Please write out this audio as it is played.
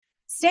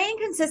Staying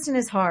consistent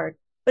is hard,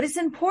 but it's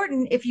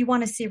important if you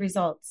want to see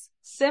results.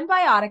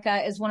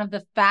 Symbiotica is one of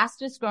the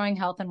fastest growing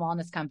health and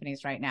wellness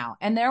companies right now,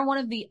 and they're one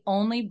of the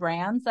only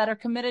brands that are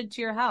committed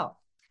to your health.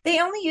 They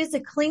only use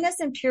the cleanest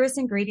and purest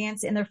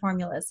ingredients in their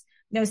formulas.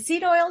 No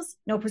seed oils,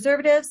 no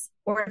preservatives,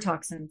 or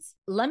toxins.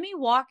 Let me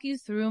walk you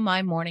through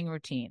my morning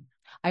routine.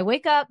 I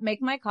wake up,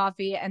 make my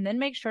coffee, and then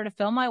make sure to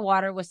fill my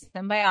water with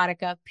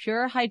Symbiotica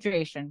Pure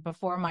Hydration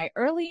before my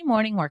early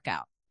morning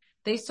workout.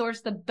 They source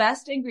the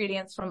best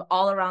ingredients from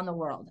all around the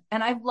world,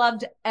 and I've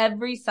loved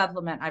every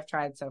supplement I've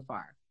tried so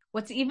far.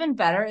 What's even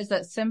better is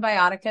that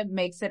Symbiotica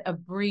makes it a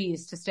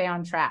breeze to stay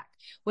on track.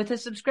 With a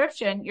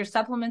subscription, your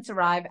supplements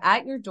arrive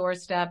at your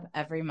doorstep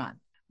every month.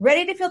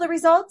 Ready to feel the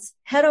results?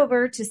 Head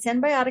over to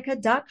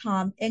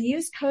Symbiotica.com and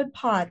use code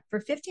POD for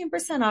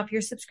 15% off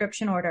your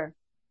subscription order.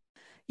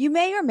 You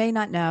may or may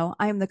not know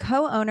I am the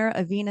co-owner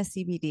of Vena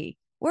CBD.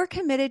 We're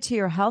committed to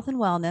your health and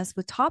wellness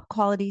with top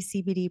quality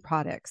CBD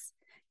products.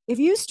 If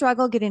you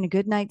struggle getting a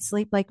good night's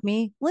sleep like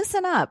me,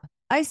 listen up.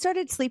 I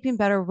started sleeping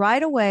better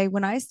right away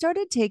when I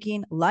started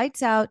taking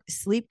Lights Out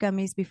sleep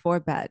gummies before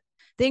bed.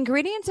 The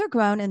ingredients are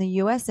grown in the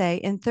USA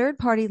and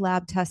third-party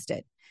lab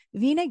tested.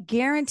 Vena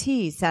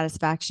guarantees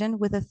satisfaction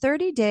with a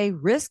 30-day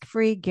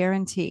risk-free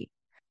guarantee.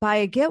 Buy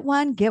a get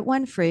one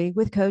free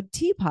with code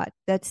TPOD.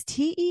 That's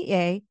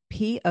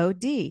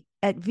TEAPOD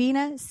at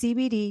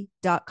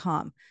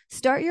venacbd.com.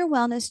 Start your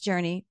wellness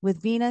journey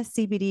with Vena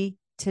CBD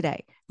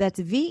today. That's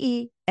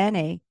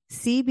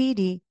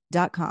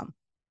VENACBD.com.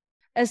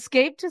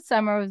 Escape to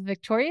summer with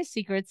Victoria's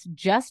Secret's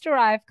just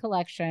arrived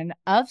collection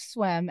of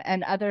swim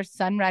and other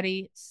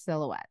sun-ready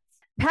silhouettes.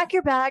 Pack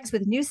your bags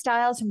with new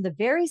styles from the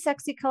Very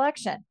Sexy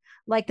collection,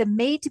 like the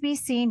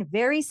made-to-be-seen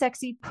Very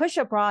Sexy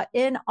push-up bra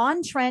in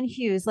on-trend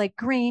hues like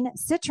green,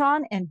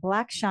 citron, and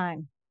black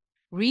shine.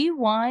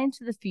 Rewind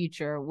to the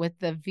future with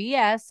the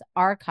VS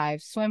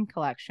Archive swim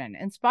collection,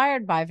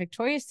 inspired by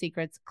Victoria's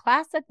Secret's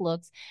classic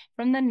looks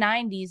from the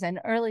 90s and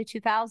early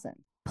 2000s.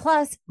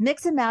 Plus,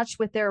 mix and match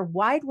with their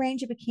wide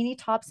range of bikini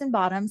tops and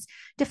bottoms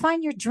to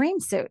find your dream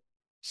suit.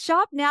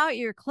 Shop now at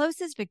your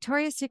closest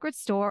Victoria's Secret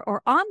store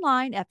or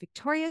online at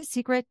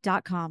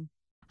victoriassecret.com.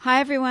 Hi,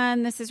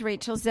 everyone. This is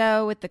Rachel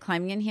Zoe with the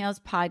Climbing in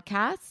Heels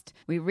podcast.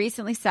 We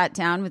recently sat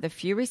down with a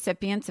few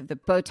recipients of the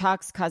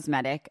Botox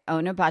Cosmetic,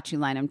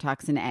 Onabotulinum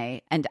Toxin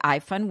A, and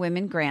iFund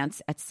Women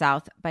grants at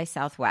South by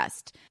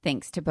Southwest,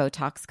 thanks to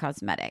Botox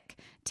Cosmetic.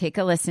 Take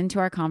a listen to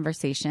our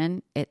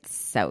conversation. It's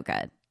so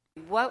good.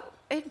 What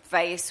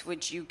advice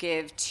would you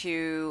give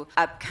to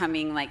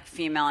upcoming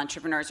female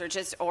entrepreneurs or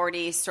just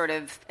already sort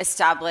of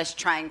established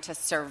trying to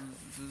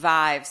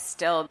survive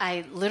still?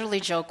 I literally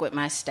joke with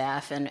my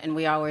staff and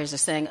we always are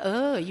saying,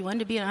 oh, you want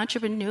to be an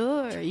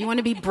entrepreneur? You want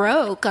to be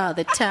broke all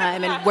the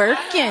time and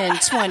working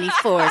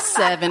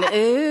 24/7.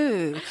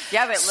 Ooh.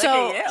 Yeah, but look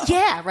at you.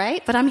 Yeah,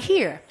 right? But I'm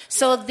here.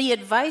 So the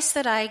advice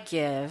that I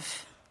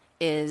give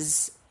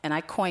is, and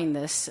I coined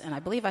this, and I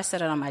believe I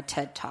said it on my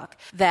TED Talk,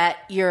 that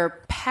your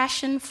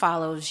passion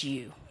follows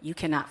you. You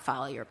cannot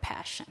follow your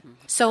passion.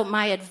 So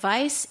my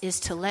advice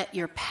is to let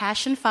your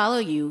passion follow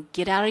you,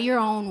 get out of your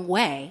own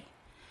way,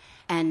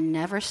 and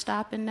never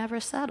stop and never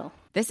settle.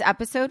 This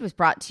episode was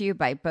brought to you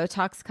by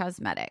Botox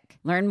Cosmetic.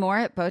 Learn more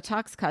at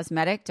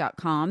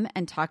BotoxCosmetic.com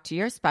and talk to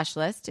your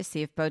specialist to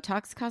see if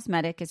Botox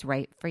Cosmetic is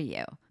right for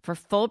you. For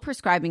full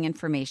prescribing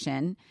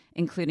information,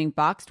 including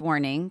boxed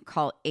warning,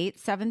 call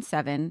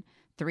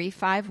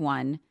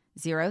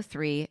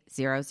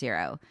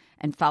 877-351-0300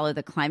 and follow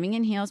the Climbing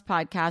in Heels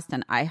podcast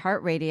on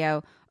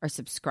iHeartRadio or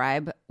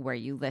subscribe where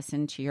you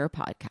listen to your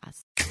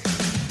podcast.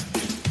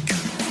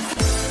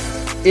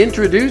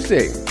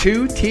 Introducing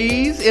Two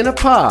Teas in a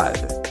Pod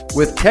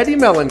with Teddy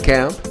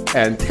Mellencamp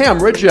and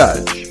Tamra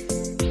Judge.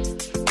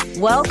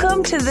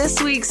 Welcome to this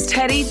week's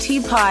Teddy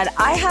Teapot.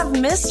 I have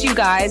missed you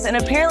guys, and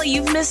apparently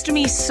you've missed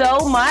me so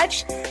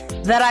much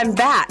that I'm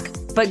back.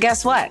 But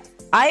guess what?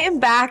 I am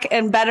back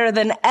and better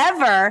than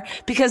ever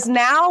because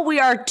now we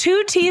are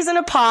two teas in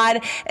a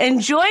pod, and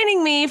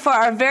joining me for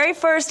our very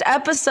first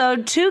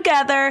episode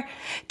together,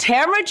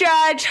 Tamra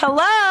Judge.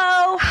 Hello.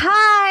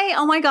 Hi.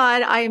 Oh my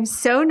God. I am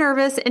so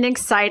nervous and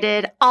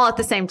excited all at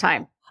the same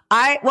time.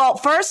 Well,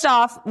 first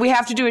off, we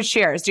have to do a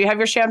cheers. Do you have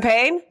your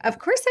champagne? Of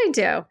course I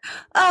do.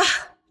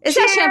 Is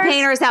Cheers. that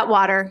champagne or is that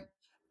water?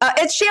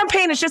 It's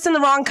champagne. It's just in the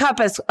wrong cup,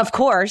 of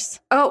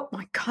course. Oh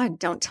my God.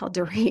 Don't tell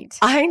Dorit.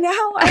 I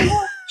know.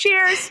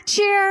 Cheers.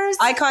 Cheers.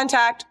 Eye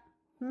contact.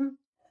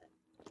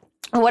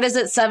 What is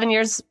it? 7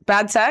 years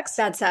bad sex?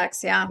 Bad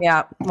sex. Yeah.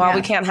 Yeah. Well, Yeah.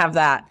 we can't have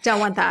that. Don't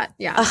want that.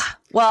 Yeah.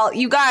 Well,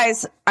 you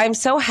guys, I'm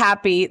so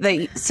happy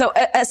that, so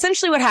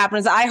essentially what happened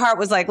is iHeart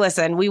was like,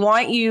 listen, we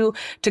want you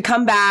to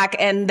come back.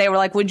 And they were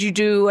like, would you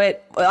do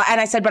it? And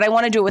I said, but I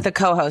want to do it with a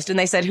co-host. And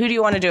they said, who do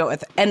you want to do it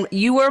with? And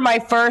you were my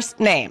first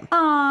name.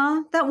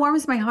 Aw, that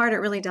warms my heart. It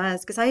really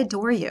does. Because I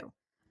adore you.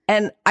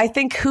 And I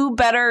think who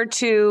better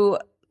to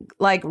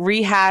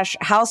rehash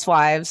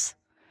Housewives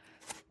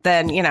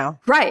than,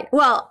 Right.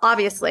 Well,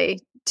 obviously,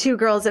 two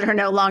girls that are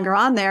no longer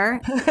on there.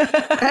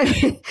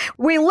 I mean,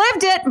 we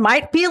lived it,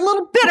 might be a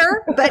little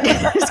bitter, but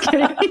just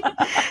kidding.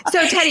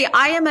 So Teddy,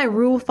 I am a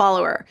rule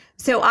follower.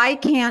 So I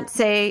can't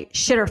say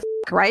shit or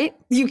right?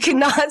 You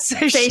cannot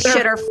say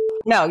shit or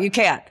No, you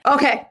can't.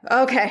 Okay.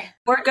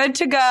 We're good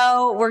to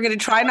go. We're going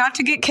to try not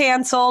to get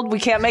canceled. We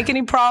can't make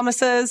any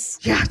promises.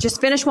 Yeah,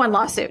 just finish one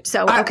lawsuit.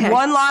 So, okay.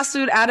 One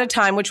lawsuit at a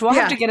time, which we'll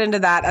have to get into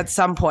that at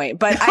some point.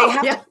 But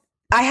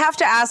I have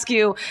to ask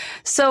you,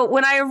 so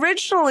when I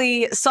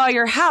originally saw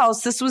your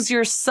house, this was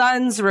your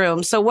son's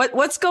room. So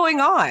what's going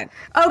on?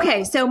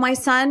 Okay, so my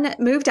son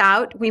moved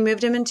out. We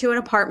moved him into an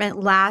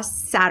apartment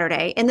last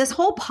Saturday. And this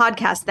whole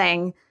podcast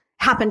thing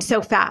happened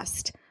so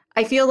fast.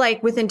 I feel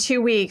like within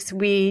 2 weeks,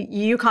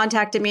 you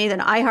contacted me,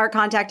 then iHeart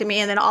contacted me,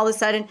 and then all of a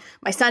sudden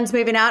my son's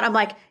moving out. I'm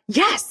like,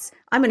 yes,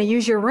 I'm going to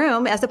use your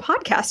room as a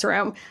podcast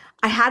room.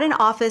 I had an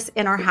office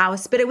in our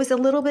house, but it was a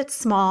little bit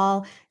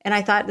small, and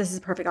I thought this is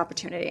a perfect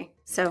opportunity.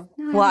 So,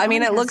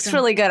 it looks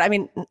really good. I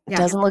mean, it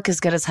doesn't look as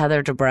good as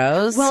Heather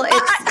Dubrow's. Well,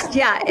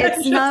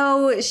 it's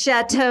no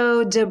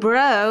Chateau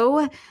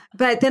Dubrow.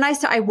 But then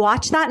I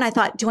watched that and I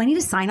thought, do I need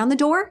a sign on the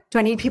door? Do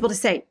I need people to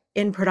say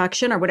in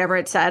production or whatever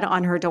it said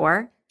on her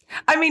door?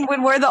 I mean,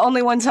 when we're the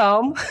only ones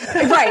home.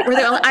 Right.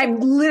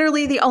 I'm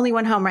literally the only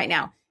one home right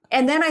now.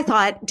 And then I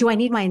thought, do I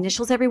need my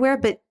initials everywhere?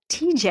 But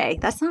TJ,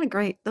 those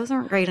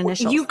aren't great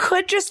initials. You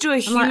could just do a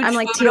huge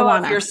photo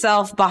of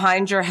yourself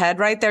behind your head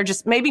right there,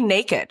 just maybe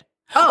naked.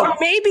 Oh. Or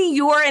maybe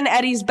you're in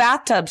Eddie's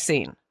bathtub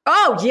scene.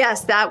 Oh,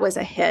 yes, that was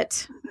a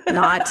hit.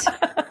 Not.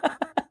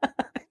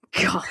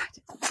 God.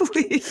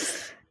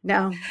 Please.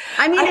 No.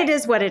 I mean, it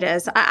is what it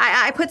is.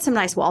 I put some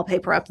nice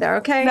wallpaper up there,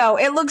 okay? No,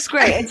 it looks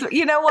great.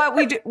 You know what?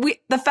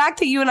 The fact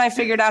that you and I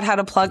figured out how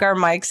to plug our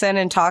mics in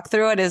and talk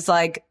through it is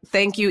like,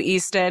 thank you,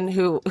 Easton,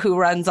 who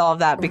runs all of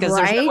that, because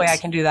there's no way I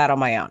can do that on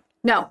my own.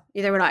 No,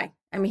 either would I.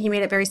 I mean, he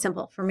made it very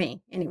simple for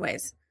me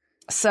anyways.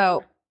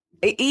 So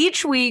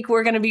each week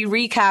we're going to be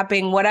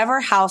recapping whatever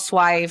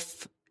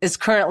housewife is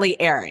currently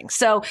airing.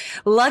 So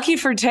lucky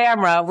for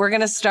Tamra, we're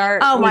going to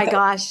start. Oh my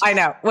gosh. I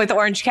know, with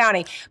Orange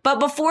County. But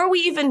before we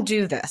even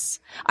do this,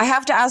 I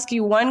have to ask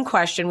you one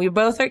question. We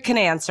both can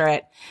answer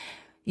it.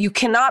 You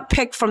cannot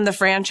pick from the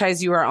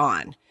franchise you are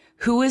on.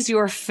 Who is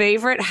your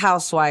favorite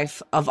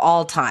housewife of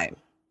all time?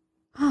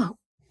 Oh,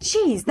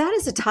 geez, that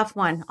is a tough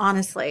one,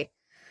 honestly.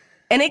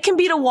 And it can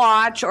be to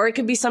watch, or it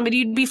could be somebody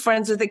you'd be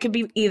friends with. It could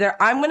be either.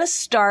 I'm going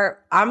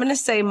to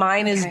say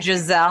mine is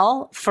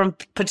Giselle from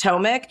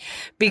Potomac,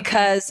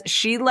 because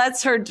she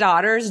lets her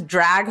daughters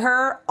drag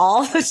her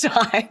all the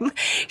time.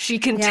 She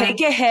can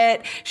take a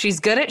hit. She's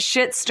good at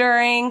shit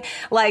stirring.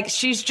 Like,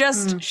 she's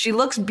just, she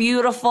looks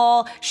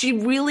beautiful. She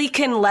really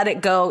can let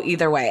it go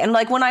either way. And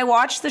like, when I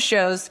watch the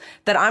shows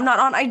that I'm not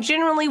on, I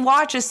genuinely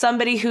watch as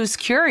somebody who's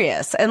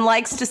curious and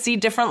likes to see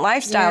different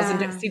lifestyles and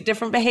to see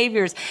different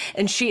behaviors.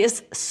 And she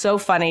is so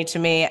funny to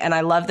me, and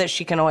I love that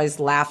she can always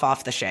laugh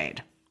off the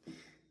shade.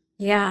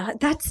 Yeah,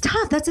 that's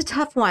tough. That's a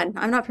tough one.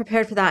 I'm not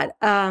prepared for that.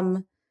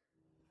 I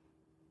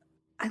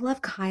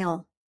love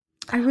Kyle.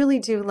 I really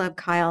do love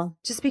Kyle,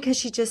 just because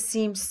she just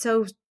seems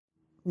so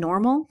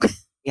normal.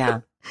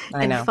 Yeah,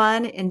 I know. And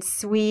fun and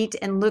sweet,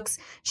 and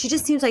she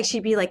just seems like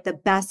she'd be like the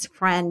best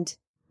friend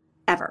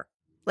ever.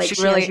 Like,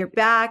 she really has your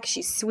back.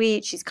 She's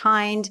sweet. She's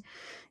kind.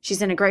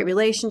 She's in a great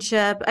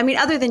relationship. I mean,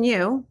 other than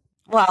you.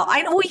 Well,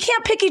 I know we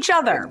can't pick each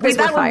other.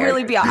 That would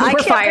really be. I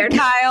can't pick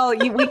Kyle.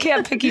 We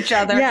can't pick each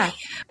other. Yeah,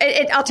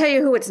 I'll tell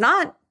you who it's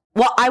not.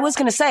 Well, I was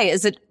going to say,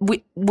 is it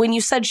when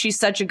you said she's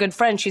such a good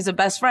friend, she's a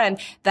best friend,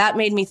 that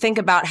made me think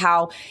about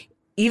how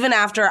even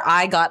after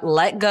I got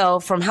let go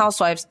from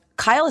Housewives,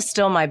 Kyle is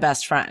still my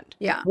best friend.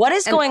 Yeah. What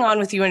is going on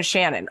with you and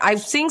Shannon?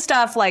 I've seen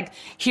stuff like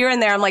here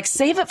and there. I'm like,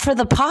 save it for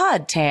the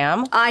pod,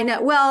 Tam. I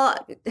know. Well,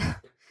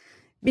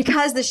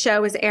 because the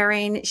show is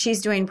airing, she's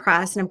doing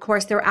press. And of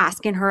course, they're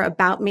asking her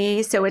about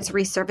me. So it's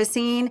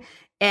resurfacing.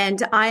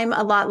 And I'm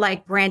a lot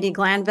like Brandi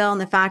Glanville in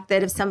the fact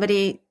that if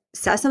somebody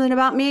says something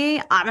about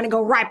me, I'm going to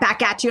go right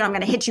back at you and I'm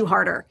going to hit you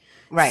harder.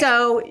 Right.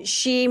 So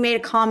she made a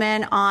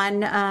comment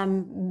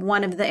on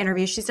one of the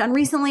interviews she's done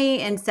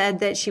recently and said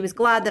that she was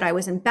glad that I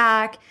wasn't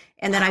back.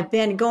 And then I've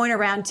been going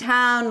around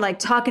town, like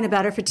talking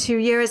about her for 2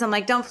 years. I'm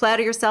like, don't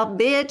flatter yourself,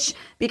 bitch,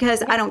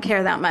 because I don't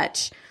care that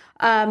much.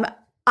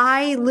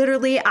 I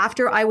literally,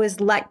 after I was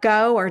let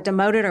go or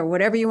demoted or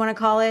whatever you want to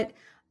call it,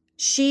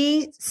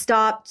 she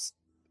stopped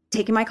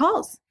taking my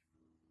calls.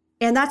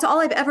 And that's all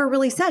I've ever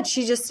really said.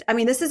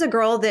 This is a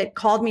girl that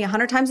called me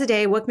 100 times a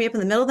day, woke me up in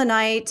the middle of the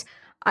night.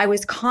 I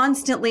was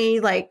constantly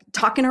like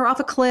talking her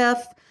off a cliff.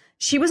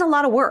 She was a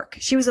lot of work.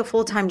 She was a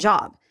full-time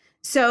job.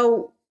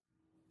 So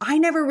I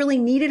never really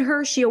needed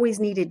her. She always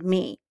needed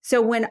me.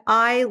 So when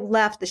I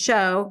left the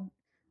show,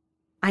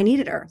 I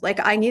needed her. Like,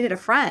 I needed a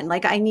friend.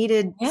 Like, I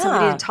needed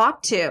somebody to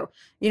talk to.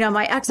 You know,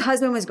 my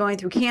ex-husband was going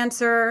through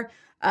cancer.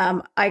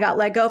 I got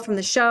let go from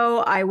the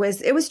show. It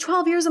was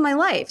 12 years of my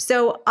life.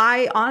 So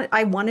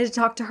I wanted to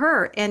talk to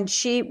her, and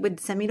she would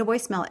send me to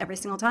voicemail every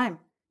single time.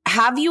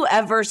 Have you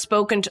ever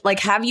spoken to,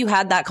 have you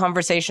had that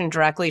conversation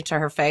directly to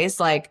her face?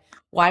 Like,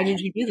 why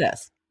did you do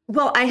this?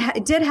 Well, I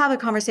did have a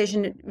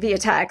conversation via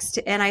text,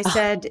 and I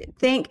said,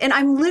 and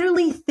I'm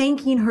literally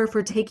thanking her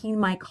for taking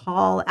my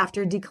call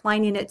after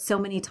declining it so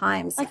many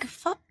times. Like,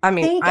 fuck. I'm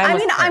like,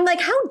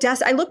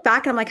 I look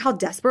back and I'm like, how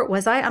desperate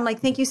was I? I'm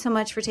like, thank you so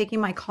much for taking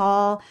my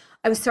call.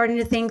 I was starting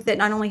to think that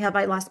not only have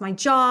I lost my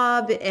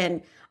job,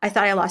 and I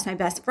thought I lost my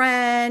best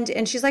friend.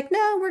 And she's like,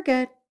 no, we're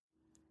good.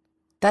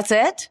 That's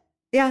it?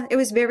 Yeah, it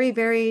was very,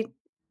 very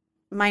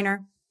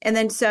minor. And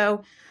then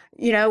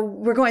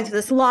we're going through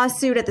this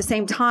lawsuit at the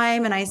same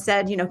time. And I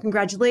said,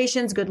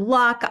 congratulations, good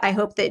luck. I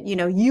hope that,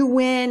 you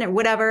win or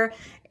whatever.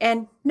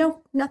 And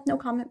no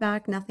comment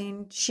back,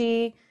 nothing.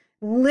 She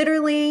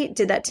literally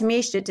did that to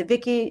me. She did it to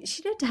Vicky.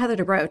 She did it to Heather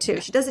Dubrow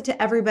too. She does it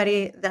to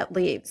everybody that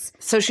leaves.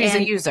 So she's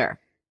a user.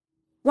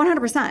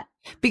 100%.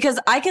 Because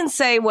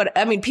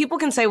people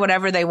can say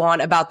whatever they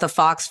want about the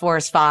Fox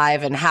Force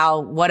 5 and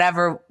how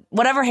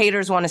whatever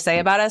haters want to say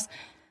about us.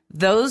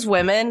 Those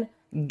women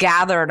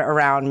gathered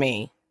around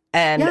me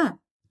and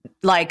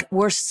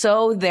were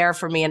so there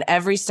for me in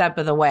every step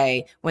of the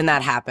way when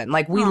that happened.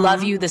 Like, we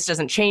love you. This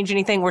doesn't change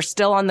anything. We're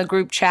still on the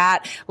group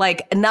chat.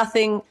 Like,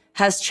 nothing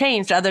has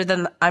changed other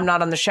than I'm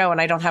not on the show and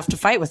I don't have to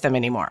fight with them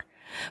anymore.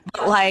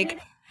 But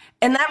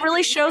and that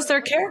really shows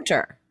their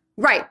character.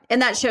 Right.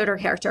 And that showed her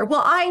character.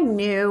 Well, I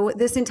knew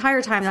this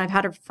entire time that I've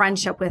had a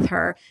friendship with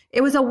her.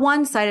 It was a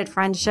one-sided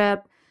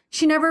friendship.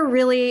 She never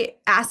really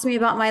asked me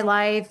about my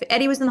life.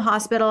 Eddie was in the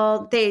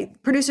hospital.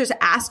 Producers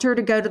asked her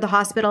to go to the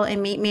hospital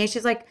and meet me.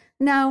 She's like,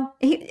 no,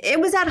 it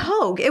was at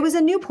Hogue. It was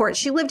in Newport.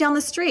 She lived down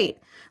the street.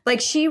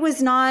 Like,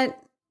 she's not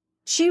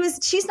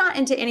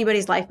into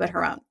anybody's life but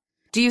her own.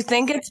 Do you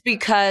think it's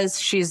because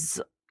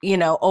she's,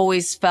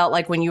 always felt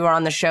like when you were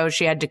on the show,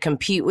 she had to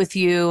compete with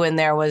you and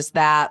there was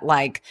that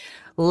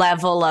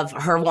level of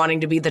her wanting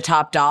to be the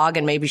top dog,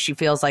 and maybe she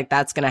feels like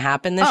that's going to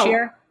happen this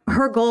year?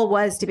 Her goal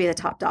was to be the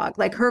top dog.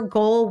 Like, her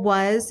goal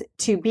was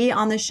to be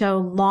on the show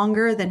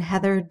longer than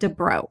Heather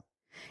Dubrow.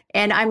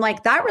 And I'm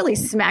like, that really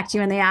smacked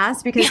you in the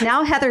ass, because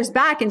now Heather's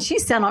back and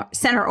she's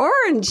center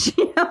orange.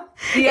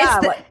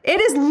 Yeah.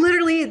 It is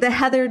literally the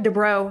Heather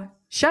Dubrow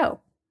show.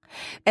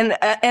 And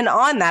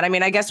on that,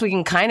 I guess we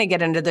can kind of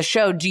get into the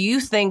show. Do you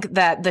think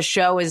that the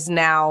show is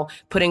now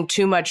putting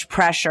too much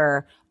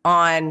pressure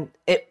on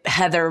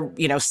Heather,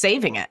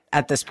 saving it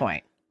at this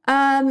point?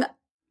 Yeah.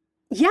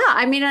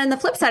 On the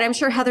flip side, I'm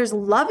sure Heather's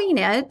loving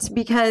it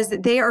because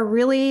they are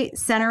really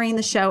centering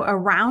the show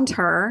around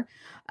her.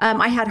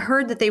 I had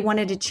heard that they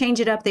wanted to change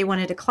it up. They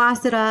wanted to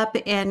class it up.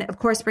 And of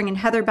course, bringing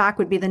Heather back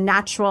would be the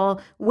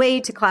natural way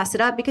to class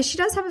it up because she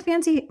does have a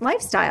fancy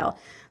lifestyle.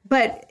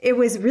 But it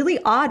was really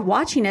odd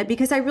watching it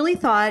because I really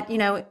thought,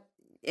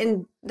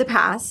 in the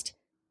past,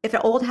 if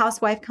an old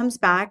housewife comes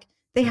back,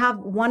 they have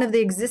one of the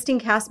existing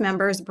cast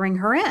members bring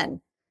her in.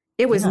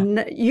 It was,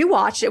 you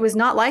watched, it was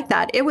not like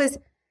that. It was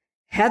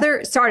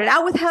Heather, started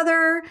out with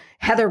Heather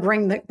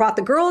brought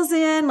the girls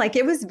in. Like,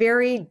 it was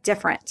very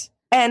different.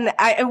 And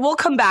we'll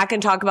come back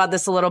and talk about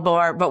this a little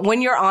more. But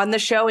when you're on the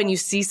show and you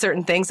see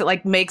certain things,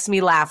 it makes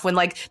me laugh when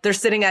they're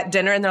sitting at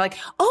dinner and they're like,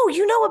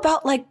 oh,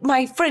 about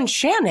my friend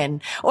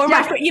Shannon or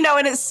my friend,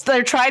 and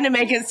they're trying to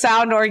make it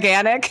sound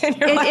organic. And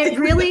it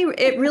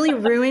really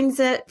ruins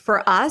it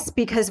for us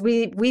because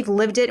we've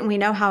lived it and we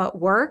know how it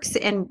works.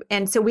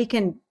 And so we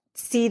can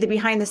see the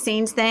behind the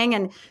scenes thing.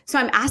 And so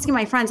I'm asking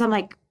my friends, I'm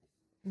like,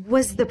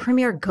 was the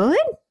premiere good?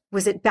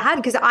 Was it bad?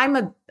 Because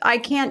I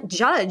can't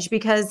judge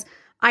because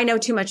I know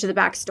too much of the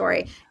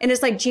backstory. And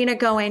it's like Gina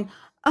going,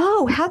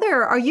 oh,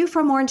 Heather, are you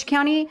from Orange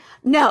County?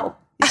 No,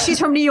 she's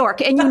from New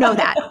York. And you know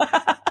that.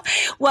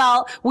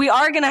 Well, we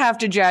are going to have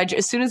to judge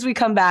as soon as we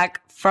come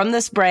back from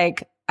this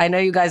break. I know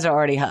you guys are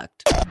already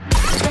hooked.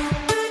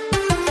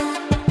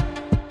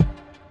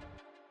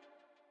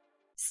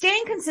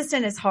 Staying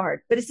consistent is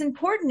hard, but it's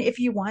important if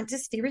you want to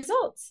see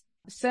results.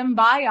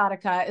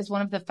 Symbiotica is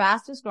one of the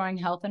fastest growing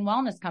health and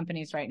wellness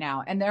companies right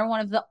now. And they're one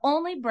of the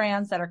only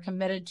brands that are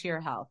committed to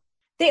your health.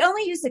 They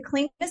only use the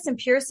cleanest and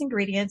purest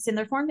ingredients in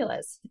their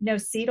formulas. No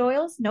seed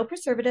oils, no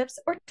preservatives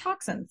or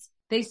toxins.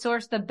 They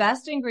source the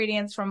best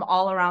ingredients from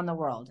all around the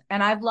world.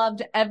 And I've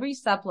loved every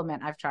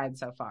supplement I've tried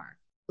so far.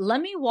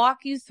 Let me walk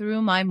you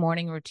through my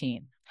morning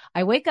routine.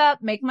 I wake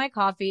up, make my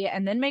coffee,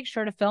 and then make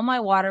sure to fill my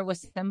water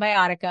with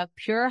Symbiotica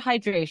Pure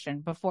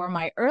Hydration before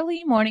my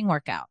early morning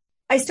workout.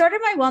 I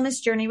started my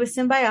wellness journey with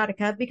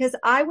Symbiotica because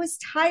I was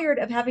tired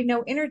of having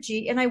no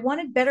energy and I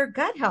wanted better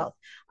gut health.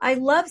 I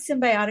love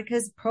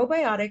Symbiotica's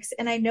probiotics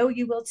and I know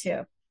you will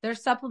too. Their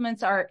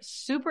supplements are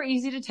super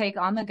easy to take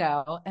on the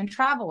go and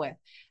travel with.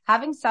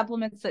 Having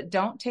supplements that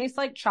don't taste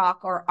like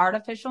chalk or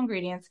artificial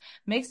ingredients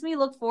makes me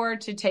look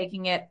forward to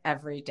taking it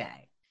every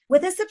day.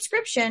 With a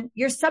subscription,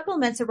 your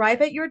supplements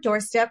arrive at your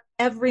doorstep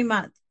every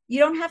month. You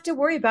don't have to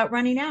worry about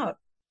running out.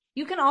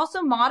 You can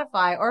also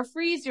modify or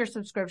freeze your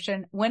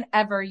subscription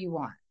whenever you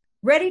want.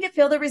 Ready to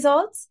feel the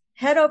results?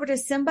 Head over to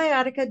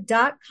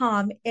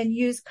Symbiotica.com and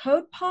use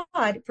code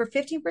POD for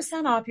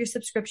 15% off your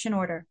subscription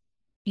order.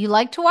 You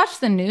like to watch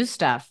the new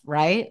stuff,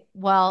 right?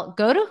 Well,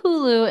 go to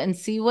Hulu and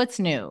see what's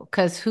new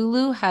because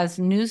Hulu has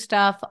new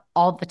stuff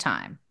all the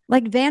time.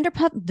 Like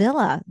Vanderpump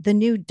Villa, the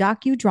new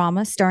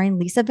docudrama starring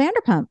Lisa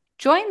Vanderpump.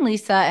 Join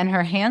Lisa and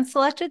her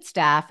hand-selected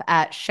staff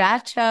at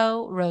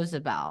Chateau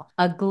Rosabelle,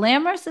 a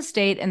glamorous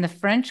estate in the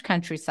French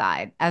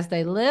countryside, as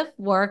they live,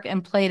 work,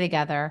 and play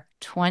together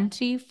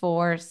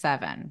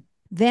 24/7.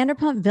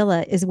 Vanderpump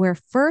Villa is where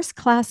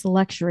first-class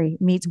luxury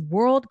meets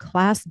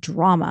world-class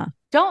drama.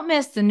 Don't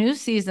miss the new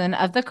season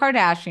of The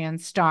Kardashians,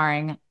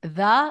 starring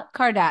The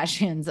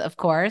Kardashians, of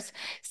course.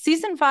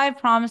 Season 5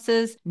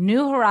 promises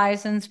new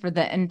horizons for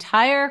the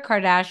entire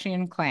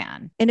Kardashian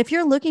clan. And if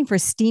you're looking for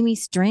steamy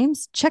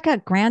streams, check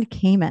out Grand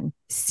Cayman,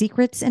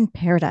 Secrets in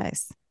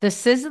Paradise. The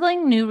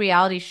sizzling new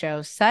reality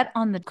show set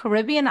on the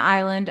Caribbean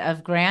island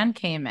of Grand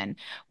Cayman,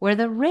 where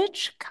the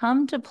rich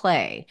come to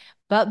play.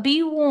 But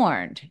be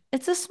warned,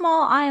 it's a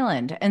small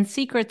island and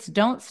secrets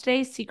don't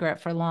stay secret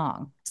for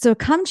long. So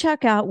come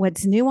check out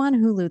what's new on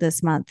Hulu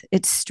this month.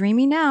 It's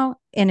streaming now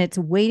and it's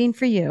waiting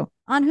for you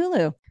on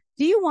Hulu.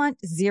 Do you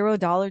want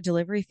 $0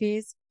 delivery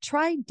fees?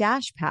 Try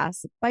Dash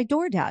Pass by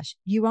DoorDash.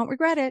 You won't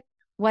regret it.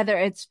 Whether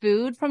it's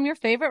food from your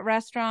favorite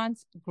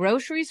restaurants,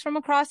 groceries from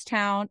across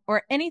town,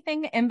 or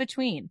anything in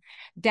between,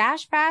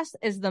 DashPass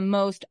is the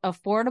most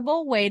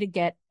affordable way to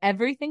get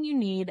everything you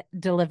need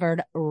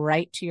delivered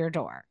right to your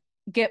door.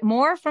 Get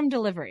more from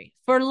delivery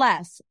for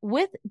less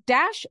with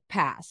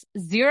DashPass.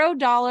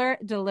 $0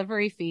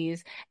 delivery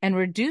fees and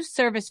reduced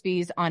service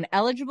fees on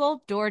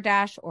eligible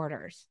DoorDash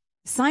orders.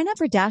 Sign up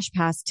for Dash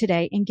Pass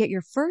today and get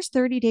your first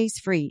 30 days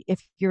free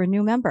if you're a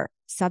new member.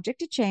 Subject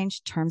to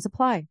change, terms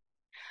apply.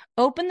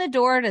 Open the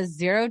door to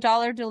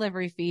 $0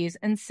 delivery fees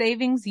and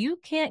savings you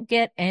can't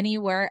get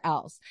anywhere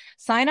else.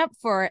 Sign up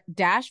for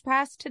Dash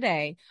Pass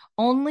today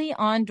only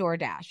on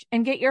DoorDash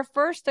and get your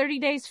first 30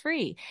 days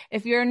free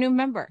if you're a new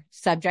member.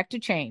 Subject to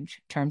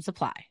change. Terms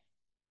apply.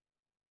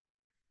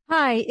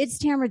 Hi, it's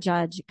Tamra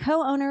Judge,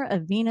 co-owner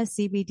of Vena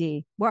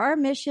CBD, where our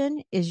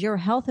mission is your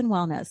health and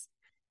wellness.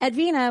 At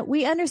Vena,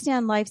 we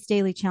understand life's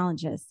daily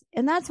challenges,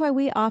 and that's why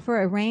we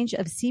offer a range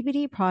of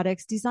CBD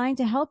products designed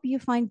to help you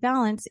find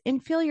balance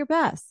and feel your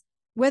best.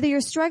 Whether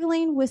you're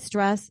struggling with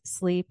stress,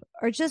 sleep,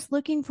 or just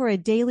looking for a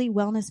daily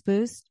wellness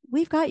boost,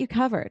 we've got you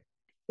covered.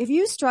 If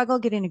you struggle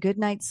getting a good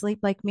night's sleep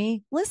like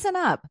me, listen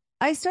up.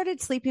 I started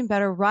sleeping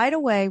better right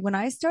away when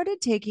I started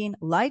taking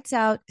Lights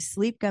Out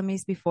sleep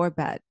gummies before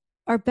bed.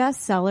 Our best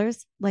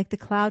sellers, like the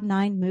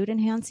Cloud9 Mood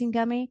Enhancing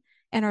Gummy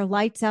and our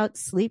Lights Out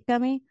Sleep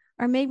Gummy,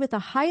 are made with the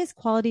highest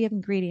quality of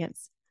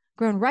ingredients,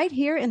 grown right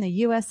here in the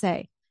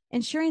USA,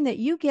 ensuring that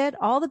you get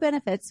all the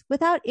benefits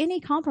without any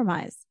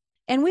compromise.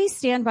 And we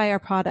stand by our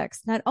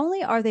products. Not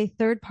only are they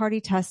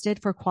third-party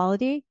tested for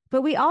quality,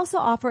 but we also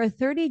offer a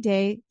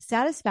 30-day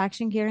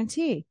satisfaction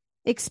guarantee.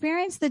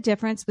 Experience the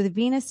difference with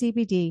Vena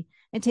CBD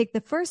and take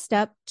the first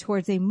step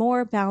towards a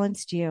more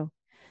balanced you.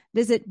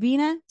 Visit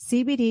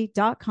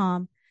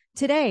venacbd.com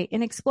today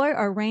and explore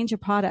our range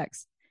of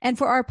products. And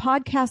for our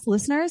podcast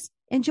listeners,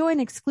 enjoy an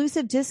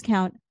exclusive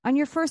discount on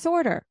your first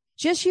order.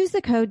 Just use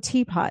the code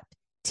TEAPOD,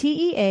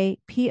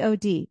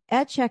 TEAPOD,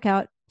 at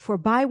checkout for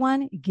buy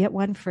one, get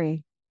one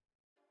free.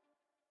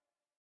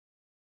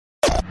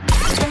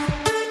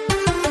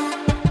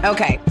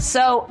 Okay,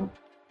 so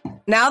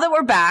now that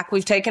we're back,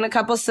 we've taken a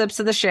couple sips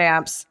of the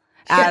champs,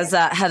 as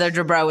Heather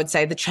Dubrow would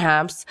say, the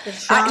champs.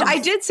 I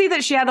did see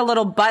that she had a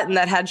little button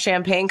that had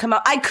champagne come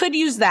out. I could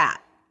use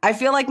that. I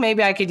feel like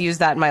maybe I could use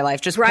that in my life.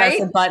 Just press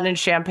a button and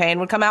champagne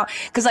would come out.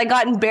 Because I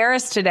got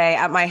embarrassed today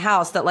at my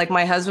house that like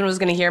my husband was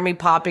going to hear me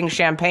popping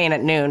champagne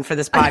at noon for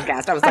this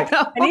podcast. I was like,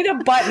 I need a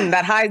button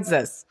that hides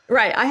this.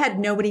 Right. I had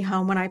nobody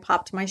home when I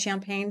popped my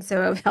champagne,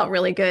 so it felt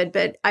really good.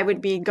 But I would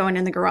be going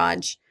in the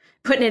garage,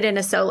 putting it in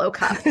a solo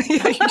cup.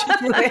 Yeah, you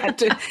just really had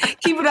to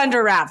keep it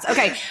under wraps.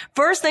 Okay.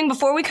 First thing,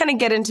 before we kind of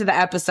get into the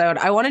episode,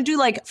 I want to do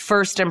like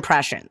first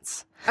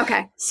impressions.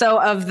 Okay.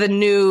 So of the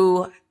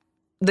new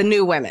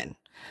women.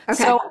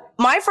 Okay. So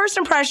my first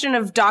impression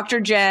of Dr.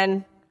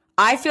 Jen,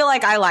 I feel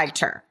like I liked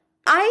her.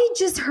 I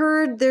just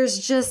heard there's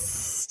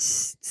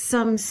just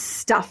some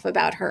stuff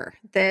about her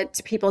that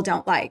people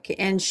don't like.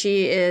 And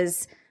she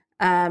is,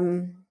 it's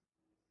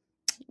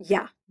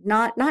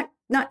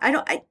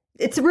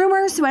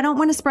rumors, so I don't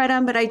want to spread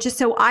them, but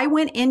I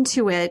went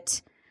into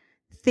it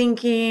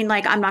thinking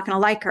like, I'm not going to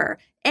like her.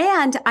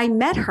 And I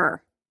met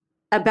her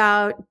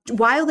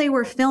while they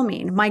were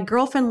filming. My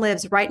girlfriend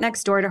lives right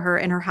next door to her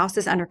and her house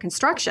is under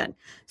construction.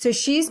 So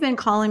she's been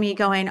calling me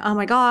going, oh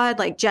my God,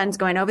 like Jen's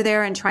going over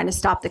there and trying to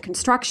stop the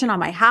construction on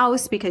my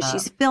house because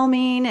she's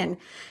filming. And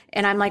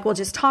I'm like, well,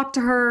 just talk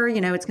to her,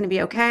 it's going to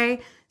be okay.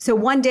 So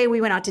one day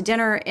we went out to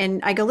dinner and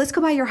I go, let's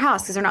go by your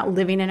house because they're not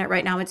living in it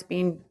right now. It's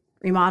being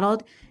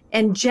remodeled.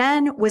 And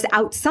Jen was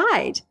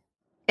outside.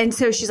 And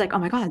so she's like, oh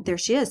my God, there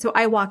she is. So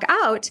I walk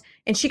out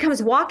and she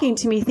comes walking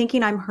to me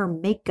thinking I'm her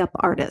makeup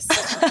artist.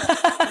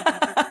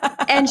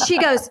 And she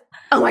goes,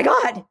 oh my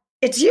God,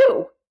 it's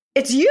you.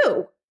 It's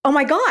you. Oh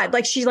my God.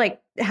 Like she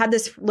had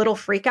this little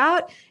freak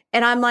out.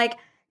 And I'm like,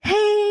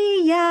 hey,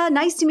 yeah,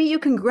 nice to meet you.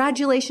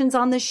 Congratulations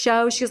on the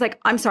show. She was like,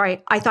 I'm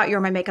sorry. I thought you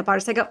were my makeup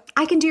artist. I go,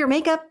 I can do your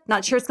makeup.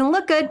 Not sure it's going to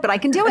look good, but I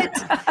can do it.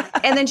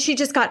 And then she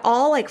just got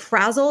all like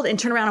frazzled and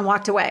turned around and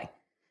walked away.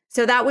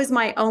 So that was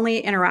my only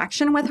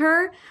interaction with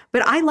her,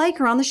 but I like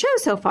her on the show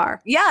so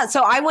far. Yeah.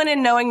 So I went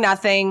in knowing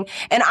nothing,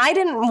 and I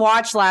didn't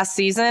watch last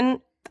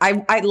season.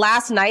 I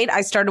last night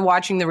I started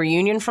watching the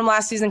reunion from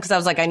last season because I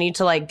was like, I need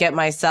to like get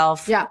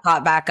myself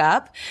caught back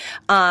up.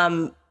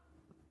 But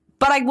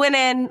I went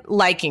in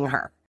liking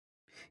her.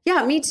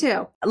 Yeah, me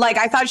too. Like,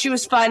 I thought she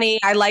was funny.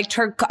 I liked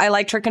her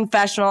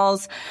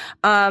confessionals.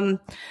 Noella,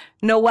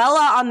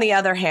 on the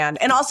other hand,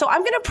 and also I'm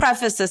going to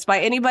preface this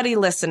by anybody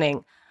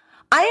listening.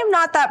 I am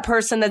not that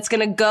person that's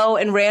going to go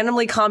and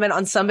randomly comment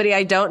on somebody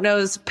I don't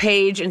know's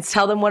page and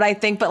tell them what I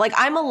think. But like,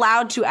 I'm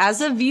allowed to, as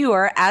a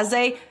viewer,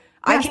 I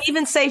can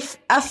even say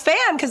a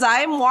fan, because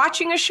I'm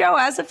watching a show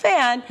as a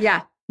fan.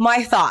 Yeah.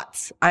 My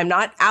thoughts. I'm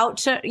not out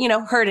to,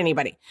 hurt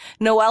anybody.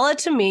 Noella,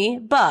 to me,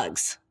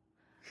 bugs.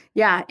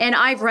 Yeah. And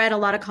I've read a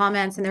lot of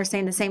comments and they're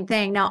saying the same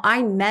thing. Now,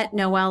 I met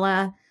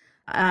Noella.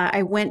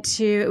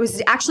 It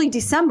was actually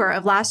December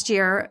of last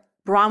year.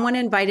 Bronwyn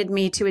invited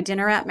me to a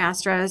dinner at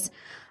Mastro's.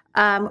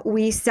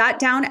 We sat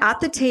down at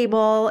the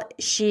table.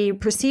 She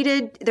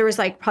proceeded. There was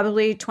like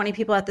probably 20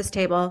 people at this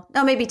table.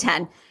 No, maybe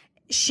 10.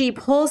 She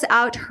pulls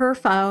out her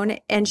phone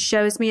and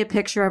shows me a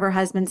picture of her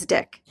husband's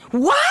dick.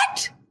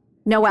 What?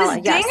 Noella,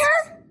 His yes.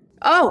 dinger?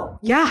 Oh,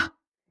 yeah.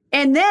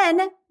 And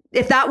then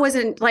if that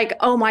wasn't like,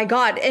 oh my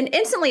God. And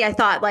instantly I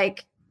thought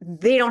like,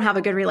 they don't have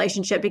a good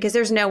relationship, because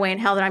there's no way in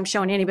hell that I'm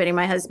showing anybody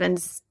my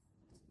husband's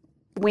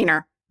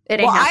wiener. It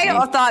ain't happening.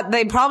 I thought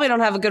they probably don't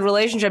have a good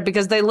relationship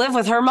because they live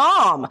with her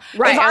mom.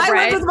 Right. If I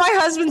lived with my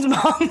husband's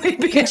mom, they'd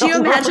be Could you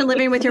imagine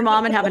living with your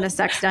mom and having a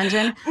sex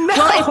dungeon? No.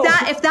 Well,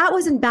 if that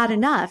wasn't bad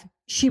enough,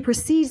 she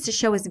proceeds to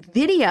show us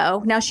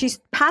video. Now she's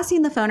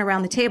passing the phone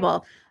around the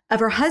table of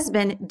her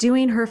husband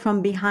doing her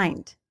from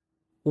behind.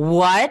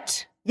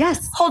 What?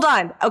 Yes. Hold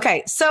on.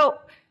 Okay. So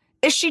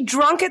is she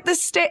drunk at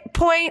this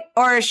point,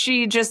 or is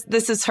she just,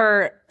 this is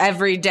her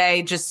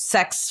everyday, just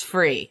sex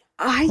free?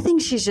 I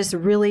think she's just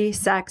really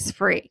sex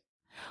free.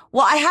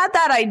 Well, I had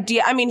that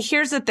idea. I mean,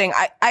 here's the thing.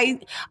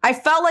 I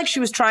felt like she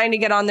was trying to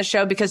get on the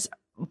show because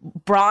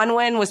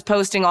Bronwyn was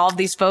posting all of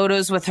these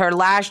photos with her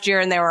last year,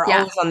 and they were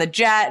always on the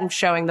jet and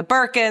showing the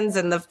Birkins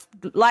and the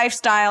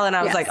lifestyle. And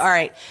I was like, all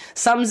right,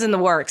 something's in the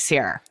works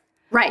here.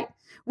 Right.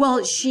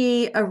 Well,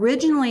 she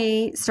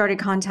originally started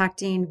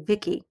contacting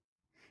Vicky,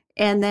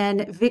 and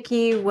then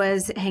Vicky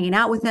was hanging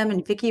out with them,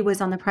 and Vicky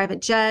was on the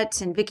private jet,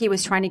 and Vicky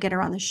was trying to get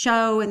her on the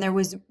show. And there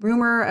was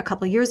rumor a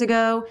couple of years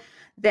ago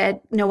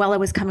that Noella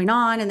was coming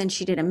on, and then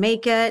she didn't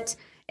make it.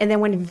 And then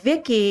when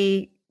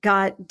Vicky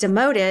got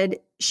demoted,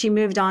 she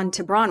moved on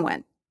to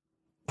Bronwyn.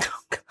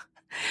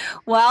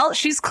 Well,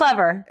 she's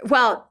clever.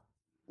 Well,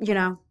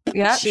 yeah,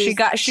 she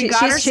got she's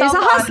herself a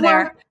on hustler.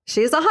 there.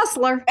 She's a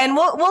hustler. And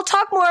we'll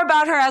talk more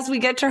about her as we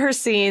get to her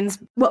scenes.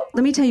 Well,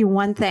 let me tell you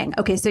one thing.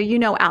 Okay, so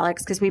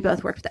Alex, because we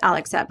both worked with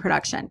Alex at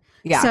production.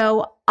 Yeah.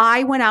 So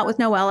I went out with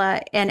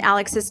Noella, and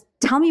Alex says,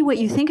 tell me what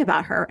you think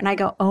about her. And I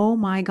go, oh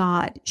my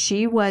God,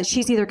 she's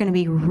either going to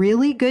be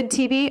really good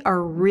TV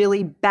or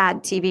really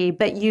bad TV,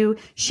 but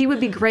she would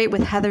be great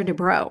with Heather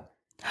Dubrow,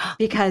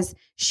 because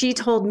she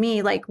told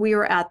me, like, we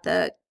were at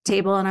the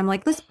table and I'm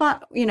like, let's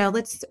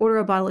order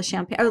a bottle of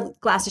champagne or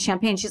glass of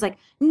champagne. She's like,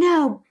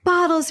 no,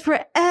 bottles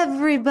for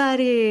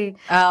everybody.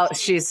 Oh,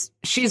 she's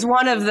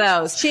one of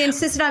those. She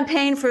insisted on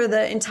paying for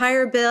the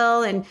entire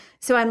bill. And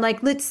so I'm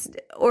like, let's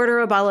order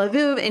a bottle of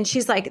Veuve. And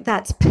she's like,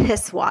 that's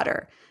piss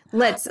water.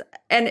 Well,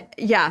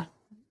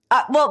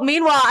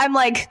 meanwhile, I'm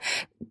like,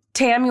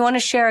 Tam, you want to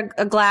share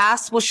a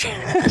glass? We'll share.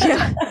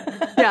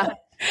 Yeah.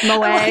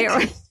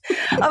 Moet.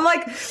 I'm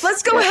like,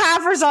 let's go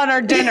halfers on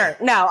our dinner.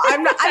 No,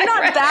 I'm not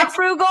that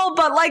frugal,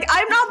 but like,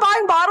 I'm not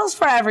buying bottles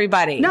for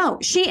everybody. No,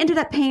 she ended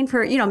up paying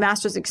for,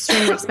 Master's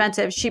extremely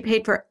expensive. She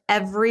paid for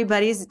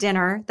everybody's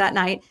dinner that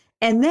night.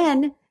 And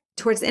then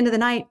towards the end of the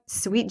night,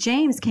 Sweet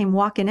James came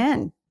walking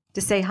in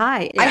to say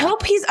hi. Yeah. I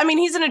hope he's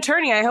an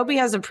attorney. I hope he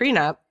has a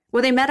prenup.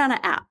 Well, they met on an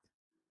app.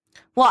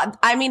 Well,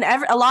 I mean,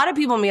 a lot of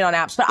people meet on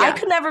apps, but I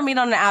could never meet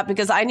on an app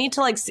because I need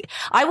to see.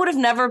 I would have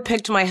never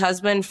picked my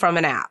husband from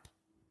an app.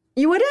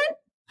 You wouldn't?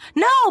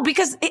 No,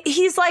 because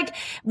he's like,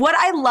 what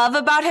I love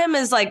about him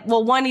is like,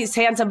 well, one, he's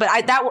handsome, but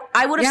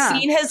I would have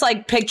seen his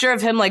like picture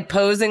of him like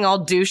posing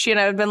all douchey, and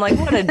I would have been like,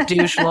 what a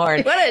douche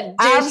lord. What a douche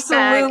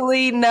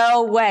Absolutely bag.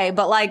 No way.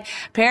 But like,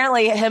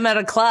 apparently him at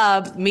a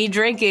club, me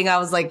drinking, I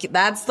was like,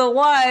 that's the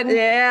one.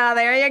 Yeah,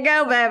 there you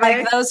go, baby.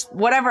 Like those,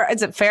 whatever,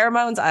 is it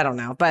pheromones? I don't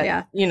know,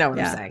 but you know what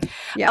I'm saying.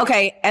 Yeah.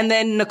 Okay, and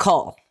then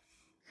Nicole.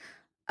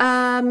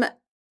 Well,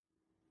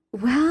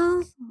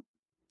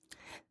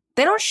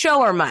 they don't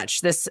show her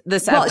much this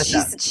episode.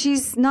 Well,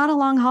 she's not a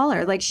long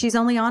hauler. Like, she's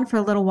only on for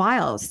a little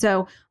while.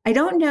 So I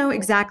don't know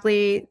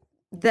exactly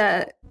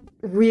the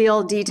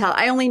real detail.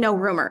 I only know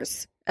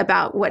rumors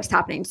about what's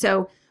happening.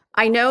 So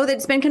I know that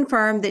it's been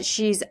confirmed that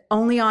she's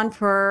only on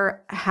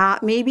for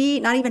maybe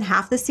not even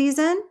half the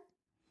season.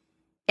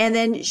 And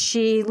then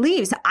she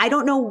leaves. I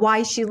don't know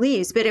why she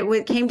leaves, but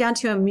it came down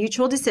to a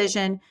mutual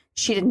decision.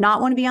 She did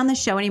not want to be on the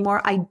show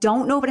anymore. I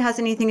don't know if it has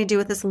anything to do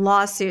with this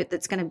lawsuit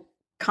that's going to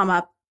come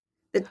up.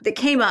 That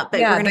came up, but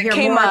we're going to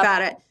hear more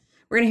about it.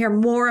 We're going to hear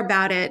more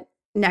about it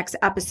next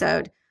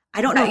episode.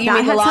 I don't know. If You that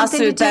mean the had something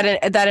to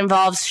lawsuit do- that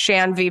involves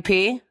Shan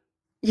VP?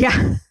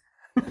 Yeah.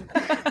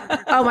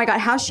 Oh my God.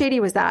 How shady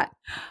was that?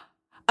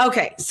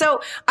 Okay,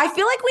 so I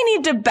feel like we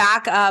need to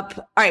back up.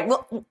 All right,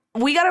 well,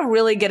 we got to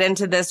really get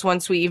into this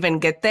once we even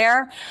get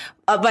there.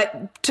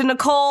 But to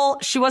Nicole,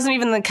 she wasn't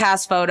even in the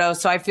cast photo,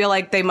 so I feel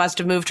like they must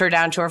have moved her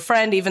down to her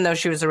friend, even though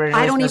she was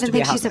originally I don't supposed even to be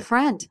think a she's a housewife.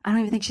 friend. I don't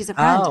even think she's a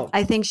friend. Oh.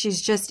 I think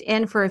she's just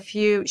in for a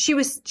few. She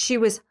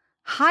was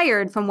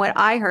hired, from what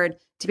I heard,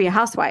 to be a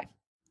housewife,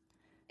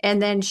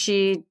 and then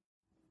she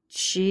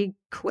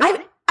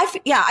quit. I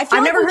feel I've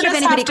like never we heard of just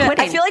anybody have to,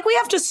 quitting. I feel like we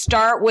have to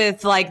start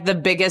with like the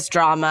biggest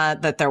drama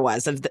that there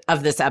was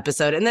of this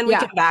episode, and then we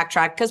Yeah. can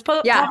backtrack because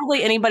Yeah.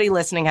 probably anybody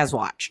listening has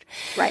watched.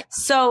 Right.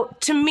 So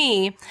to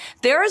me,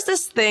 there is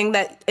this thing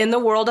that in the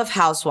world of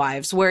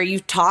housewives where you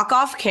talk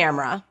off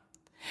camera,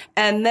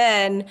 and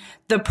then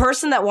the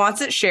person that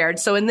wants it shared.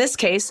 So in this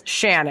case,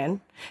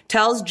 Shannon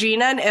tells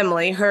Gina and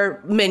Emily, her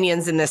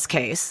minions in this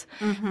case,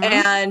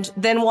 and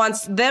then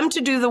wants them to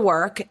do the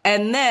work,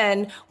 and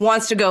then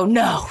wants to go,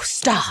 no,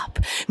 stop,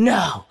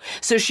 no,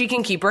 so she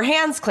can keep her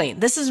hands clean.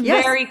 This is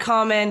Yes. very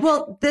common.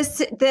 Well, this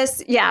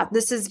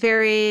is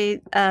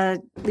very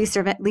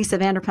Lisa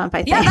Vanderpump,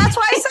 I think. Yeah, that's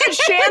why I said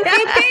Shan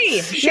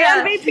VP.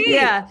 Shan VP.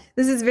 Yeah,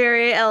 this is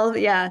very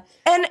yeah.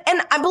 And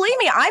believe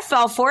me, I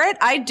fell for it.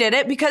 I did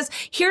it because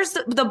here's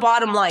the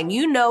bottom line.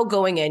 You know,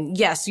 going in,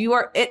 yes,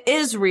 it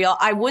is real.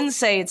 I wouldn't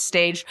say it's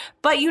staged,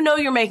 but you know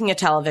you're making a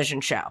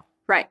television show.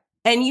 Right.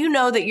 And you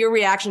know that your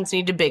reactions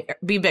need to be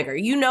bigger.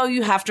 You know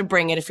you have to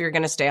bring it if you're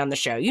going to stay on the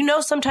show. You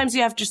know sometimes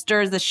you have to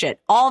stir the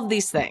shit. All of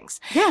these things.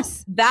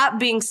 Yes. That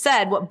being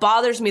said, what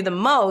bothers me the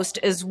most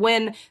is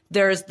when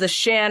there's the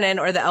Shannon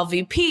or the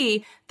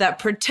LVP that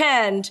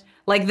pretend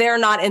like they're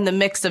not in the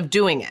mix of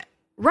doing it.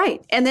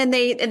 Right. And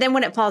then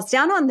when it falls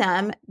down on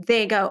them,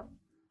 they go,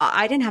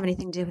 I didn't have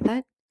anything to do with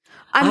that.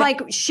 I'm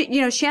like,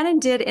 Shannon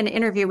did an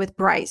interview with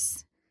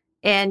Bryce.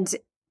 And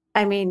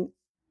I mean,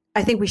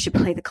 I think we should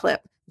play the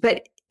clip.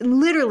 But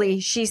literally,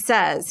 she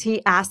says,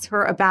 he asked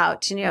her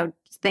about,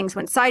 things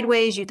went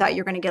sideways. You thought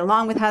you were going to get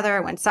along with Heather.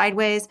 It went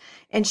sideways.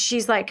 And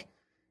she's like,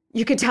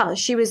 you could tell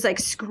she was like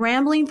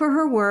scrambling for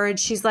her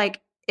words. She's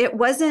like, it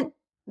wasn't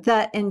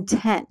the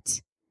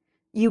intent.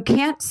 You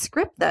can't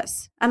script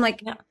this. I'm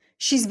like, Yeah.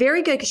 She's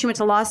very good because she went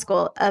to law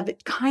school of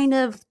kind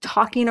of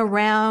talking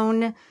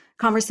around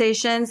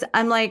conversations.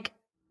 I'm like,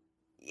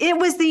 it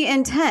was the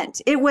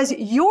intent. It was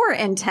your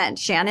intent,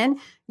 Shannon.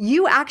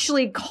 You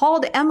actually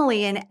called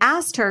Emily and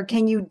asked her,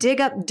 can you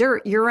dig up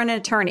dirt? You're an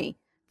attorney.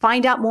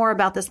 Find out more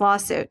about this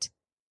lawsuit.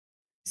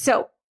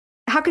 So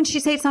how can she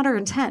say it's not her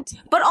intent?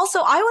 But also,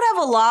 I would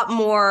have a lot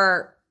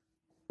more,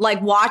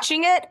 like,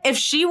 watching it if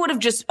she would have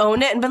just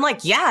owned it and been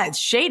like, yeah, it's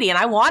shady and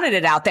I wanted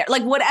it out there.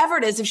 Like, whatever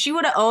it is, if she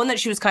would have owned that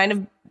she was kind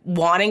of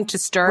wanting to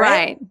stir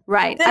it.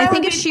 Right. then I I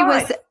think would if be she fine.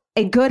 was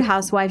a good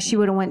housewife, she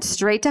would have went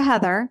straight to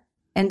Heather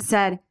and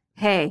said,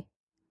 hey,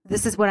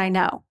 this is what I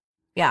know.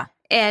 Yeah.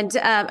 And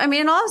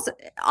and also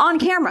on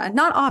camera,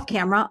 not off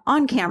camera,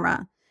 on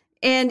camera.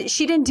 And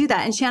she didn't do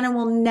that. And Shannon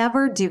will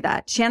never do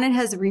that. Shannon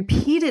has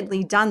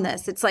repeatedly done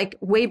this. It's like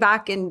way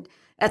back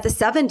at the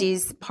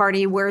 70s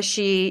party where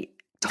she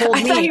told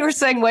I me. thought you were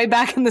saying way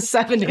back in the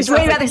 70s. It's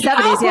way I back in was the like,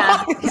 70s, yeah.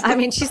 how long? I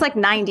mean, she's like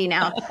 90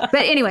 now. But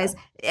anyways,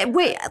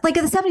 like at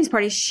the 70s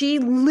party, she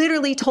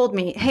literally told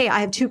me, hey, I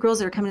have two girls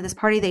that are coming to this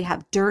party. They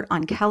have dirt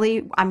on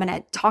Kelly. I'm going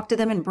to talk to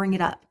them and bring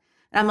it up.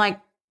 And I'm like,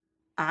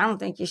 I don't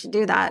think you should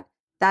do that.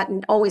 That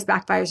always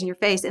backfires in your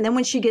face. And then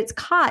when she gets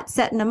caught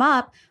setting them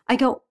up, I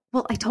go,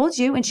 well, I told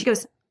you. And she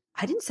goes,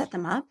 I didn't set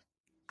them up.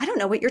 I don't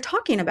know what you're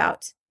talking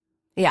about.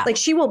 Yeah. Like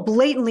she will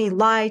blatantly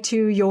lie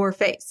to your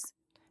face.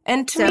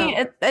 And to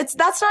me, that's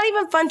not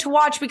even fun to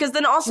watch because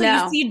then also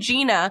No. you see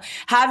Gina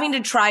having to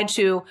try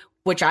to,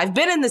 which I've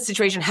been in this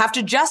situation, have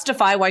to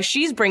justify why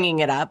she's bringing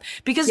it up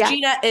because Yeah.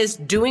 Gina is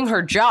doing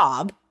her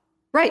job.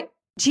 Right.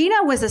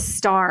 Gina was a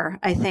star,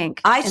 I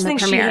think. I in the think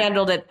she premiere.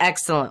 handled it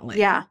excellently.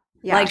 Yeah.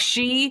 Yeah. Like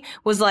she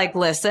was like,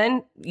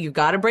 listen, you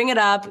got to bring it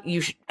up.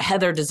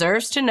 Heather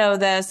deserves to know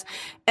this.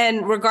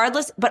 And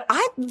regardless, but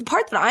the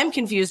part that I'm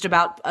confused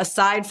about,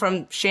 aside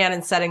from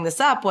Shannon setting this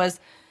up, was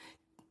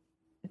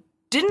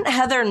didn't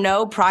Heather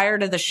know prior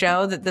to the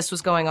show that this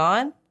was going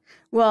on?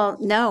 Well,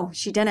 no,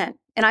 she didn't.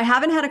 And I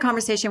haven't had a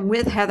conversation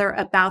with Heather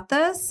about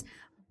this,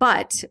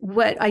 but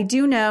what I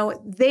do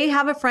know, they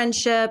have a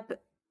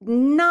friendship,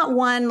 not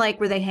one like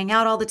where they hang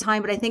out all the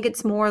time, but I think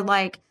it's more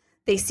like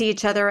they see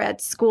each other at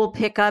school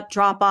pickup,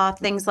 drop off,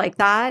 things like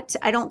that.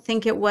 I don't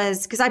think it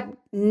was because I've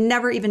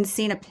never even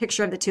seen a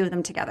picture of the two of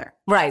them together.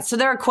 Right. So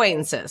they're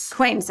acquaintances.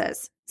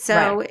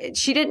 So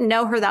she didn't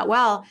know her that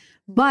well,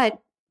 but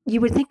you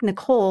would think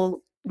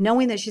Nicole,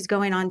 knowing that she's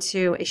going on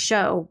to a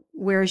show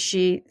where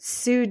she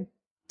sued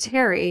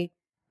Terry,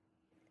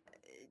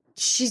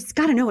 she's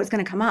got to know what's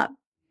going to come up.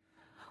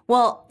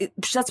 Well,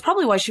 that's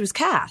probably why she was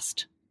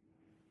cast.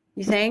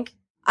 You think?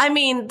 I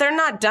mean, they're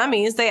not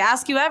dummies. They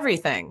ask you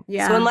everything.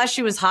 Yeah. So unless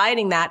she was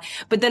hiding that.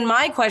 But then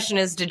my question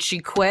is, did she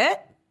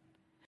quit?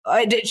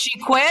 Did she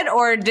quit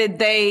or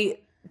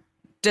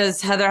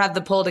does Heather have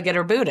the pull to get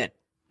her booted?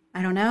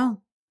 I don't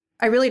know.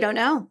 I really don't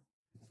know.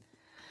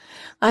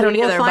 I don't We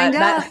will either, find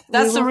but out.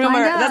 that's We the will rumor.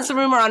 find out. That's the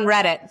rumor on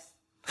Reddit.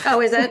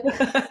 Oh, is it?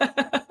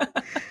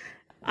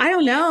 I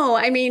don't know.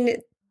 I mean,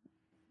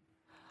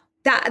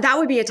 that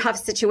would be a tough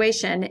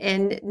situation.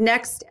 And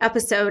next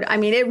episode, I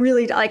mean, it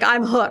really, like,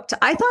 I'm hooked.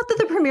 I thought that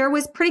the premiere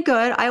was pretty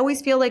good. I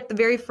always feel like the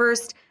very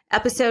first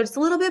episode is a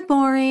little bit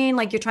boring.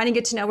 Like, you're trying to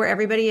get to know where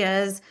everybody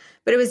is.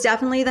 But it was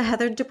definitely the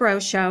Heather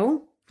Dubrow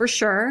show, for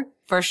sure.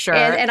 For sure.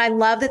 And I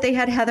love that they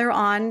had Heather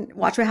on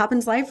Watch What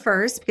Happens Live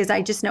first, because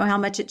I just know how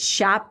much it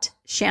chapped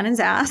Shannon's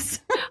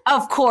ass.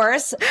 Of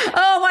course.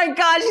 Oh my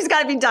God, she's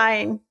got to be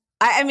dying.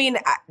 I mean,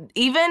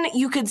 even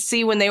you could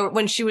see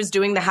when she was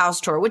doing the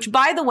house tour, which,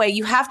 by the way,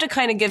 you have to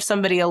kind of give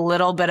somebody a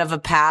little bit of a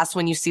pass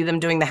when you see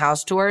them doing the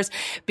house tours,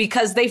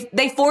 because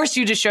they force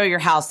you to show your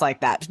house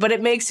like that. But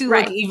it makes you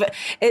look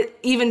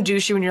even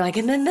douchey when you're like,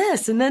 and then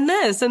this, and then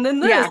this, and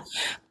then this. Yeah.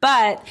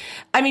 But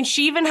I mean,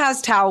 she even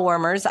has towel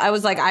warmers. I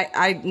was like,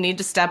 I need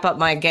to step up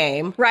my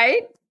game.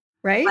 Right.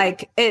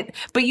 Like it,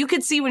 but you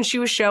could see when she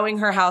was showing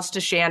her house to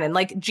Shannon,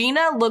 like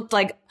Gina looked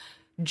like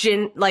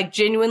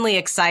genuinely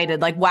excited,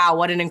 like, wow,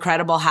 what an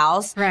incredible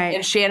house. Right.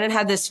 And Shannon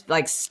had this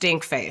like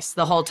stink face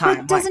the whole time.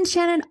 But doesn't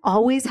Shannon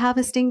always have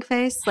a stink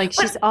face? Like,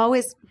 she's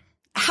always.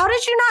 How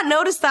did you not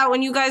notice that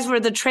when you guys were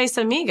the Tres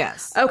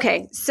Amigas?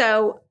 Okay.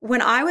 So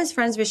when I was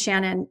friends with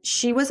Shannon,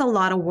 she was a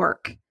lot of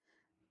work.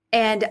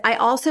 And I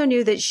also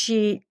knew that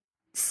she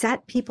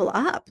set people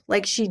up.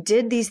 Like, she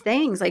did these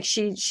things. Like,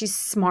 she's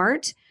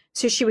smart.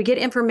 So she would get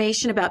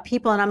information about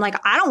people. And I'm like,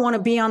 I don't want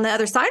to be on the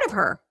other side of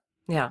her.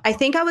 Yeah. I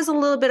think I was a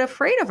little bit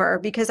afraid of her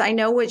because I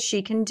know what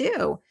she can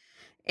do.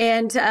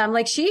 And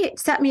like, she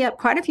set me up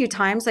quite a few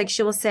times. Like,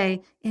 she will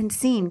say, in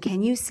scene,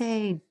 can you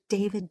say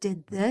David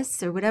did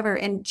this or whatever?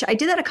 And I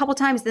did that a couple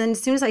times. Then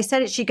as soon as I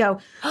said it, she'd go,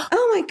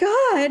 oh my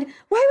God,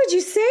 why would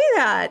you say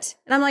that?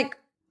 And I'm like,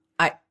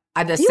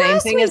 the same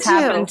thing has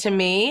happened to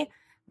me.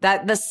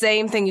 That the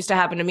same thing used to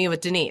happen to me with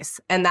Denise.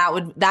 And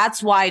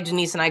that's why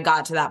Denise and I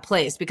got to that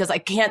place, because I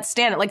can't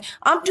stand it. Like,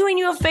 I'm doing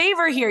you a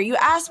favor here. You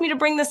asked me to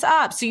bring this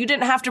up, so you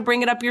didn't have to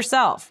bring it up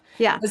yourself.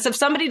 Yeah. Because if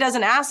somebody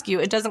doesn't ask you,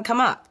 it doesn't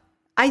come up.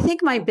 I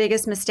think my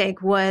biggest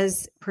mistake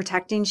was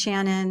protecting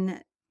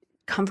Shannon,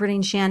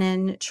 comforting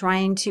Shannon,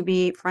 trying to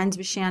be friends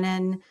with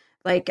Shannon.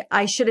 Like,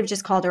 I should have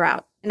just called her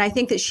out. And I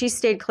think that she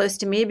stayed close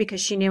to me because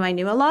she knew I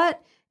knew a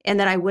lot. And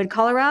then I would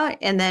call her out.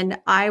 And then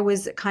I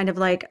was kind of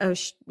like,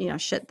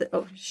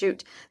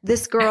 shoot,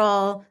 this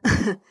girl,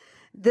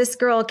 this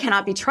girl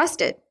cannot be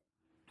trusted.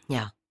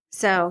 Yeah.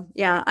 So,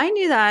 yeah, I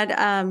knew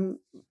that.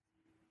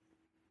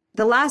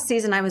 The last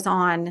season I was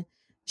on,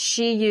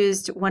 she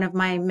used one of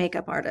my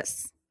makeup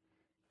artists.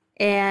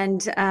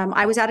 And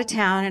I was out of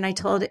town, and I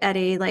told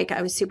Eddie, like,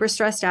 I was super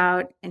stressed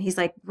out. And he's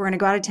like, we're going to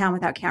go out of town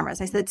without cameras.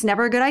 I said, it's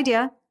never a good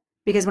idea,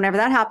 because whenever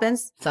that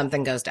happens,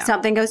 something goes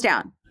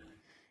down.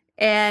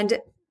 And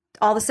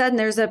all of a sudden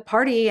there's a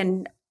party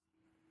and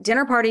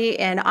dinner party,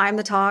 and I'm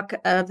the talk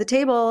of the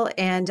table,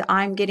 and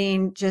I'm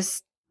getting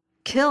just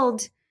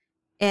killed.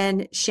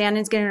 And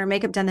Shannon's getting her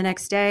makeup done the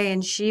next day,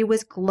 and she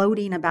was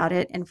gloating about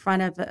it in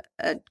front of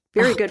a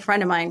very good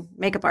friend of mine,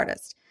 makeup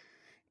artist.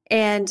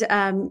 And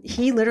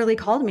he literally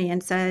called me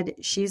and said,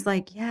 she's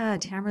like, yeah,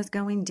 Tamara's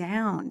going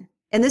down.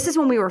 And this is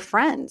when we were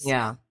friends.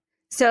 Yeah.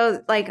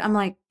 So like, I'm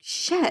like,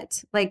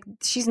 shit, like,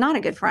 she's not a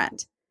good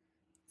friend.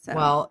 So.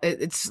 Well,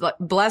 it's like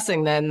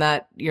blessing then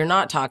that you're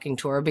not talking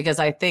to her, because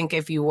I think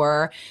if you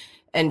were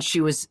and she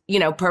was,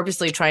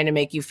 purposely trying to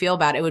make you feel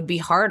bad, it would be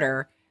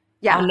harder.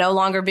 Yeah. On no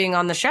longer being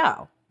on the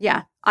show.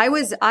 Yeah. I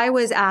was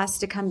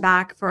asked to come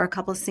back for a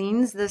couple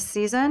scenes this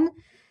season,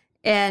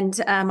 and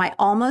I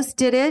almost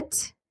did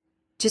it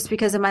just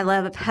because of my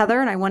love of Heather,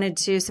 and I wanted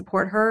to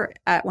support her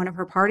at one of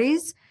her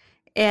parties.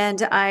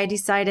 And I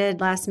decided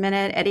last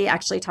minute, Eddie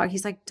actually talked.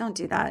 He's like, don't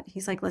do that.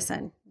 He's like,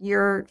 listen,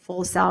 you're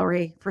full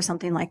salary for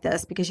something like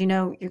this, because you're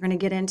going to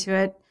get into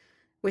it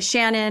with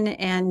Shannon,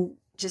 and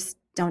just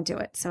don't do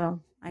it.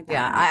 So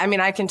I mean,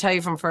 I can tell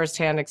you from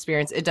firsthand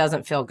experience, it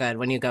doesn't feel good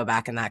when you go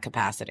back in that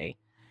capacity.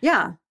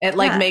 Yeah.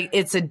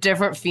 It's a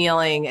different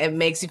feeling. It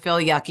makes you feel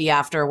yucky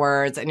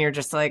afterwards, and you're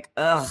just like,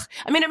 ugh.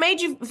 I mean, it made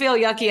you feel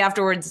yucky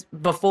afterwards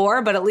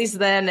before, but at least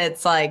then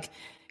it's like,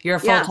 you're a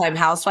full-time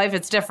housewife.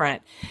 It's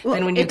different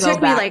than when you go back. It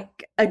took me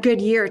like a good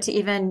year to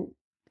even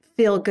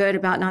feel good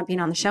about not being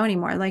on the show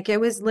anymore. Like,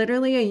 it was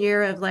literally a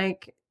year of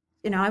like,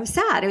 I was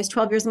sad. It was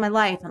 12 years of my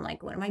life. I'm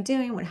like, what am I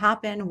doing? What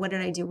happened? What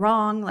did I do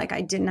wrong? Like, I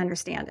didn't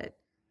understand it.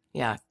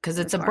 Yeah, because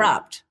it's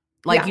abrupt.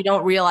 Like, you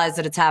don't realize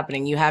that it's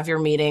happening. You have your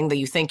meeting that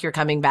you think you're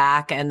coming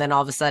back, and then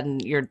all of a sudden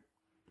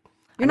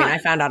I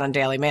found out on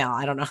Daily Mail.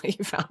 I don't know how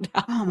you found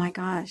out. Oh my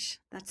gosh.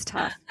 That's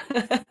tough.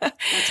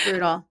 That's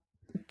brutal.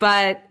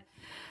 But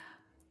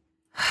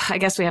I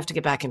guess we have to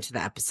get back into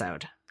the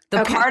episode.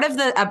 The part of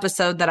the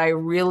episode that I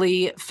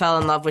really fell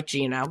in love with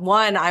Gina.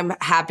 One, I'm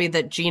happy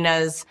that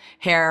Gina's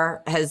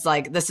hair has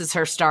this is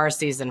her star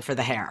season for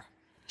the hair.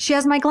 She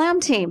has my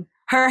glam team.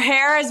 Her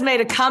hair has made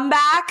a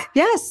comeback.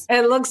 Yes.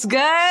 It looks good.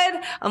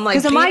 I'm like,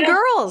 because of my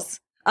girls.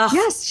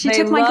 Yes, she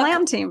took my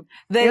glam team.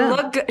 They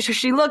look good.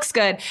 She looks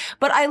good.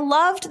 But I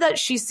loved that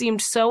she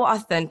seemed so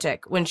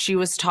authentic when she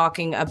was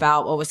talking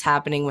about what was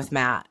happening with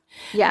Matt.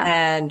 Yeah.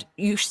 And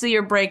you see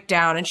her break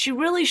down, and she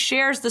really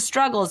shares the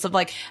struggles of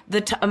like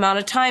the amount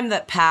of time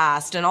that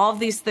passed and all of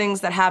these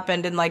things that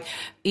happened. And like,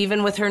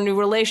 even with her new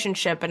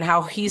relationship and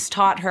how he's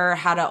taught her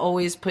how to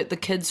always put the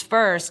kids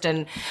first.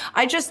 And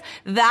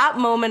that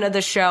moment of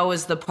the show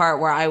was the part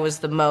where I was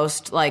the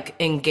most like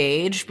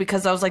engaged,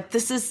 because I was like,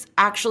 this is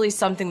actually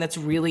something that's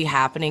really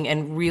happening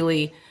and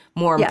really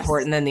more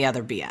important than the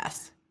other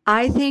BS.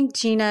 I think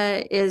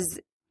Gina is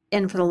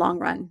in for the long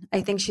run.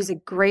 I think she's a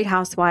great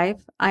housewife.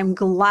 I'm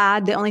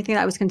glad. The only thing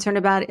that I was concerned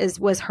about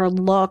was her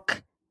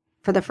look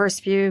for the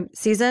first few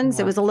seasons.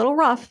 It was a little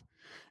rough.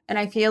 And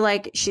I feel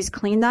like she's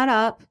cleaned that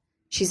up.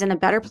 She's in a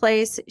better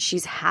place.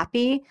 She's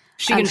happy.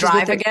 She can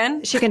drive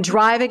again. She can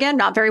drive again.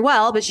 Not very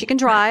well, but she can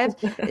drive.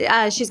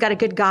 She's got a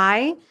good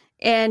guy.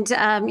 And,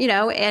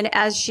 and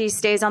as she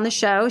stays on the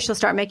show, she'll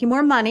start making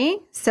more money.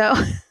 So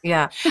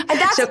yeah, and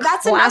that's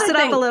class another it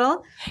thing. up a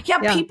little.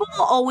 Yeah, people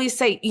always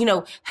say,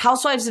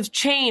 housewives have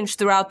changed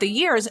throughout the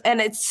years.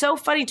 And it's so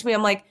funny to me.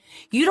 I'm like,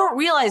 you don't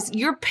realize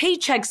your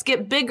paychecks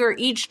get bigger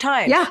each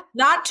time. Yeah.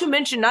 Not to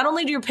mention, not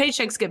only do your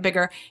paychecks get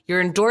bigger,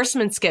 your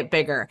endorsements get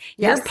bigger.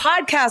 Yes. Your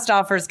podcast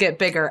offers get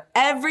bigger.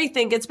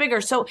 Everything gets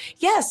bigger. So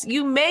yes,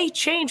 you may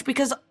change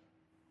because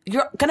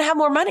you're going to have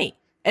more money.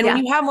 And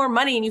when you have more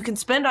money and you can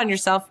spend on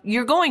yourself,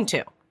 you're going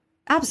to.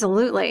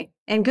 Absolutely.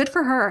 And good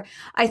for her.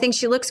 I think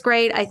she looks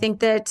great. I think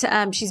that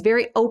she's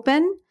very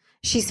open.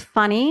 She's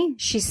funny.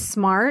 She's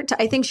smart.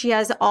 I think she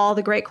has all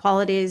the great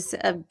qualities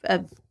of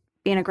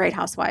being a great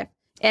housewife.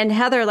 And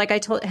Heather, like I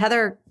told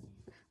Heather,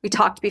 we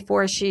talked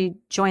before she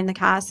joined the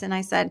cast, and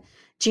I said,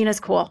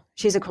 Gina's cool.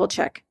 She's a cool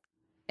chick.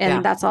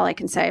 And that's all I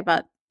can say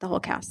about the whole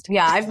cast.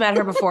 Yeah, I've met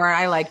her before.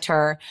 I liked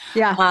her.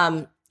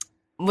 Yeah.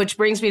 Which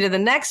brings me to the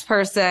next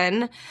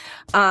person.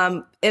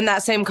 In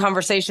that same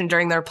conversation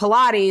during their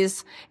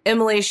Pilates,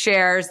 Emily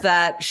shares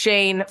that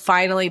Shane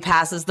finally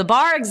passes the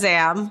bar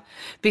exam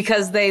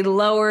because they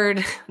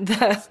lowered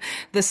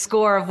the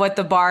score of what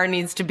the bar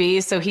needs to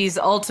be. So he's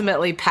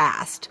ultimately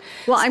passed.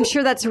 Well, I'm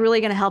sure that's really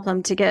going to help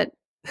him to get,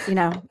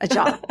 a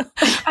job.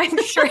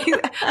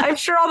 I'm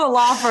sure all the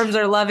law firms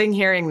are loving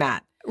hearing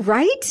that.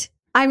 Right?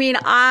 I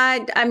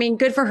mean,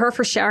 good for her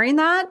for sharing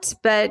that.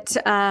 But,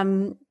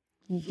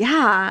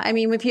 yeah, I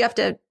mean, if you have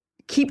to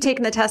keep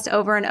taking the test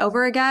over and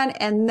over again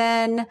and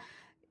then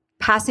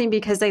passing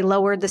because they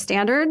lowered the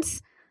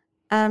standards,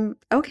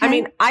 okay. I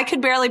mean, I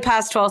could barely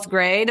pass 12th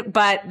grade,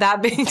 but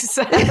that being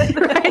said,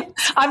 right?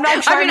 I'm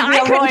not trying to be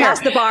a lawyer. I couldn't pass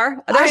the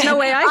bar. There's no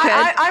way I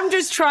could. I'm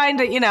just trying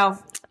to,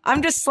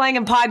 I'm just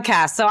slanging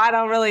podcasts, so I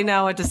don't really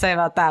know what to say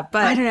about that.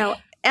 But I don't know.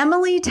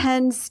 Emily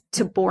tends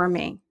to bore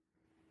me.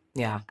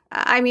 Yeah.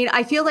 I mean,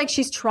 I feel like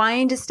she's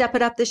trying to step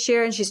it up this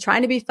year, and she's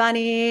trying to be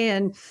funny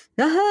and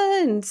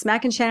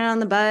smacking Shannon on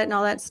the butt and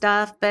all that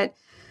stuff. But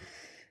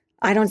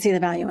I don't see the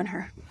value in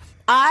her.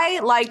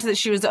 I liked that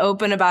she was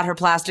open about her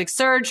plastic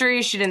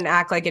surgery. She didn't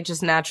act like it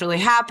just naturally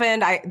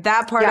happened.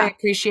 That part I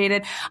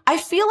appreciated. I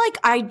feel like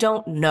I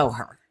don't know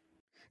her.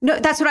 No,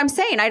 that's what I'm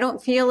saying. I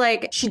don't feel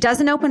like she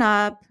doesn't open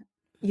up.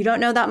 You don't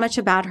know that much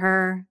about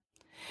her.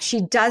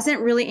 She doesn't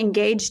really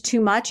engage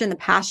too much. In the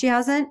past, she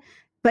hasn't.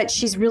 But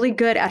she's really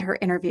good at her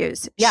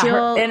interviews. Yeah,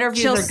 her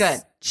interviews are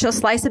good. She'll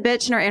slice a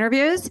bitch in her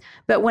interviews.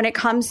 But when it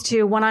comes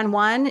to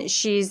one-on-one,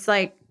 she's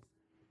like,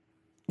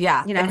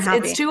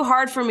 it's too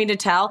hard for me to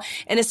tell.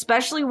 And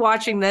especially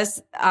watching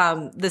this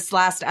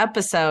last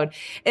episode,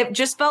 it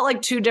just felt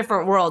like two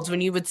different worlds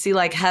when you would see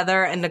like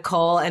Heather and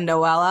Nicole and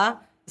Noella.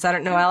 Is that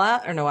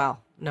Noella or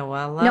Noelle?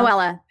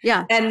 Noella,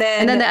 yeah. And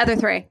then the other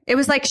three. It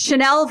was like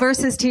Chanel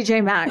versus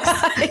TJ Maxx.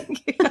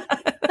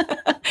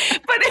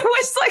 But it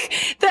was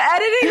like the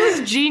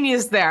editing was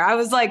genius there. I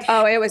was like,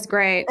 oh, it was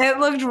great. It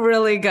looked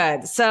really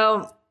good.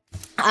 So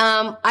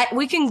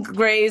we can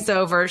graze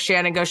over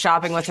Shannon go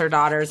shopping with her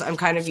daughters. I'm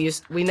kind of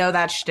used. We know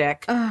that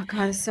shtick. Oh,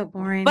 God, it's so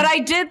boring. But I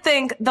did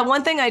think, the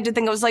one thing I did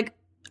think, I was like,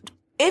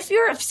 if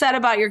you're upset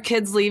about your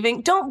kids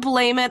leaving, don't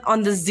blame it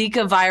on the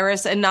Zika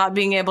virus and not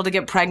being able to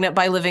get pregnant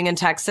by living in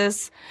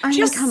Texas.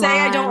 Just say,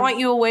 I don't want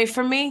you away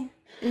from me.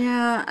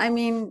 Yeah, I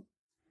mean,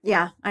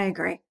 yeah, I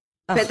agree.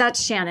 But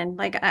that's Shannon.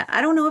 Like,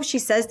 I don't know if she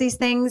says these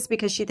things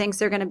because she thinks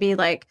they're going to be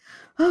like,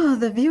 oh,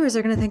 the viewers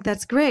are going to think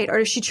that's great. Or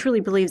if she truly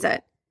believes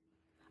it.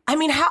 I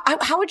mean,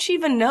 how would she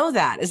even know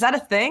that? Is that a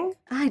thing?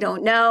 I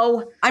don't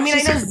know. I mean,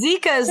 I know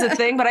Zika is a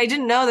thing, but I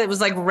didn't know that it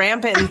was like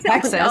rampant in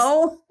Texas.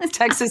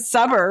 Texas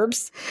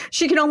suburbs.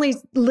 She can only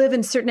live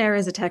in certain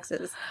areas of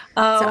Texas.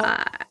 Oh,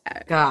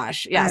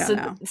 gosh.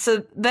 Yeah.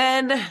 So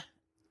then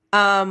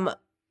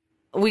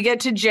we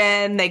get to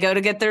Jen. They go to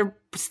get their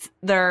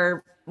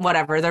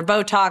whatever, their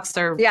Botox,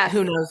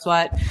 who knows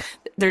what.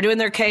 They're doing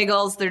their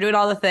Kegels. They're doing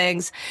all the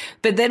things.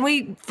 But then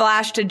we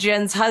flash to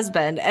Jen's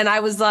husband. And I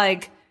was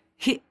like,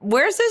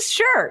 where's his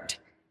shirt?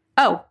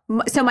 Oh,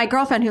 so my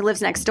girlfriend who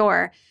lives next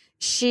door,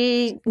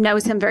 she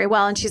knows him very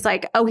well. And she's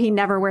like, oh, he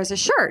never wears a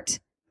shirt.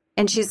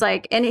 And she's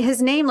like, and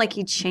his name, like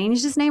he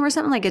changed his name or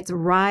something. Like it's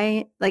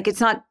Ryan, like it's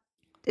not,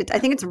 I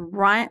think it's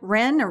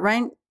Ren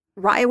or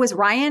It was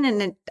Ryan,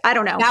 and I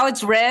don't know. Now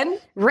it's Ren?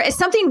 It's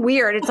something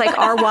weird. It's like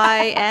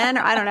RYN,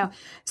 or I don't know.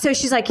 So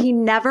she's like, he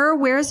never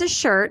wears a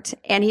shirt,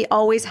 and he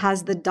always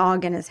has the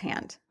dog in his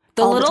hand.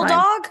 The little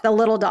dog? The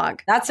little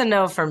dog. That's a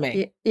no for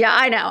me. Yeah,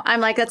 I know.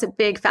 I'm like, that's a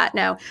big fat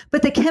no.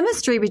 But the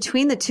chemistry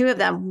between the two of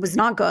them was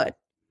not good.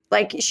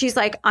 Like, she's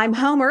like, I'm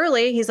home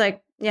early. He's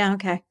like, yeah,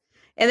 okay.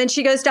 And then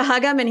she goes to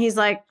hug him, and he's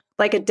like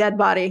a dead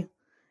body.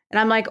 And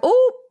I'm like,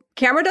 oh,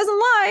 camera doesn't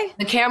lie.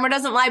 The camera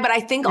doesn't lie, but I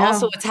think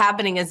also what's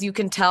happening is you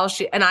can tell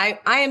and I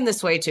am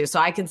this way too, so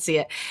I can see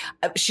it.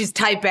 She's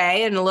type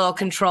A and a little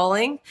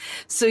controlling.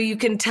 So you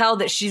can tell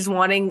that she's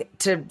wanting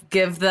to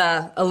give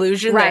the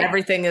illusion that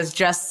everything is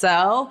just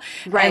so.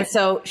 Right. And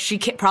so she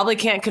probably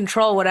can't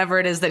control whatever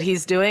it is that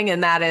he's doing.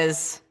 And that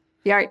is,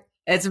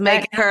 it's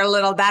making her a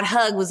little, that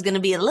hug was going to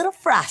be a little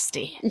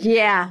frosty.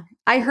 Yeah.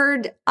 I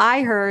heard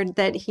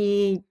that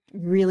he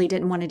really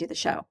didn't want to do the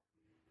show.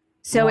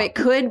 So it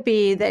could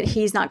be that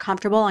he's not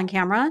comfortable on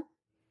camera.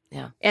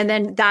 Yeah. And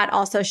then that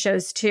also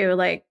shows too,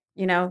 like,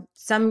 you know,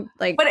 some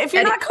like. But if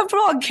you're not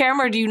comfortable on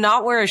camera, do you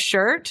not wear a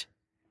shirt?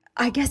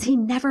 I guess he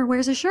never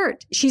wears a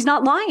shirt. She's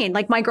not lying.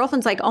 Like, my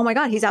girlfriend's like, oh my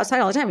God, he's outside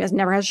all the time. He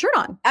never has a shirt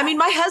on. I mean,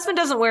 my husband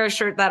doesn't wear a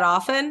shirt that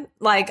often.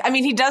 Like, I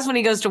mean, he does when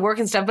he goes to work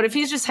and stuff, but if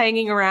he's just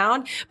hanging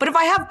around, but if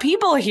I have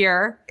people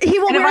here, he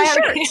won't wear a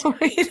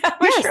shirt. He'd have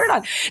a shirt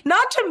on.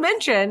 Not to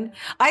mention,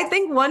 I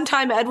think one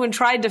time Edwin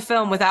tried to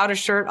film without a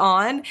shirt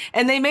on,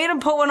 and they made him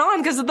put one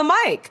on because of the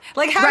mic.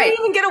 Like, how do you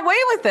even get away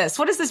with this?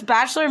 What is this,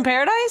 Bachelor in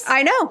Paradise?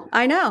 I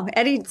know.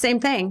 Eddie, same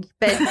thing.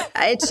 But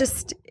it's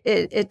just,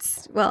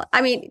 well,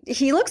 I mean,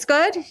 he looks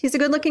good. He's a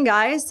good looking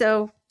guy.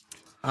 So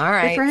all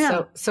right. good for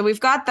him. So we've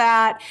got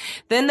that.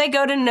 Then they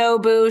go to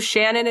Nobu.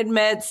 Shannon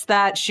admits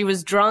that she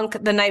was drunk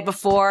the night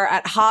before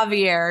at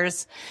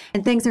Javier's.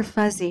 And things are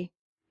fuzzy.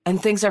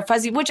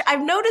 Which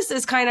I've noticed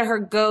is kind of her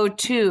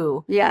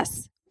go-to.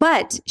 Yes.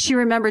 But she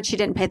remembered she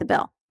didn't pay the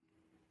bill.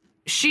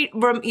 She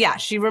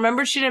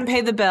remembered she didn't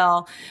pay the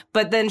bill,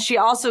 but then she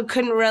also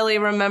couldn't really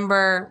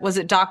remember, was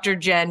it Dr.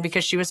 Jen,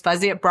 because she was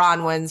fuzzy at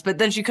Bronwyn's, but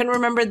then she couldn't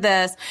remember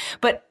this.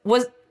 But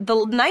was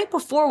the night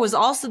before was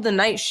also the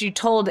night she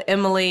told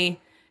Emily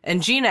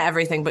and Gina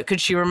everything, but could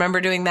she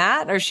remember doing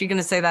that? Or is she going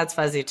to say that's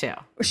fuzzy too?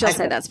 She'll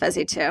say that's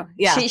fuzzy too.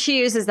 Yeah. She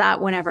uses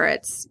that whenever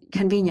it's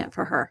convenient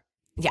for her.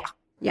 Yeah.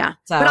 Yeah.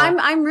 So, but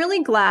I'm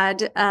really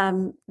glad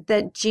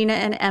that Gina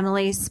and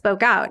Emily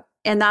spoke out.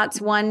 And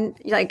that's one,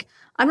 like,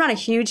 I'm not a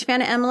huge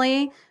fan of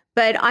Emily,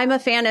 but I'm a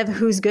fan of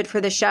who's good for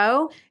the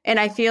show. And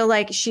I feel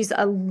like she's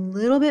a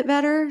little bit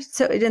better.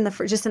 So in the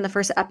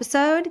first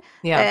episode,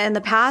 in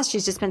the past,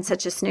 she's just been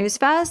such a snooze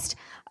fest.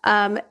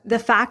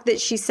 The fact that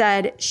she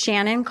said,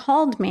 Shannon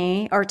called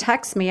me or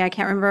texted me, I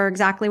can't remember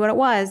exactly what it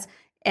was,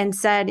 and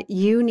said,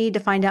 you need to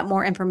find out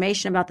more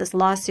information about this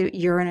lawsuit.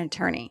 You're an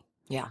attorney.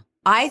 Yeah.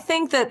 I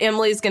think that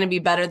Emily's going to be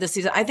better this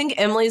season. I think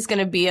Emily's going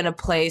to be in a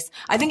place.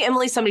 I think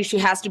Emily's somebody, she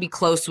has to be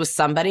close with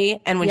somebody.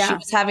 And when she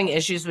was having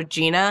issues with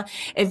Gina,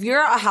 if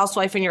you're a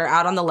housewife and you're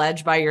out on the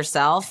ledge by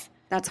yourself,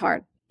 that's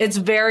hard. It's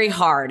very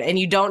hard, and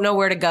you don't know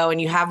where to go, and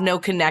you have no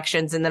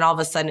connections. And then all of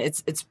a sudden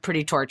it's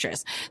pretty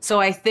torturous. So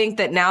I think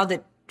that now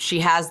that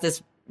she has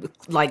this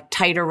like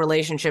tighter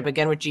relationship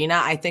again with Gina,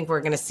 I think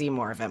we're going to see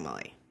more of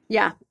Emily.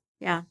 Yeah.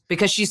 Yeah.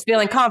 Because she's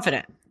feeling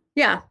confident.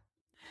 Yeah.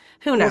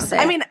 Who knows?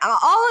 I mean,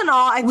 all in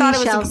all, I thought it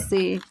was. We shall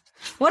see.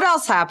 What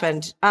else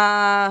happened?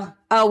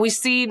 We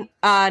see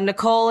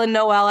Nicole and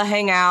Noella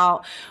hang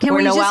out. Can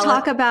we just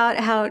talk about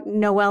how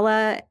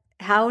Noella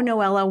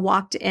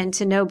walked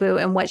into Nobu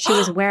and what she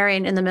was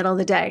wearing in the middle of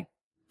the day?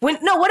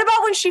 What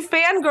about when she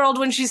fangirled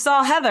when she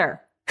saw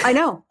Heather? I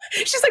know.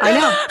 She's like, I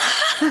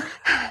know.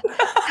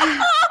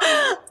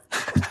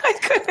 I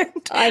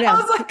couldn't. I know. I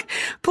was like,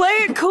 play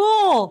it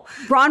cool.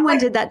 Bronwyn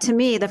did that to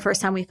me the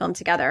first time we filmed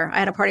together. I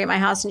had a party at my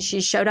house and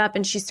she showed up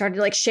and she started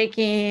like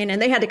shaking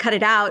and they had to cut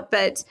it out.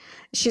 But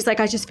she's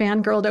like, I just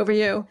fangirled over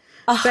you.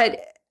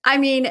 But I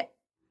mean,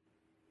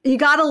 you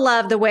got to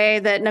love the way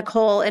that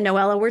Nicole and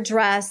Noella were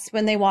dressed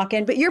when they walk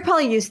in. But you're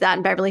probably used to that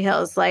in Beverly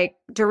Hills. Like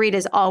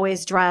Dorita's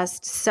always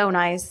dressed so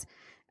nice.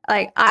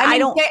 Like,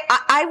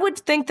 I would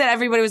think that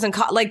everybody was in,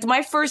 like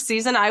my first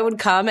season, I would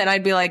come and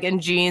I'd be like in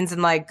jeans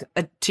and like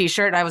a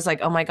t-shirt. And I was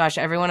like, oh my gosh,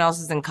 everyone else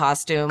is in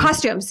costumes.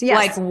 Costumes, yes.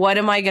 Like, what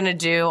am I going to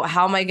do?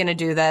 How am I going to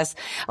do this?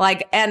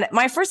 Like, and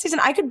my first season,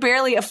 I could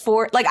barely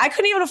afford, like I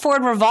couldn't even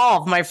afford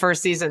Revolve my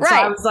first season. Right. So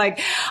I was like,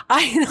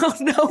 I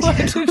don't know what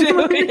to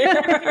do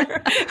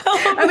here.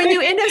 I mean,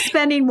 you end up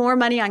spending more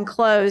money on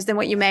clothes than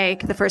what you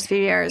make the first few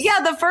years.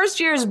 Yeah, the first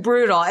year is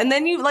brutal. And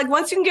then you, like,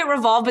 once you can get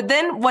Revolve, but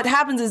then what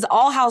happens is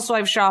all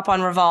housewives shop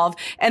on Revolve,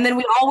 and then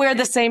we all wear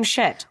the same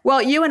shit.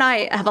 Well, you and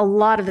I have a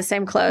lot of the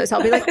same clothes.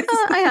 I'll be like,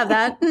 I have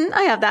that.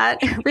 I have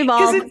that.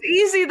 Revolve. Because it's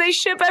easy. They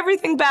ship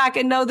everything back.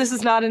 And no, this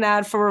is not an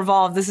ad for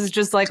Revolve. This is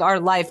just like our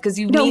life. Because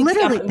you need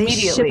literally, stuff they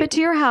immediately. ship it to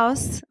your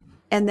house,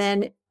 and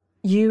then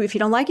if you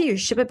don't like it, you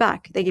ship it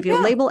back. They give you a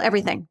label,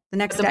 everything the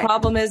next day. The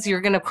problem is you're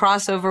going to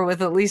cross over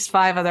with at least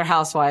 5 other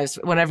housewives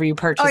whenever you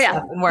purchase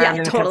stuff and wear it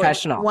in a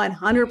confessional.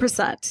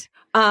 100%.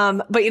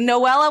 But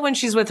Noella, when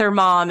she's with her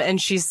mom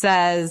and she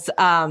says,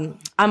 I'm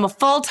a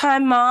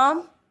full-time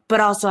mom, but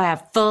also I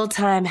have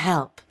full-time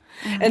help.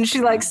 And she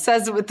like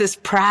says it with this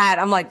pride.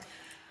 I'm like,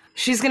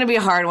 she's going to be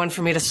a hard one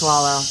for me to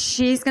swallow.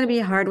 She's going to be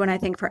a hard one, I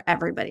think, for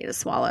everybody to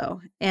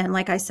swallow. And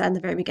like I said in the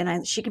very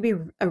beginning, she could be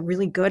a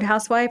really good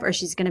housewife or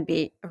she's going to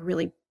be a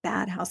really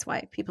bad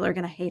housewife. People are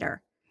going to hate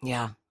her.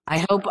 Yeah.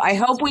 I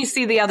hope we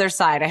see the other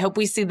side. I hope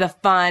we see the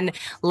fun,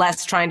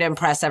 less trying to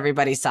impress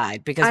everybody's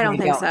side. Because I don't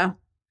think so.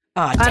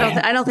 Oh,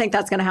 damn. I don't think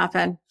that's going to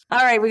happen. All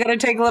right, we got to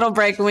take a little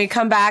break. When we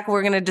come back,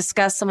 we're going to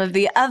discuss some of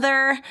the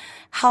other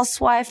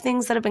housewife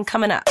things that have been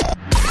coming up.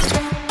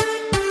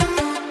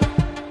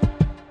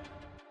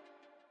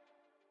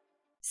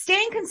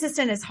 Staying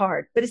consistent is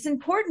hard, but it's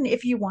important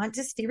if you want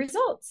to see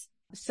results.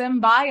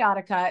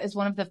 Symbiotica is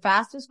one of the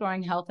fastest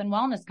growing health and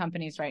wellness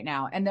companies right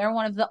now, and they're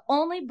one of the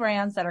only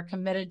brands that are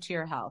committed to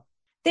your health.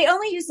 They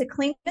only use the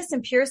cleanest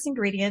and purest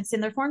ingredients in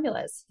their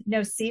formulas.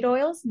 No seed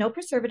oils, no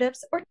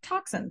preservatives or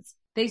toxins.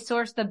 They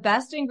source the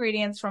best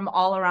ingredients from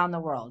all around the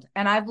world,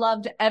 and I've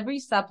loved every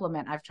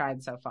supplement I've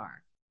tried so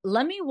far.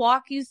 Let me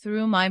walk you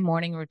through my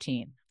morning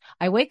routine.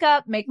 I wake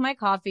up, make my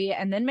coffee,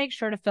 and then make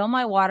sure to fill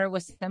my water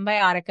with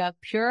Symbiotica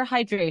Pure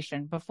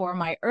Hydration before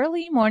my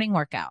early morning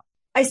workout.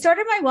 I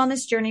started my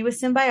wellness journey with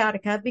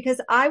Symbiotica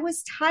because I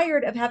was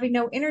tired of having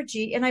no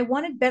energy and I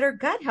wanted better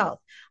gut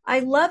health. I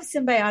love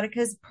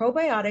Symbiotica's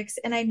probiotics,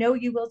 and I know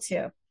you will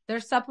too.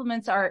 Their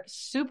supplements are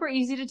super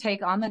easy to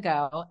take on the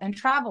go and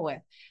travel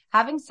with.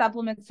 Having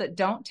supplements that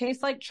don't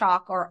taste like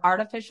chalk or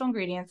artificial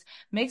ingredients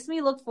makes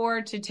me look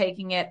forward to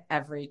taking it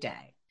every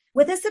day.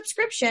 With a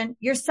subscription,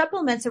 your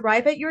supplements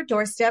arrive at your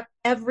doorstep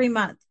every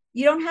month.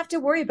 You don't have to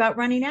worry about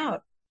running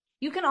out.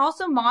 You can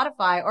also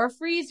modify or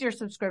freeze your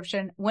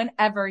subscription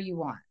whenever you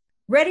want.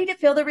 Ready to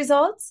feel the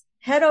results?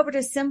 Head over to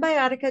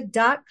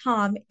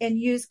Symbiotica.com and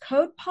use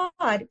code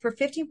POD for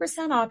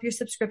 15% off your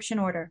subscription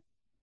order.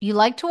 You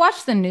like to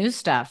watch the new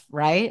stuff,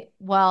 right?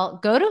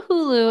 Well, go to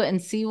Hulu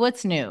and see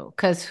what's new,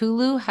 because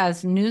Hulu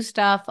has new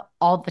stuff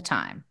all the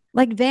time.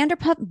 Like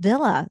Vanderpump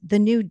Villa, the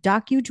new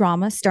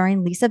docudrama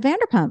starring Lisa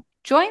Vanderpump.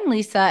 Join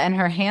Lisa and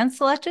her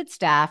hand-selected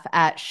staff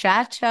at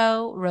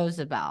Chateau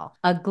Rosabelle,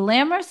 a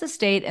glamorous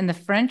estate in the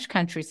French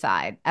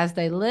countryside, as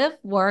they live,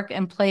 work,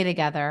 and play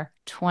together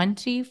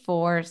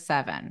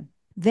 24/7.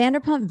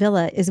 Vanderpump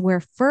Villa is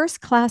where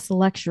first-class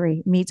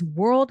luxury meets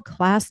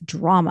world-class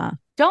drama.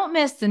 Don't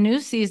miss the new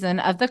season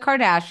of The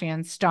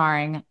Kardashians,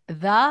 starring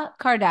The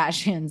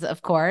Kardashians,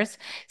 of course.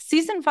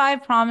 Season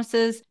 5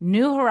 promises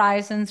new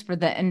horizons for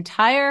the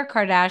entire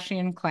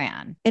Kardashian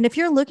clan. And if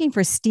you're looking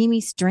for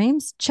steamy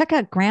streams, check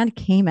out Grand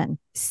Cayman,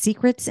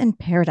 Secrets in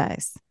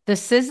Paradise. The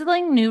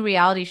sizzling new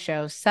reality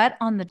show set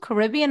on the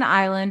Caribbean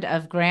island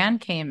of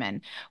Grand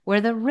Cayman,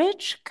 where the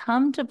rich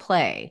come to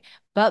play.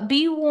 But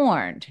be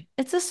warned,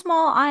 it's a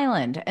small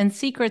island and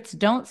secrets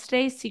don't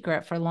stay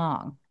secret for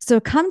long. So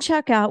come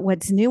check out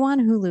what's new on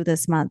Hulu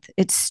this month.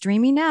 It's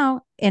streaming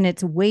now and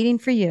it's waiting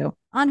for you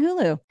on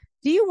Hulu.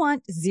 Do you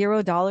want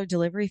 $0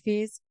 delivery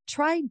fees?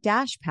 Try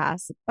Dash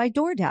Pass by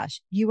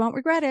DoorDash. You won't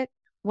regret it.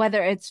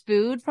 Whether it's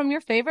food from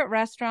your favorite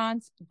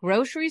restaurants,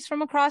 groceries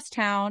from across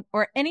town,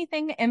 or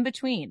anything in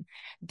between,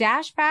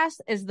 Dash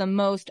Pass is the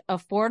most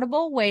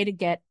affordable way to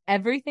get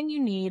everything you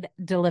need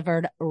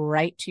delivered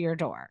right to your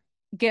door.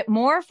 Get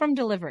more from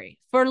delivery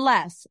for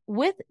less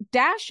with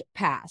Dash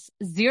Pass,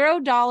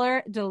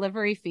 $0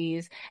 delivery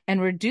fees,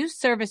 and reduced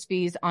service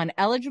fees on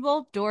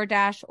eligible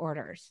DoorDash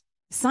orders.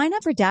 Sign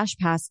up for Dash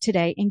Pass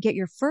today and get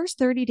your first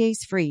 30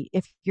 days free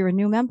if you're a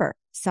new member.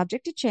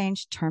 Subject to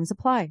change, terms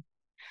apply.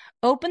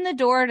 Open the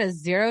door to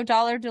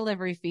 $0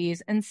 delivery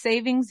fees and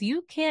savings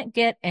you can't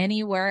get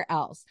anywhere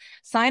else.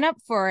 Sign up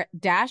for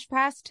Dash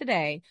Pass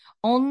today,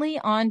 only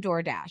on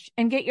DoorDash,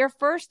 and get your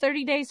first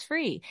 30 days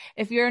free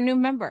if you're a new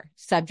member.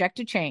 Subject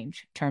to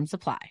change. Terms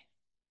apply.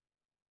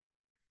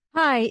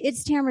 Hi,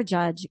 it's Tamra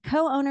Judge,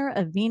 co-owner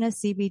of Vena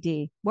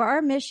CBD, where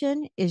our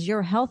mission is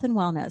your health and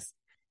wellness.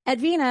 At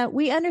Vena,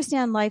 we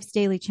understand life's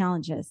daily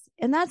challenges,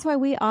 and that's why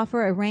we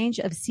offer a range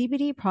of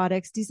CBD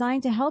products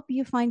designed to help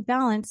you find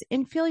balance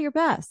and feel your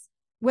best.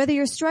 Whether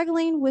you're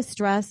struggling with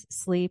stress,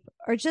 sleep,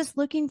 or just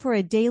looking for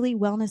a daily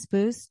wellness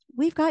boost,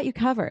 we've got you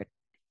covered.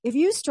 If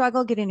you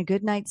struggle getting a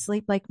good night's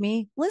sleep like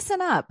me,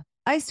 listen up.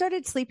 I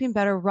started sleeping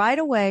better right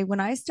away when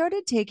I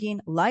started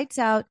taking Lights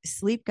Out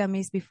sleep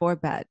gummies before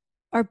bed.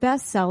 Our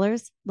best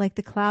sellers, like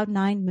the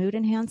Cloud9 Mood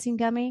Enhancing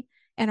Gummy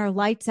and our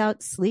Lights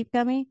Out Sleep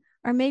Gummy,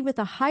 are made with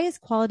the highest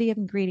quality of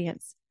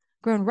ingredients,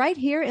 grown right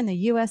here in the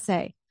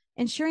USA,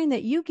 ensuring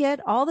that you get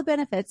all the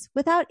benefits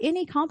without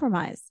any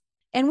compromise.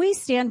 And we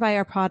stand by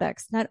our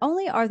products. Not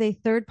only are they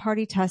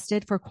third-party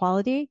tested for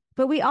quality,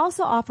 but we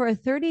also offer a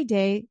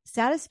 30-day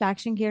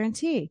satisfaction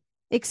guarantee.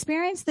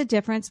 Experience the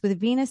difference with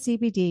Vena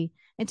CBD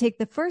and take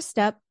the first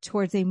step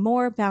towards a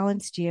more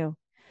balanced you.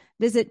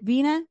 Visit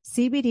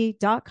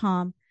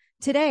VenaCBD.com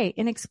today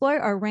and explore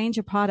our range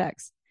of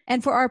products.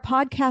 And for our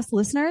podcast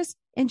listeners,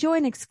 enjoy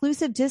an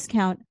exclusive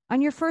discount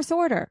on your first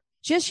order.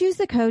 Just use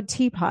the code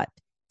TEAPOD,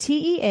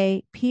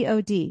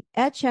 TEAPOD,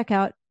 at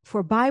checkout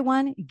for buy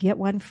one, get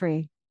one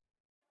free.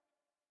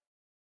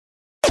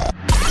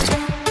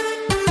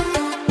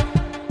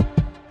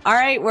 All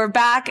right, we're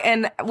back,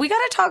 and we got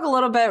to talk a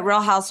little bit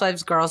Real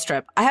Housewives Girls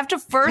Trip. I have to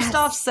first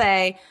off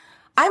say,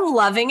 I'm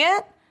loving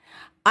it.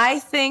 I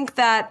think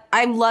that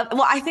I'm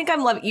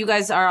loving, you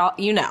guys are all,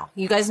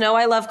 you guys know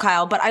I love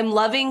Kyle, but I'm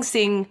loving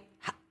seeing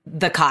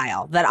the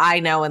Kyle that I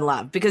know and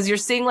love, because you're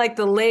seeing like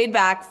the laid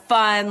back,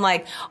 fun,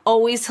 like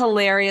always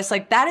hilarious.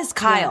 Like that is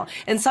Kyle.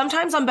 Yeah. And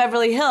sometimes on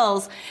Beverly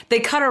Hills,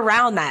 they cut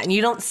around that and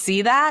you don't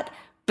see that,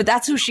 but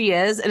that's who she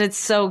is. And it's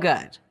so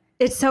good.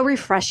 It's so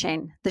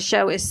refreshing. The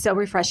show is so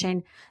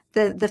refreshing.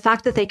 The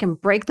fact that they can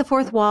break the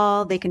fourth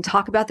wall, they can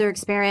talk about their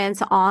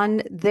experience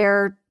on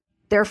their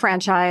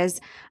franchise.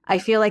 I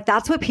feel like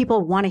that's what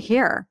people want to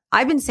hear.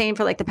 I've been saying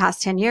for like the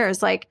past 10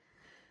 years, like,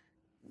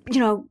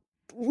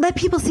 let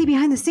people see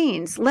behind the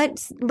scenes.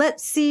 Let's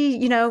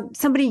see,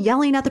 somebody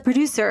yelling at the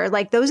producer.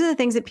 Like those are the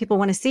things that people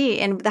want to see.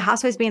 And the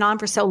Housewives being on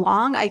for so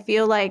long, I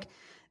feel like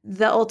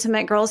the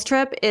ultimate girls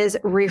trip is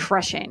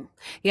refreshing.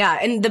 Yeah.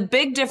 And the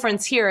big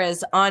difference here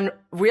is on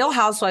Real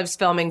Housewives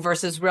filming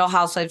versus Real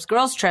Housewives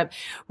Girls Trip.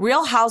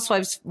 Real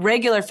Housewives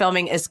regular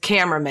filming is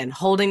cameramen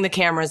holding the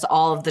cameras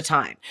all of the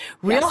time.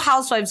 Real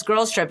Housewives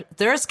Girls Trip,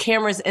 there's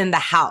cameras in the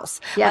house.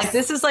 Yes. Like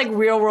this is like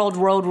Real World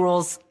Road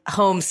Rules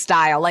home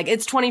style. Like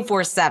it's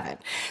 24/7.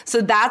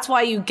 So that's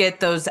why you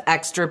get those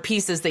extra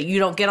pieces that you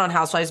don't get on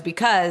Housewives,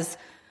 because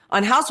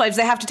on Housewives,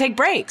 they have to take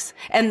breaks.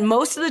 And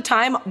most of the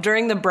time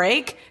during the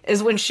break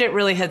is when shit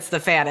really hits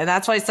the fan. And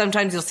that's why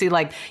sometimes you'll see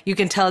like, you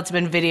can tell it's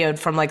been videoed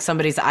from like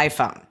somebody's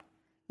iPhone.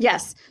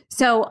 Yes.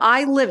 So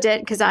I lived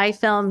it because I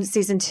filmed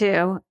season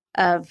 2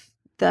 of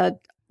I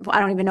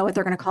don't even know what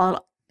they're going to call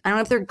it. I don't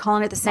know if they're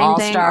calling it the same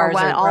thing or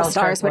what, All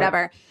Stars,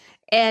 whatever.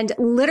 And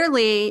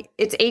literally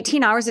it's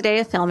 18 hours a day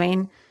of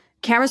filming,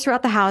 cameras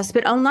throughout the house,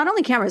 but not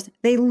only cameras,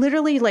 they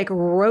literally like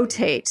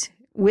rotate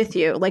with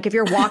you. Like if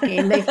you're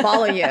walking, they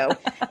follow you.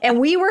 And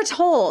we were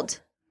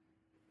told,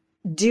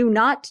 do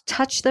not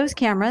touch those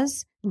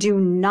cameras. Do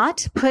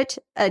not put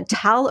a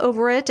towel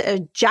over it,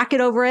 a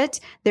jacket over it.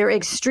 They're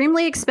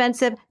extremely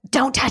expensive.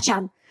 Don't touch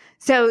them.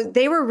 So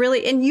they were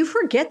really, and you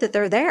forget that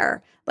they're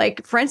there.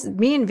 Like, for instance,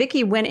 me and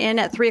Vicky went in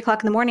at 3:00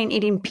 in the morning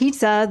eating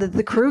pizza that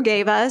the crew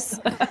gave us.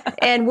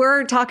 And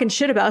we're talking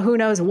shit about who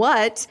knows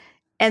what.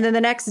 And then the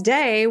next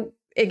day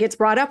it gets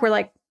brought up. We're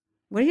like,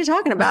 what are you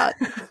talking about?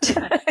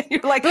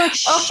 You're like,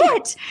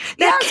 shit.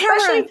 Yeah,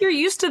 especially if you're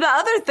used to the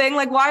other thing.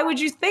 Like, why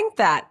would you think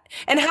that?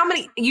 And how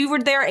many, you were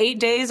there 8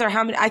 days or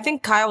how many? I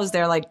think Kyle was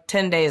there like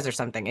 10 days or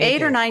something.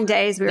 8 or 9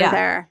 days we were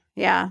there.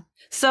 Yeah.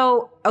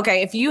 So,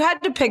 okay, if you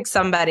had to pick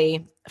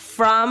somebody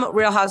from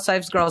Real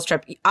Housewives Girls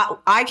Trip,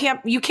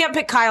 you can't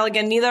pick Kyle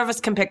again. Neither of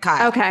us can pick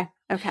Kyle. Okay.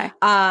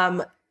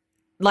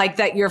 Like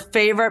that your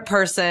favorite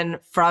person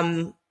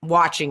from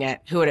watching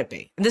it, who would it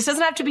be? This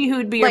doesn't have to be who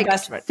would be your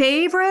best friend.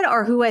 Favorite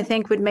or who I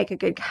think would make a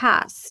good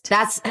cast?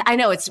 I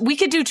know we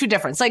could do two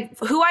different. Like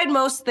who I'd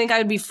most think I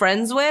would be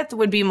friends with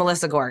would be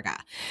Melissa Gorga.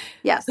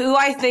 Yes. Who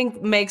I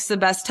think makes the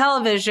best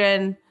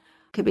television.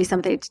 Could be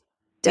somebody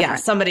different. Yeah,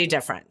 somebody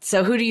different.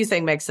 So who do you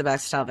think makes the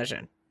best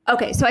television?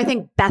 Okay, so I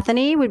think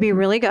Bethany would be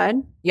really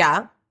good.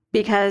 Yeah.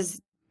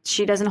 Because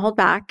she doesn't hold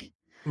back.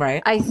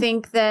 Right. I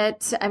think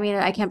that,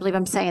 I can't believe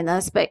I'm saying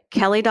this, but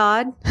Kelly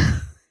Dodd,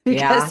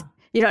 because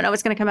you don't know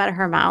what's going to come out of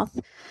her mouth.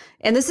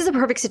 And this is a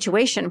perfect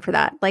situation for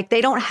that. Like, they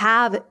don't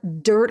have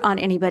dirt on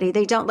anybody.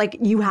 They don't, like,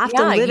 you have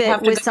to live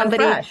it with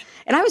somebody.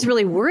 And I was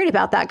really worried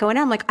about that going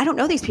on. I'm like, I don't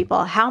know these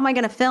people. How am I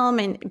going to film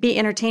and be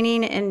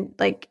entertaining? And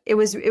like, it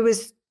was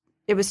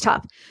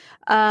tough.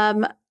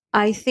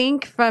 I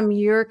think from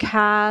your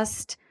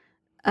cast,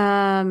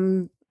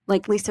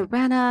 like Lisa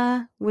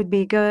Rinna would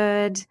be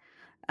good.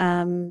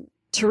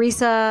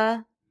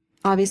 Teresa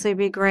obviously would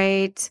be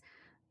great.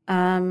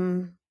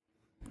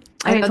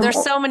 I know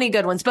there's so many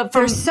good ones, but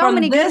there's so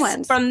many good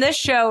ones from this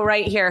show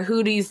right here.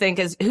 Who do you think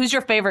who's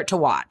your favorite to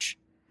watch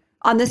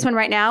on this one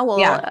right now?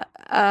 Well,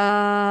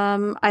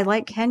 I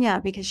like Kenya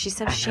because she's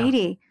so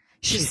shady.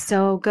 She's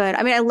so good.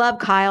 I love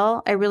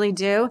Kyle. I really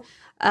do.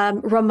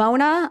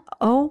 Ramona.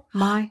 Oh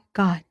my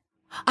God.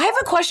 I have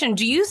a question.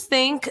 Do you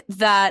think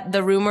that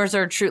the rumors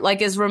are true?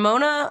 Like, is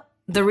Ramona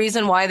the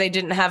reason why they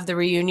didn't have the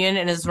reunion,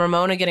 and is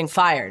Ramona getting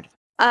fired?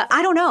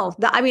 I don't know.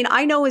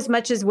 I know as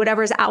much as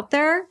whatever's out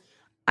there.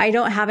 I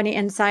don't have any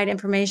inside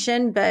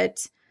information,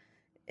 but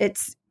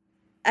it's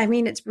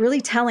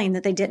really telling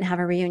that they didn't have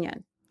a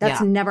reunion.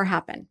 That's never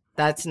happened.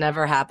 That's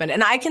never happened.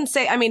 And I can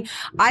say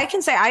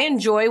I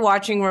enjoy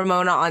watching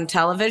Ramona on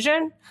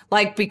television,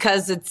 like,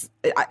 because it's,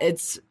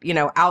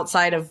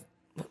 outside of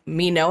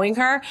me knowing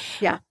her.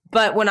 Yeah.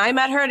 But when I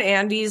met her at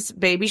Andy's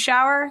baby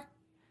shower,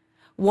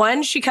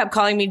 she kept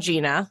calling me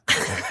Gina.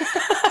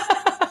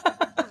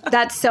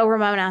 That's so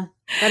Ramona.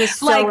 That is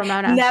so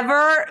Ramona.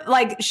 Never,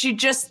 she'd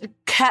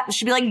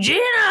be like,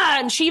 Gina!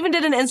 And she even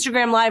did an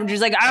Instagram live, and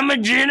she's like, I'm a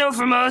Gina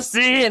from OC.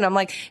 And I'm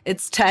like,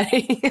 it's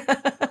Teddy.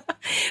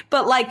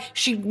 But,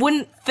 she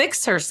wouldn't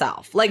fix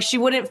herself. She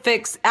wouldn't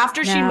fix,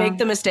 after she make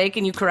the mistake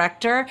and you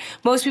correct her,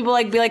 most people,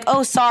 be like,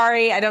 oh,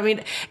 sorry, I don't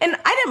mean, and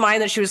I didn't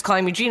mind that she was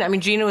calling me Gina.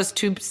 Gina was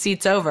 2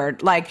 seats over.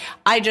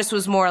 I just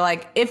was more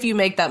if you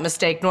make that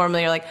mistake,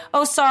 normally you're like,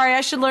 oh, sorry,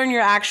 I should learn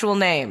your actual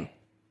name.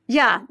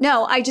 Yeah,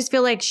 no, I just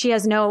feel like she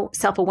has no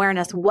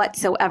self-awareness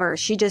whatsoever.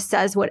 She just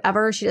says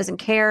whatever. She doesn't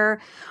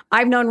care.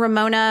 I've known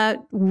Ramona.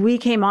 We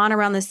came on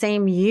around the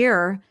same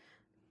year.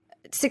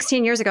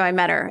 16 years ago, I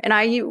met her, and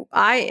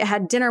I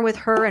had dinner with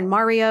her and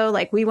Mario.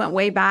 Like, we went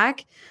way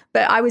back.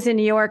 But I was in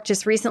New York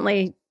just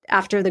recently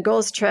after the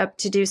Goals trip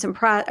to do some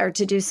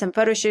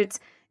photo shoots,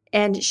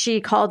 and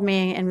she called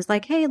me and was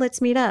like, "Hey,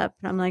 let's meet up."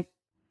 And I'm like,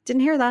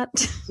 "Didn't hear that."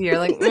 You're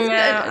like,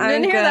 "Yeah,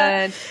 I'm good."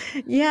 That.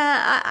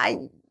 Yeah,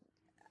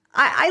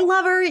 I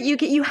love her.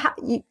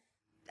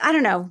 I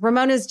don't know.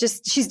 Ramona's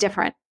she's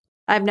different.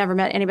 I've never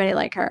met anybody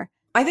like her.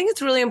 I think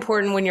it's really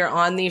important when you're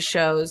on these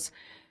shows.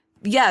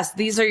 Yes,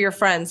 these are your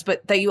friends,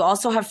 but that you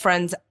also have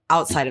friends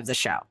outside of the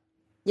show.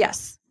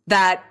 Yes.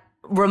 That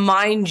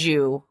remind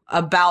you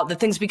about the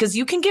things, because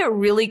you can get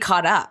really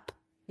caught up.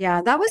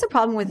 Yeah, that was a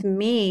problem with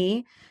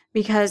me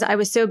because I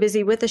was so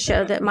busy with the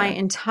show that my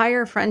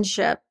entire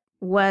friendship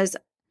was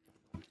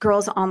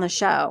girls on the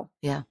show.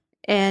 Yeah.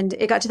 And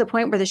it got to the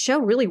point where the show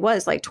really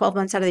was like 12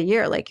 months out of the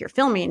year. Like, you're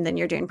filming, then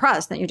you're doing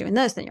press, then you're doing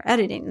this, then you're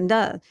editing.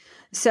 And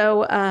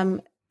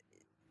So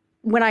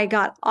when I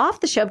got off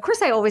the show, of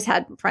course, I always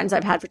had friends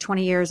I've had for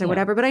 20 years or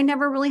whatever, but I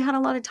never really had a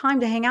lot of time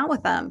to hang out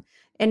with them.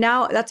 And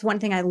now that's one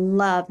thing I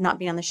love not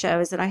being on the show,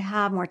 is that I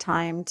have more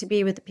time to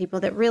be with the people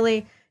that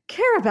really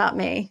care about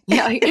me.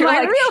 Yeah, you're my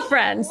like, real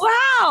friends.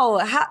 Wow.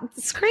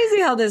 It's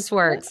crazy how this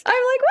works. I'm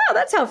like, wow,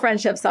 that's how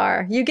friendships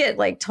are. You get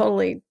like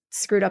totally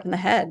screwed up in the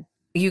head.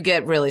 You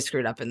get really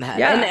screwed up in the head.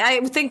 Yeah. And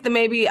I think that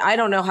maybe, I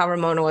don't know how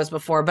Ramona was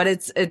before, but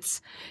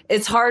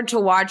it's hard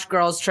to watch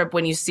Girls Trip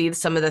when you see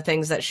some of the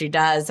things that she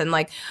does. And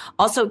like,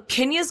 also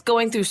Kenya's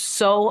going through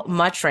so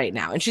much right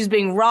now, and she's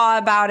being raw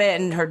about it,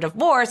 and her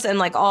divorce and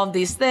like all of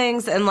these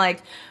things. And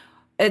like,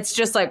 it's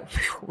just like,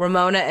 whew,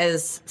 Ramona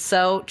is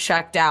so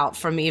checked out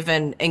from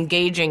even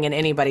engaging in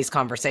anybody's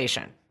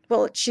conversation.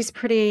 Well, she's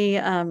pretty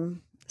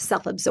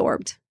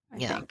self-absorbed, I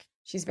think.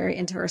 She's very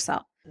into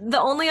herself.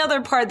 The only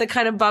other part that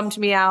kind of bummed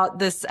me out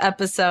this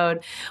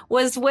episode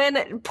was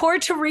when poor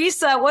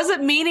Teresa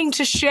wasn't meaning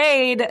to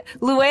shade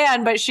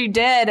Luann, but she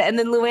did. And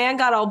then Luann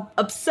got all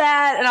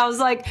upset, and I was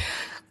like,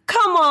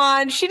 come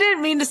on. She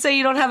didn't mean to say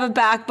you don't have a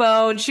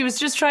backbone. She was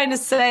just trying to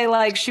say,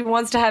 like, she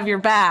wants to have your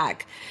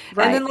back.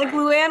 Right. And then, like,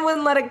 Luann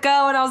wouldn't let it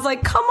go. And I was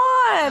like, come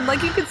on.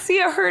 Like, you could see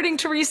it hurting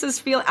Teresa's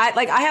feeling.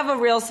 I have a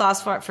real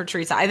soft spot for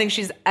Teresa. I think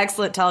she's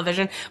excellent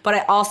television, but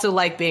I also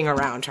like being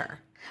around her.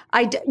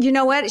 You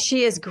know what?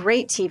 She is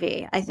great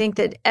TV. I think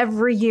that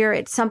every year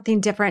it's something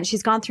different.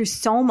 She's gone through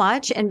so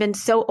much and been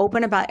so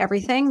open about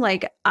everything.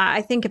 Like,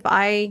 I think if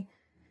I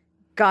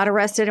got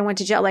arrested and went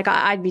to jail, like,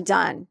 I'd be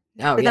done.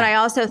 Oh, but then I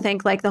also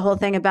think, like, the whole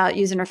thing about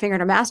using her finger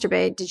to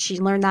masturbate, did she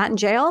learn that in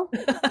jail?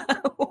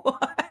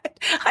 What?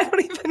 I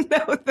don't even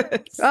know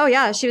this. Oh,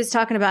 yeah. She was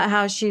talking about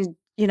how she,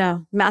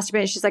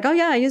 masturbated. She's like, oh,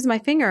 yeah, I use my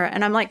finger.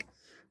 And I'm like,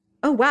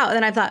 oh, wow. And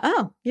then I thought,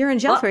 oh, you're in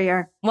jail for a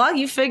year. Well,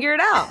 you figure it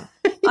out.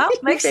 Well,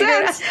 makes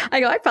sense. I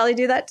go, I'd probably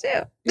do that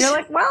too. You're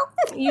like, well,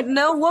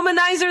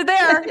 womanizer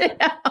there.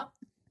 Yeah.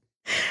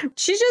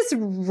 She's just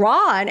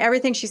raw in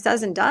everything she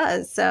says and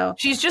does. So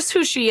she's just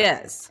who she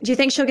is. Do you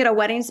think she'll get a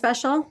wedding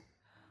special?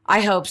 I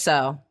hope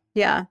so.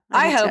 Yeah.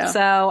 I hope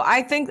so.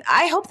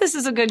 I hope this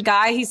is a good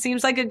guy. He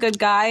seems like a good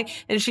guy,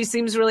 and she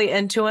seems really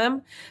into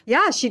him.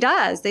 Yeah, she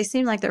does. They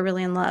seem like they're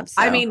really in love.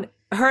 So. I mean,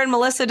 her and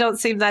Melissa don't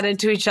seem that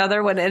into each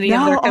other when any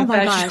of their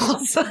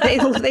confessionals. Oh my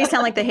gosh. They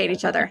sound like they hate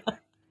each other.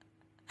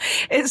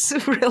 It's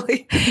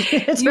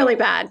really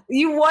bad.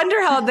 You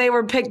wonder how they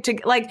were picked to,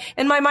 like,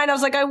 in my mind, I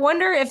was like, I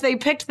wonder if they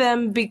picked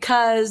them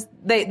because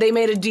they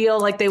made a deal,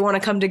 like they want to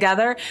come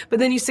together. But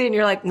then you see it and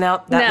you're like,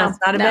 nope, that must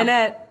not have been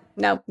it.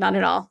 Nope, not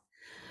at all.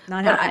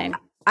 Not happening.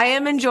 I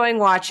am enjoying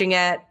watching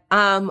it.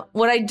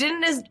 What I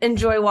didn't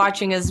enjoy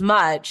watching as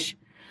much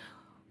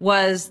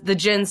was the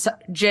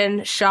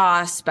Jen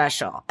Shah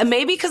special. And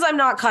maybe because I'm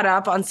not caught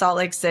up on Salt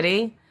Lake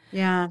City.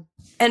 Yeah.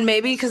 And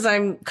maybe because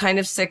I'm kind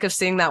of sick of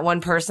seeing that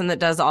one person that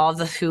does all of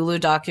the Hulu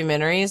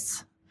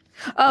documentaries.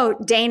 Oh,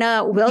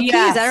 Dana Wilkey,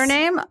 yes. Is that her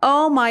name?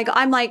 Oh my God.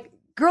 I'm like,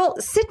 girl,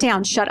 sit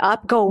down, shut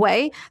up, go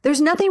away. There's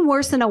nothing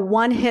worse than a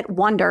one-hit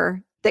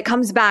wonder that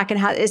comes back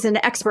and is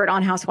an expert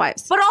on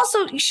Housewives. But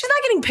also, she's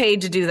not getting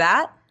paid to do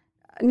that.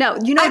 No,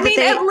 at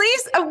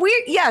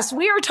least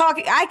we are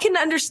talking. I can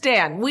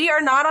understand. We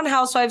are not on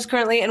Housewives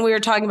currently, and we are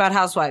talking about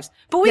Housewives,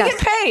 but we get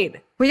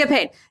paid. We get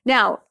paid.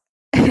 Now,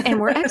 and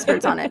we're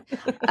experts on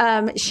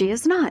it. She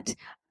is not.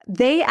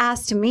 They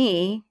asked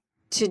me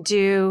to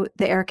do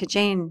the Erika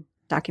Jayne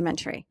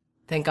documentary.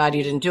 Thank God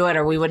you didn't do it,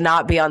 or we would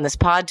not be on this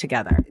pod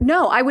together.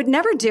 No, I would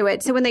never do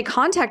it. So when they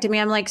contacted me,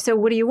 I'm like, so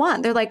what do you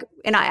want? They're like,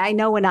 and I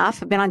know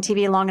enough. I've been on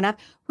TV long enough.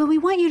 Well, we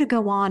want you to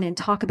go on and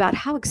talk about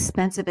how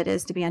expensive it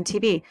is to be on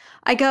TV.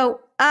 I go,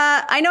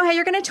 I know how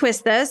you're going to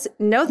twist this.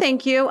 No,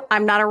 thank you.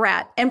 I'm not a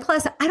rat. And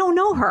plus, I don't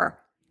know her.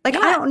 I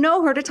don't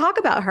know her to talk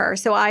about her.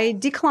 So I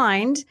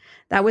declined.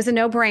 That was a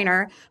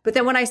no-brainer. But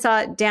then when I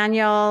saw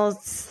Danielle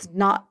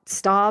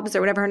Staubs or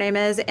whatever her name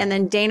is, and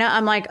then Dana,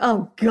 I'm like,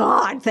 oh,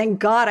 God, thank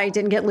God I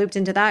didn't get looped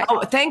into that.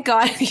 Oh, thank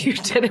God you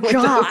did it with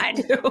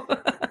God.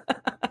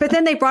 But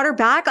then they brought her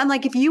back. I'm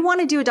like, if you want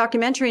to do a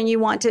documentary and you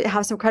want to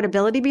have some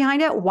credibility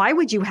behind it, why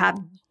would you have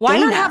Why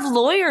Dana? not have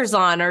lawyers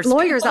on or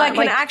Lawyers people that on,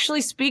 can like-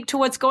 actually speak to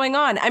what's going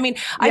on? I mean,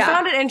 I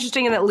found it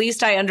interesting, and at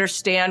least I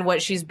understand what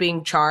she's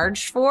being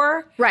charged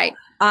for. Right.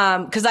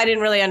 Because I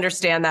didn't really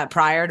understand that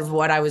prior to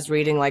what I was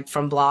reading, like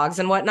from blogs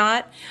and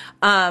whatnot.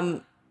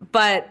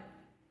 But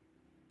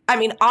I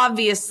mean,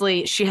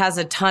 obviously she has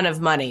a ton of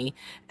money,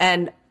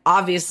 and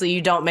obviously you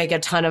don't make a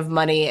ton of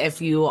money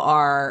if you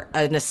are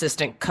an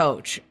assistant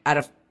coach at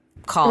a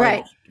college.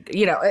 Right.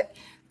 You know,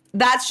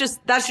 that's just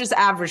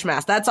average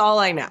math. That's all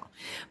I know.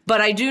 But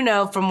I do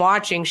know from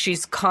watching,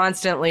 she's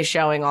constantly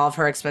showing all of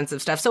her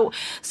expensive stuff.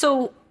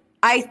 So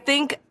I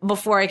think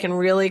before I can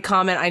really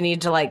comment, I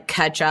need to like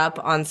catch up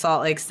on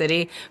Salt Lake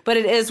City. But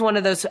it is one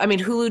of those, I mean,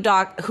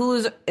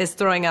 Hulu is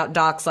throwing out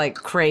docs like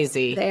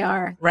crazy. They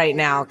are. Right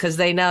now, because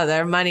they know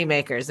they're money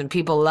makers and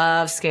people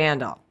love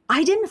scandal.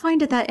 I didn't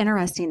find it that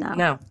interesting though.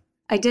 No.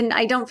 I didn't.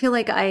 I don't feel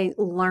like I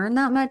learned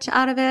that much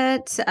out of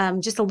it.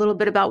 Just a little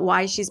bit about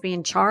why she's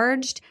being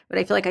charged, but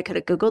I feel like I could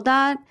have Googled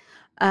that.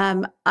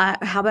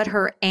 How about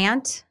her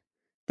aunt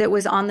that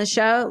was on the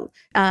show?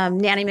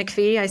 Nanny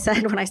McPhee. I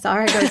said when I saw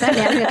her, I go, is that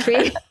Nanny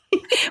McPhee?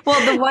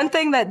 Well, the one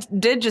thing that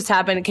did just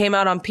happen, it came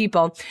out on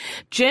People.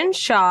 Jen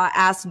Shaw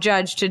asked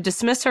judge to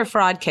dismiss her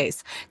fraud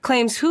case,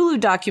 claims Hulu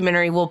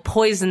documentary will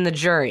poison the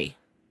jury.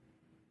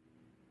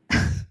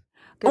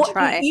 Good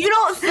try. You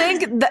don't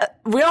think that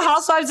Real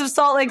Housewives of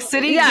Salt Lake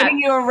City getting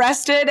you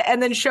arrested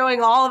and then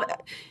showing all of it?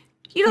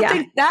 You don't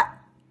think that?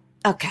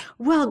 Okay.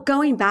 Well,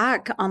 going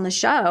back on the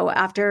show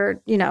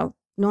after,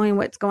 knowing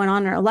what's going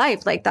on in her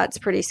life, like that's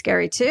pretty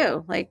scary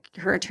too. Like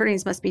her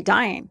attorneys must be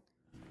dying.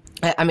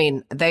 I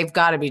mean, they've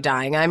got to be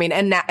dying. I mean,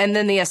 and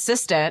then the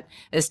assistant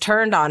is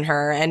turned on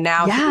her, and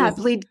now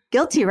plead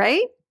guilty,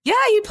 right? Yeah,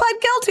 you pled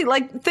guilty.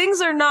 Like things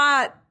are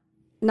not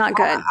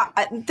good.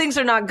 Things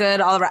are not good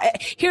all around.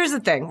 Here's the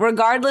thing: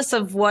 regardless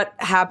of what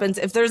happens,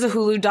 if there's a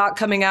Hulu doc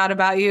coming out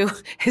about you,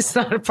 it's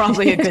not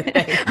probably a good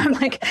thing. I'm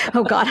like,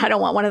 oh God, I don't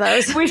want one of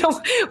those. We're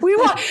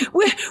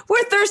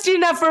thirsty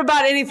enough for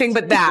about anything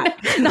but that.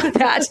 Not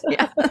that.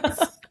 Yeah.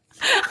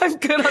 I'm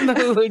good on the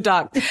Hulu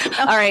doc.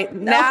 All right.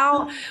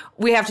 Now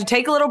we have to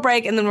take a little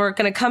break, and then we're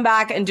going to come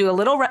back and do a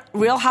little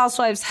Real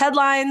Housewives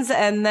headlines.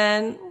 And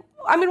then,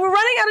 I mean, we're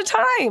running out of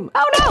time.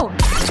 Oh, no.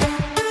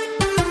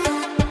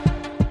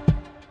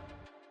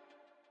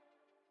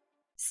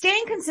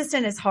 Staying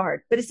consistent is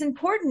hard, but it's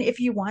important if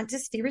you want to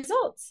see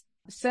results.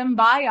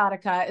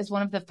 Symbiotica is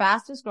one of the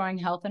fastest growing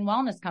health and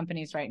wellness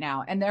companies right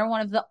now, and they're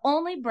one of the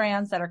only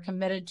brands that are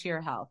committed to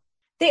your health.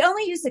 They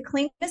only use the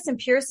cleanest and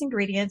purest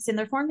ingredients in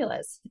their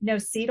formulas. No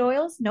seed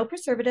oils, no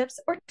preservatives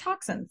or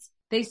toxins.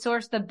 They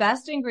source the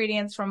best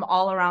ingredients from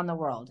all around the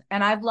world,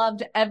 and I've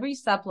loved every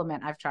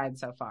supplement I've tried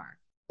so far.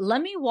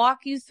 Let me walk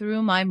you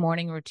through my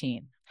morning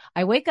routine.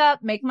 I wake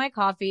up, make my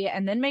coffee,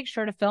 and then make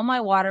sure to fill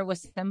my water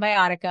with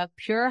Symbiotica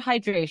Pure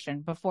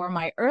Hydration before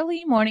my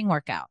early morning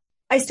workout.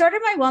 I started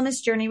my wellness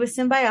journey with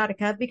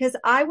Symbiotica because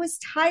I was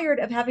tired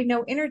of having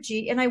no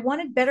energy and I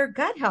wanted better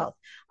gut health.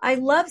 I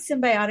love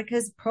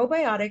Symbiotica's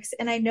probiotics,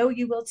 and I know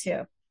you will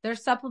too. Their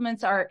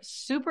supplements are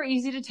super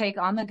easy to take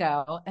on the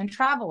go and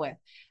travel with.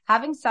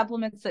 Having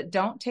supplements that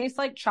don't taste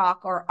like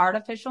chalk or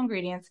artificial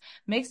ingredients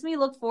makes me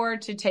look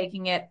forward to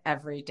taking it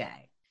every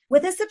day.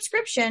 With a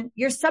subscription,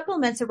 your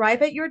supplements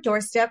arrive at your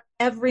doorstep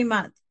every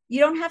month. You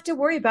don't have to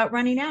worry about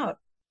running out.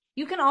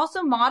 You can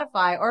also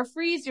modify or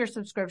freeze your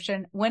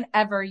subscription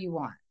whenever you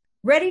want.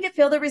 Ready to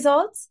feel the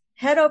results?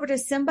 Head over to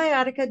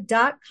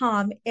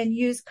Symbiotica.com and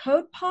use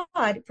code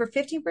POD for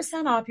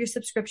 15% off your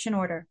subscription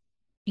order.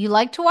 You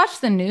like to watch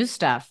the new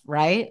stuff,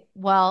 right?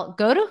 Well,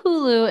 go to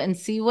Hulu and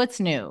see what's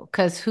new,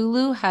 because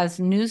Hulu has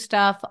new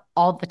stuff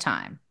all the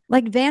time.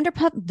 Like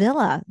Vanderpump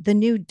Villa, the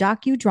new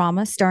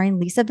docudrama starring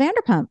Lisa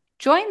Vanderpump.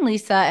 Join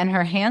Lisa and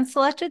her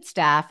hand-selected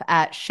staff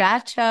at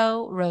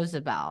Chateau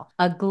Rosabelle,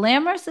 a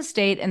glamorous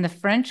estate in the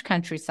French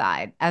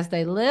countryside, as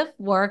they live,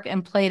 work,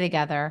 and play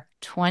together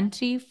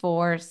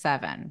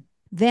 24/7.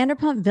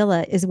 Vanderpump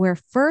Villa is where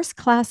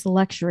first-class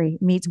luxury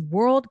meets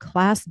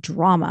world-class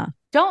drama.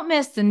 Don't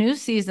miss the new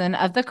season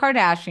of The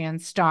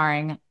Kardashians,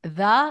 starring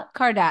The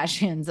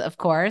Kardashians, of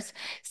course.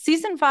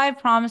 Season 5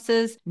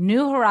 promises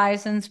new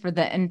horizons for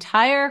the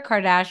entire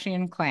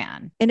Kardashian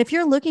clan. And if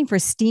you're looking for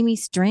steamy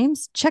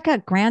streams, check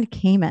out Grand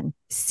Cayman,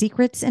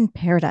 Secrets in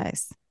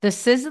Paradise. The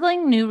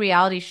sizzling new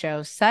reality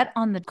show set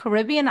on the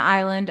Caribbean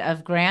island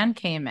of Grand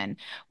Cayman,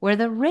 where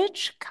the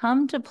rich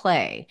come to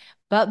play.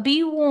 But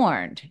be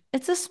warned,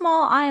 it's a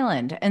small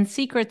island and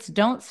secrets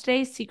don't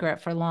stay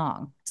secret for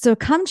long. So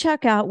come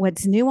check out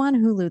what's new on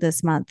Hulu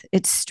this month.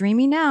 It's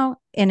streaming now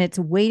and it's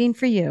waiting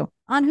for you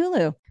on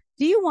Hulu.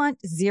 Do you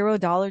want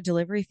 $0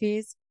 delivery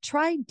fees?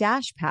 Try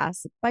Dash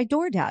Pass by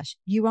DoorDash.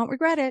 You won't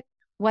regret it.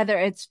 Whether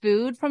it's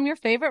food from your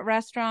favorite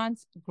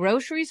restaurants,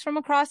 groceries from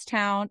across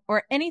town,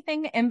 or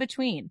anything in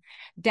between,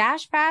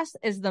 DashPass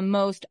is the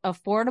most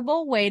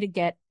affordable way to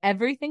get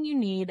everything you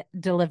need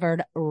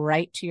delivered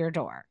right to your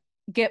door.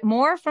 Get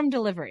more from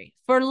delivery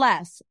for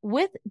less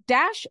with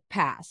Dash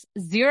Pass,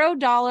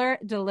 $0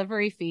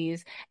 delivery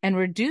fees and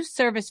reduced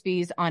service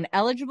fees on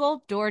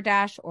eligible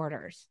DoorDash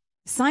orders.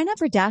 Sign up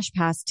for Dash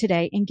Pass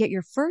today and get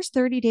your first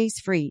 30 days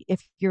free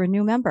if you're a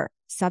new member.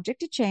 Subject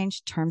to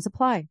change, terms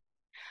apply.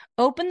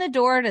 Open the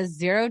door to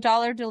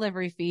 $0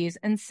 delivery fees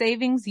and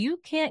savings you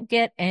can't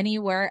get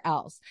anywhere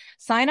else.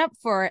 Sign up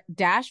for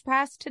Dash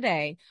Pass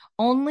today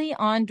only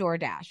on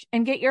DoorDash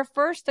and get your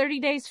first 30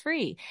 days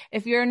free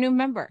if you're a new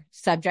member.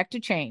 Subject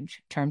to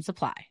change. Terms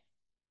apply.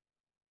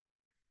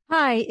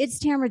 Hi, it's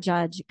Tamra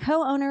Judge,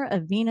 co-owner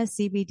of Vena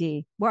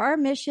CBD, where our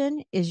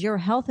mission is your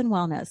health and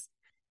wellness.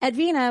 At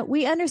Vena,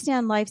 we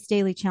understand life's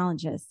daily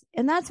challenges,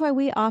 and that's why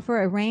we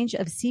offer a range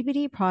of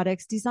CBD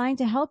products designed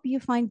to help you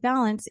find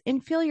balance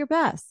and feel your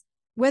best.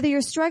 Whether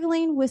you're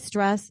struggling with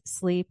stress,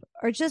 sleep,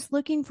 or just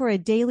looking for a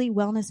daily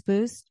wellness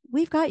boost,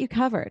 we've got you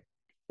covered.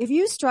 If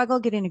you struggle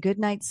getting a good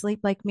night's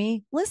sleep like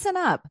me, listen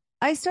up.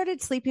 I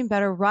started sleeping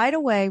better right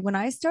away when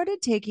I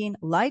started taking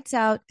Lights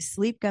Out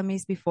sleep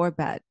gummies before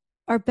bed.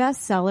 Our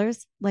best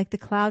sellers, like the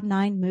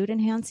Cloud9 Mood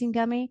Enhancing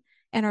Gummy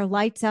and our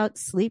Lights Out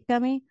Sleep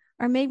Gummy,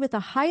 are made with the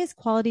highest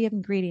quality of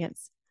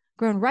ingredients,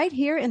 grown right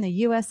here in the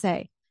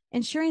USA,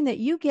 ensuring that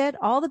you get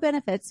all the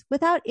benefits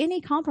without any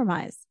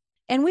compromise.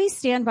 And we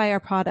stand by our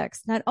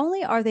products. Not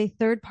only are they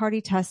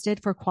third-party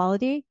tested for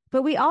quality,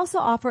 but we also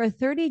offer a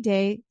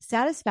 30-day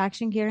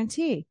satisfaction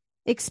guarantee.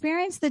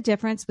 Experience the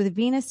difference with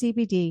Vena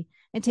CBD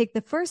and take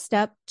the first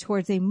step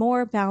towards a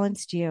more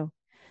balanced you.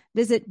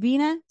 Visit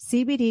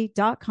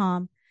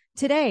venacbd.com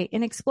today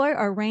and explore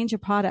our range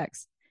of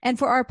products. And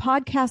for our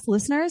podcast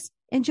listeners,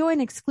 enjoy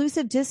an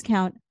exclusive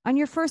discount on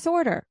your first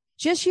order.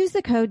 Just use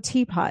the code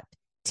TEAPOD,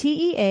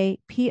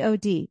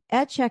 TEAPOD,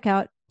 at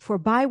checkout for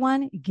buy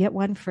one, get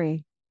one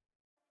free.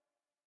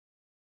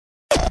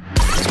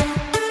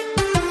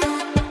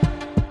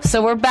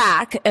 So we're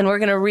back, and we're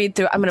going to read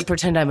through. I'm going to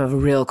pretend I'm a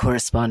real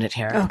correspondent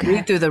here. Okay.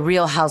 Read through the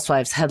Real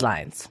Housewives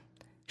headlines.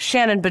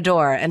 Shannon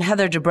Bedore and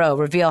Heather Dubrow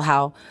reveal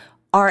how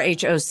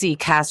RHOC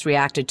cast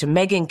reacted to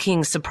Meghan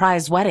King's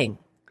surprise wedding.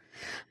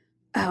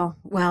 Oh,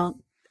 well,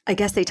 I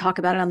guess they talk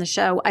about it on the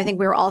show. I think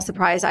we were all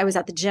surprised. I was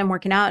at the gym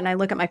working out and I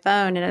look at my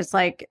phone and it's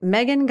like,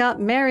 Meghan got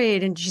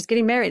married and she's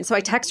getting married. So I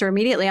text her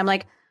immediately. I'm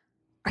like,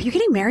 are you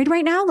getting married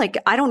right now? Like,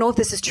 I don't know if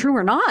this is true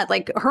or not.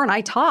 Like, her and I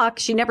talk.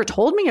 She never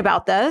told me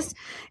about this.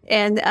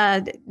 And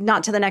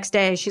not to the next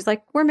day, she's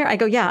like, we're married. I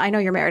go, yeah, I know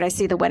you're married. I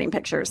see the wedding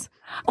pictures.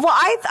 Well,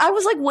 I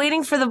was like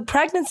waiting for the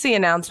pregnancy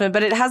announcement,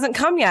 but it hasn't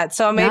come yet.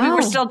 So maybe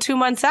we're still 2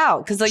 months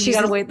out because like you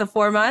got to wait the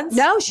 4 months.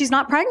 No, she's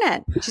not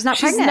pregnant. She's not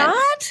pregnant. She's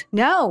not?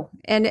 No.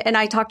 And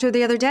I talked to her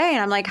the other day and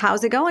I'm like,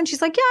 how's it going?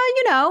 She's like,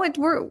 yeah,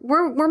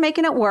 we're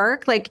making it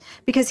work. Like,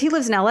 because he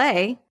lives in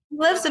LA.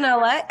 Lives in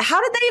LA.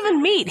 How did they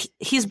even meet?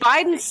 He's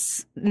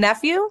Biden's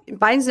nephew?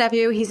 Biden's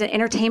nephew. He's an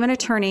entertainment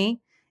attorney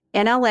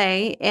in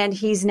LA and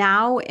he's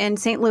now in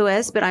St.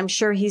 Louis, but I'm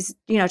sure he's,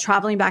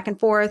 traveling back and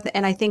forth.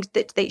 And I think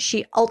that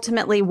she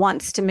ultimately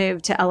wants to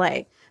move to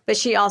LA, but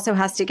she also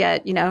has to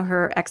get,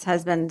 her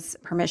ex-husband's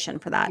permission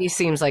for that. He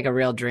seems like a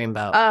real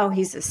dreamboat. Oh,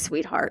 he's a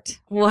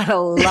sweetheart. What a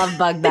love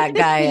bug that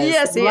guy is.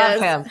 Yes, he love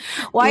is. him.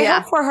 Well, I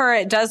hope for her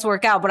it does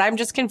work out, but I'm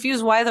just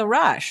confused. Why the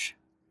rush?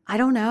 I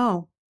don't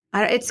know.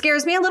 It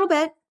scares me a little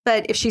bit,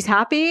 but if she's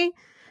happy,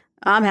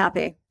 I'm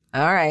happy.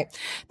 All right.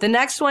 The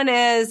next one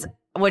is,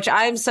 which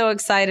I'm so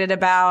excited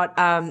about,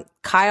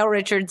 Kyle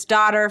Richards'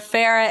 daughter,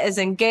 Farrah, is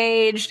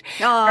engaged.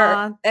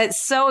 It's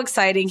so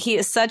exciting. He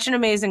is such an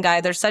amazing guy.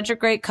 They're such a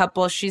great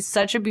couple. She's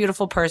such a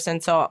beautiful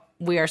person. So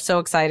we are so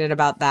excited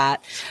about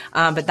that.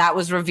 But that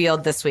was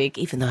revealed this week,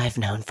 even though I've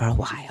known for a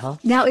while.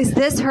 Now, is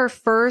this her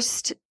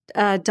first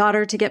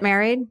daughter to get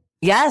married?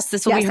 Yes,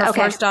 this will be her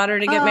first daughter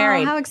to get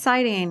married. How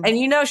exciting.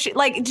 And she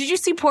did you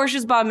see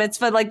Portia's bar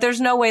mitzvah? Like,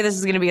 there's no way this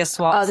is going to be a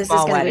small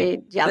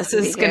wedding. This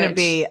is going to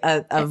be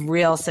a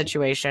real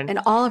situation. And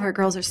all of her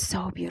girls are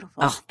so beautiful.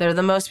 Oh, they're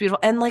the most beautiful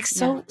and like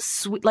so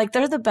sweet. Like,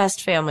 they're the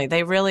best family.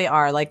 They really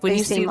are. Like, when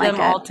you see them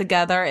all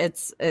together,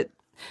 it's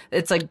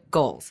like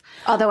goals.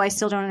 Although I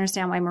still don't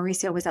understand why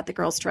Mauricio was at the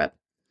girls' trip.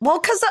 Well,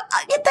 because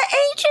the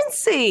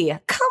agency.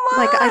 Come on.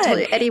 Like I told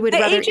you, Eddie would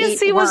rather eat worms. The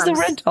agency was the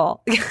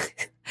rental.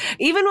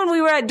 Even when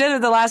we were at dinner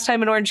the last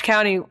time in Orange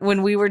County,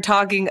 when we were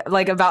talking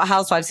like about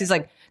housewives, he's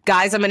like,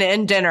 guys, I'm going to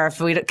end dinner if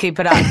we keep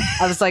it up.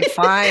 I was like,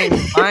 fine,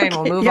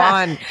 we'll move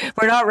on.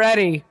 We're not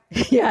ready.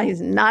 Yeah,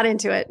 he's not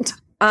into it.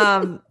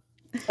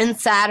 In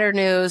sadder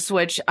news,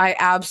 which I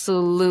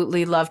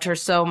absolutely loved her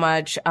so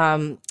much,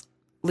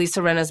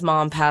 Lisa Rinna's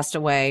mom passed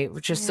away,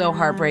 which is so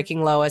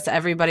heartbreaking. Lois,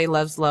 everybody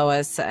loves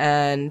Lois,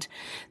 and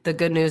the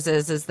good news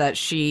is that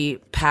she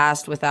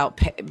passed without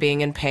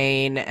being in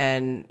pain.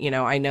 And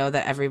I know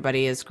that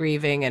everybody is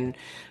grieving, and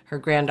her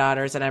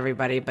granddaughters and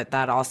everybody, but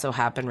that also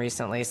happened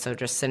recently. So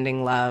just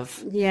sending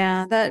love.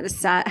 Yeah, that was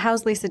sad.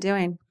 How's Lisa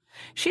doing?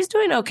 She's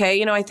doing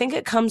okay. I think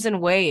it comes in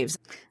waves.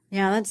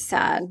 Yeah, that's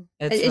sad.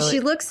 She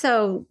looks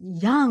so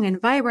young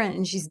and vibrant,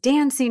 and she's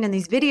dancing in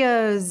these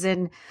videos.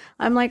 And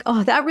I'm like,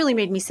 oh, that really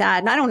made me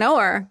sad. And I don't know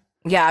her.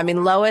 Yeah, I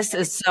mean, Lois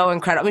is so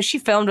incredible. I mean, she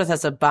filmed with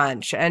us a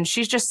bunch and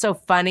she's just so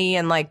funny.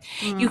 And like,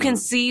 you can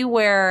see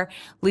where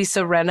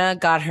Lisa Rinna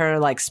got her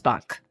like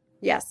spunk.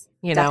 Yes.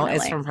 You know, definitely.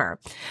 it's from her.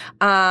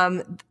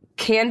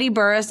 Candy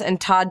Burris and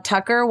Todd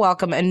Tucker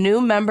welcome a new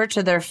member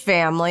to their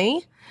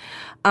family.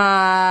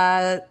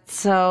 But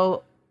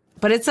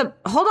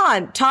hold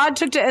on. Todd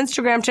took to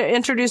Instagram to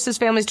introduce his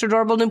family's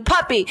adorable new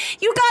puppy.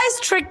 You guys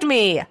tricked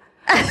me.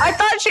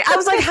 I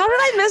was like, how did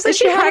I miss it?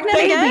 She had a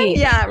baby. Again?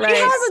 Yeah, right.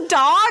 She has a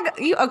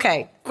dog.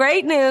 Okay,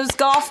 great news.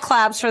 Golf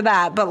claps for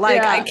that. But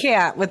like, I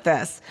can't with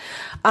this.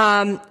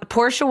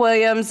 Portia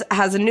Williams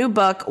has a new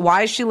book,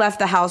 Why She Left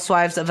the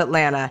Housewives of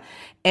Atlanta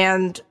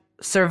and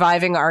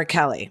Surviving R.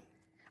 Kelly.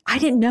 I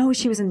didn't know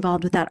she was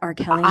involved with that R.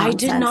 Kelly I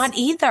nonsense. did not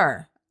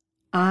either.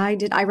 I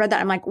read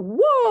that. I'm like,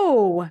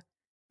 whoa.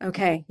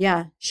 Okay.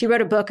 Yeah. She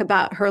wrote a book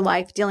about her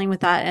life dealing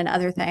with that and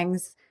other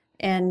things.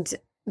 And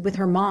with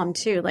her mom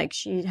too. Like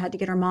she had to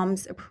get her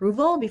mom's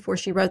approval before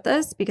she wrote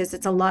this because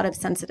it's a lot of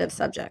sensitive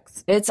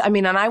subjects.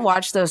 And I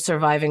watched those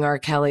Surviving R.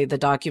 Kelly, the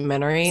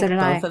documentary, So did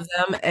both of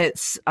them.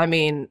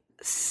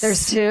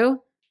 There's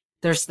two.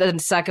 There's the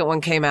second one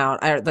came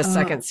out, the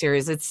second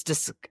series. It's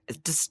just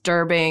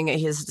disturbing.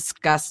 He's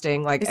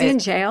disgusting. Like, is he in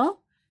jail?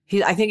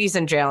 I think he's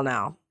in jail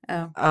now.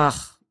 Oh, ugh!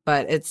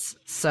 But it's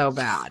so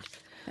bad.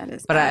 That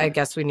is. But bad. I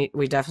guess we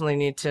definitely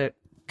need to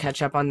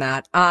catch up on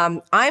that.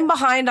 I'm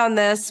behind on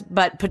this,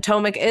 but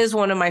Potomac is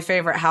one of my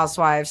favorite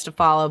housewives to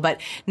follow.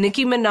 But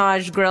Nicki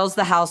Minaj grills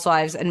the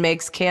housewives and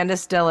makes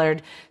Candace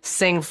Dillard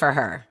sing for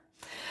her.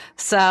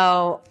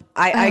 So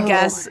I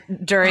guess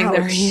during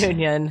the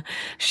reunion,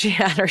 she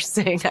had her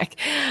sing.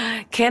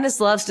 Candace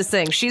loves to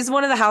sing. She's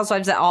one of the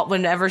housewives that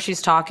whenever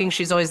she's talking,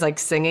 she's always like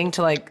singing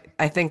to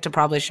to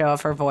probably show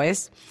off her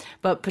voice.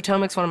 But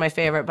Potomac's one of my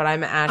favorite, but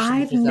I'm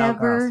Ashley. I've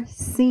never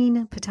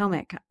seen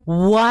Potomac.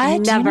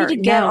 What? Never. You need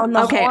to get on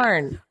the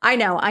horn. I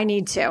know. I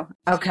need to.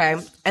 Okay.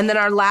 And then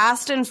our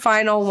last and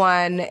final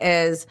one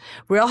is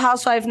Real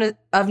Housewives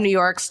of New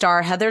York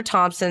star Heather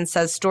Thompson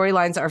says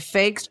storylines are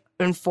faked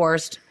and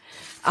forced.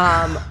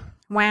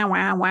 Wow,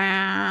 wow,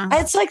 wow.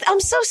 It's like,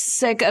 I'm so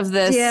sick of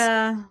this.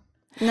 Yeah.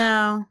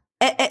 No.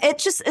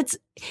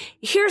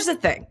 Here's the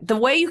thing. The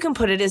way you can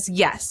put it is,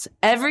 yes,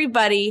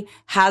 everybody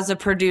has a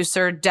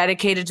producer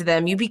dedicated to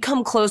them. You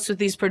become close with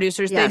these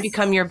producers. Yes. They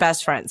become your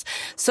best friends.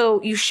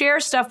 So you share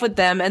stuff with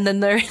them and then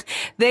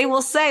they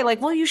will say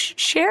like, well, you should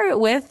share it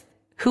with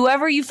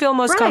whoever you feel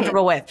most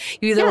comfortable with.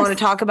 You either want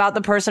to talk about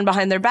the person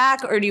behind their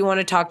back or do you want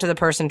to talk to the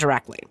person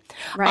directly?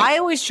 Right. I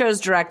always chose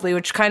directly,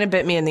 which kind of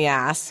bit me in the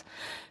ass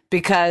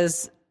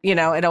because,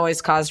 it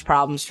always caused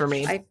problems for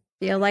me. I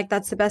feel like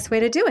that's the best way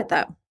to do it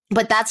though.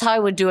 But that's how I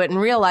would do it in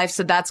real life.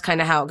 So that's kind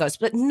of how it goes.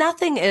 But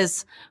nothing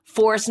is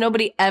forced.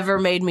 Nobody ever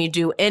made me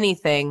do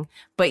anything.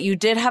 But you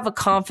did have a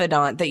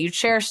confidant that you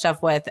share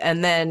stuff with,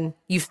 and then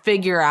you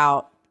figure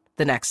out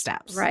the next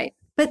steps. Right.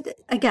 But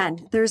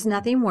again, there's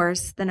nothing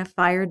worse than a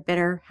fired,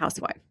 bitter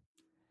housewife.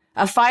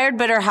 A fired,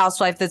 bitter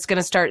housewife that's going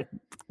to start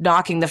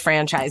knocking the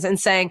franchise and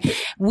saying,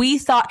 we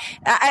thought,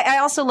 I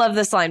also love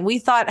this line, we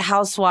thought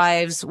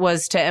Housewives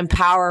was to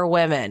empower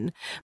women.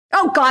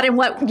 Oh God, in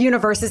what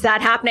universe is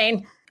that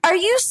happening? Are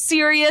you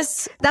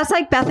serious? That's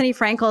like Bethany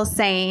Frankel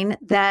saying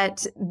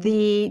that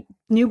the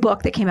new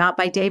book that came out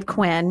by Dave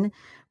Quinn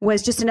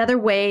was just another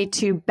way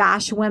to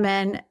bash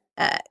women.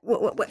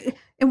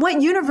 In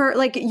what universe?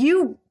 Like,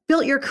 you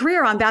built your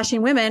career on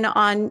bashing women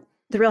on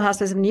The Real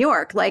Housewives of New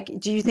York. Like,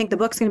 do you think the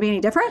book's going to be any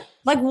different?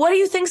 Like, what do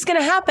you think's going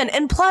to happen?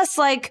 And plus,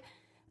 like,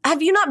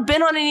 have you not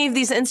been on any of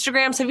these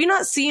Instagrams? Have you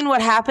not seen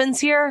what happens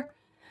here?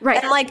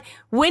 Right. And like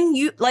when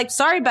you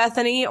sorry,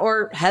 Bethany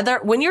or Heather,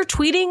 when you're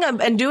tweeting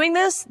and doing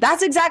this,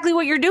 that's exactly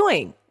what you're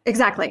doing.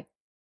 Exactly.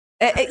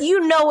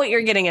 You know what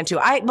you're getting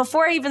into.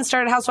 Before I even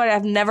started Housewives,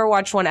 I've never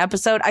watched one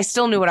episode. I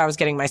still knew what I was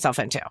getting myself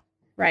into.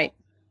 Right.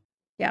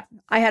 Yeah.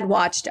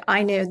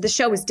 I knew the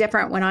show was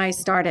different when I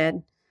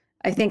started.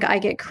 I think I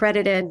get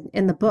credited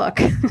in the book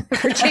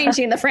for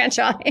changing the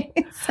franchise.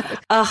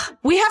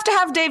 We have to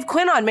have Dave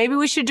Quinn on. Maybe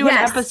we should do an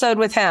episode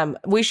with him.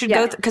 We should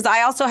go because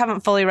I also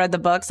haven't fully read the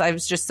books. I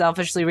was just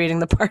selfishly reading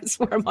the parts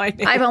where my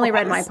name I've only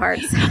read my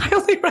parts. I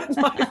only read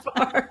my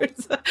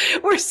parts.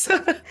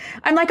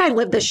 I'm like, I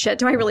live this shit.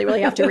 Do I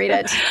really have to read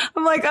it?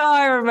 I'm like,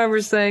 I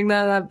remember saying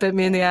that. That bit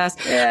me in the ass.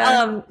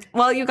 Yeah.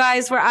 Well, you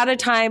guys, we're out of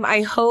time.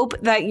 I hope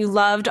that you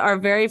loved our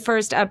very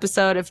first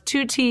episode of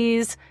Two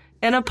Teas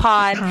in a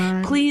Pod.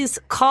 Please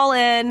call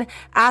in,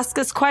 ask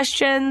us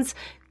questions,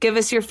 give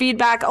us your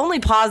feedback.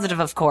 Only positive,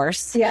 of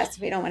course. Yes,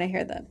 we don't want to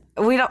hear them.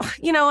 We don't,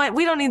 you know what?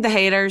 We don't need the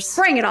haters.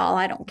 Bring it all.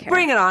 I don't care.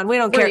 Bring it on. We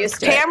don't care. Used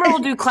to Tamara will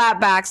do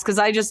clapbacks because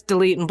I just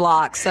delete and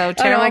block. So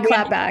Tamara I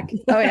clap back.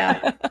 Oh,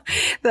 yeah.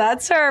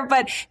 That's her.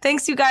 But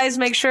thanks, you guys.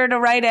 Make sure to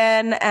write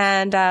in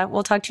and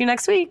we'll talk to you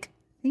next week.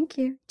 Thank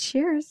you.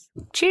 Cheers.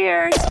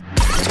 Cheers.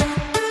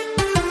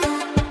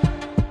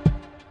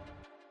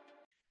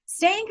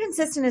 Staying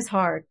consistent is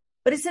hard,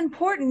 but it's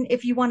important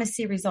if you want to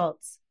see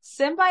results.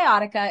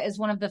 Symbiotica is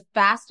one of the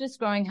fastest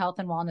growing health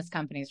and wellness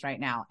companies right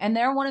now, and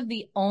they're one of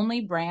the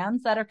only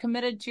brands that are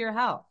committed to your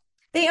health.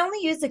 They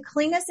only use the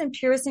cleanest and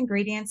purest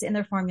ingredients in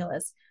their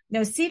formulas.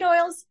 No seed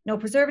oils, no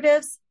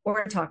preservatives,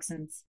 or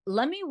toxins.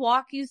 Let me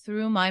walk you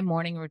through my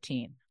morning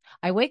routine.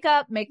 I wake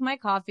up, make my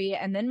coffee,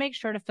 and then make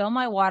sure to fill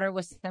my water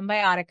with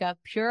Symbiotica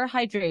Pure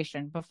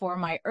Hydration before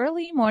my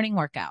early morning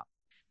workout.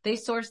 They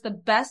source the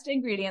best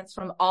ingredients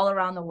from all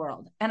around the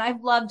world, and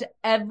I've loved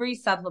every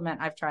supplement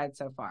I've tried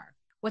so far.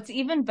 What's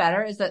even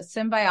better is that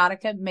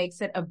Symbiotica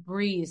makes it a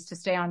breeze to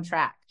stay on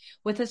track.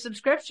 With a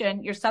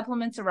subscription, your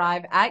supplements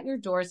arrive at your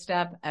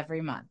doorstep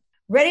every month.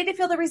 Ready to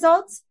feel the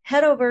results?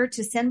 Head over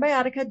to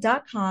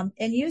Symbiotica.com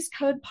and use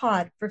code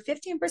POD for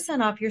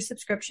 15% off your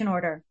subscription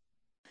order.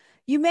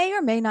 You may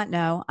or may not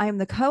know, I am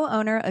the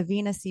co-owner of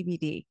Vena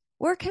CBD.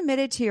 We're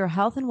committed to your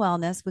health and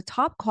wellness with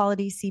top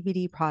quality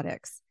CBD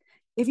products.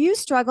 If you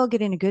struggle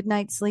getting a good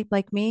night's sleep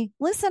like me,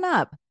 listen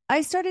up.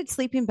 I started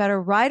sleeping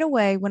better right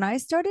away when I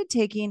started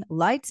taking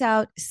Lights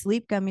Out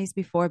sleep gummies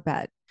before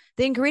bed.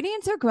 The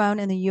ingredients are grown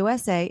in the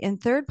USA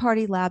and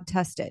third-party lab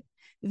tested.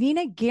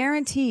 Vena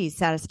guarantees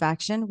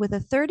satisfaction with a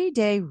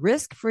 30-day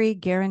risk-free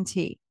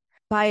guarantee.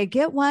 Buy a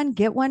get one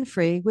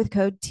free with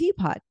code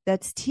TEAPOD.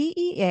 That's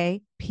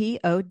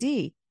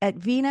TEAPOD at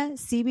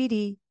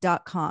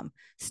venacbd.com.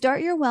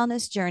 Start your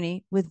wellness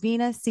journey with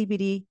Vena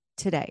CBD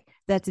today.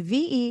 That's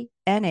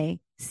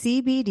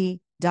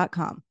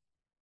VENACBD.com.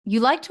 You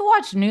like to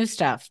watch new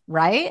stuff,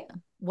 right?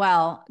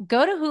 Well,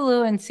 go to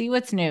Hulu and see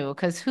what's new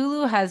because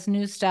Hulu has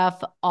new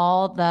stuff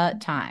all the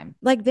time.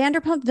 Like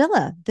Vanderpump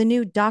Villa, the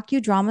new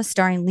docudrama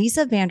starring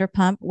Lisa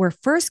Vanderpump, where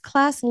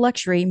first-class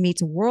luxury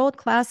meets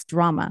world-class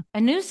drama.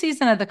 A new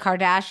season of The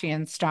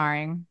Kardashians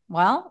starring,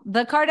 well,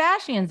 the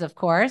Kardashians, of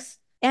course.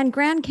 And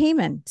Grand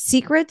Cayman,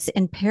 Secrets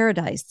in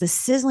Paradise, the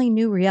sizzling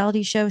new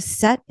reality show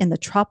set in the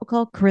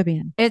tropical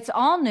Caribbean. It's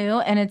all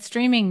new and it's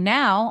streaming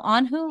now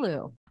on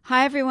Hulu.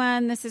 Hi,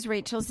 everyone. This is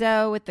Rachel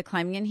Zoe with the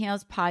Climbing in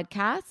Heels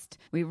podcast.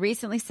 We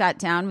recently sat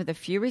down with a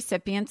few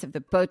recipients of the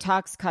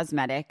Botox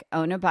Cosmetic,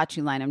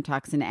 Onabotulinum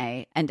Toxin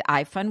A, and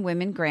iFund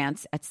Women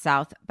grants at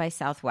South by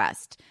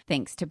Southwest,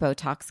 thanks to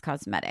Botox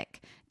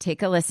Cosmetic.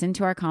 Take a listen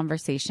to our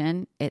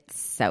conversation. It's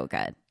so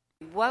good.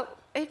 What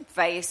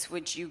advice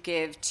would you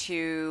give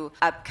to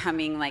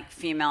upcoming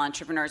female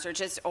entrepreneurs or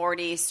just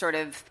already sort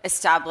of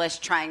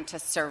established trying to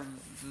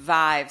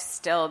survive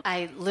still?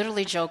 I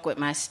literally joke with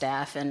my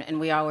staff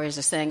and we always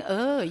are saying,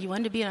 oh, you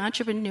want to be an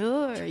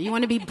entrepreneur? You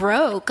want to be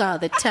broke all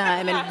the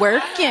time and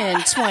working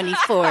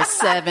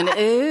 24/7.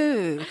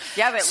 Ooh.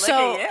 Yeah, but look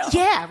at you.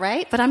 Yeah,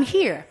 right? But I'm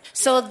here.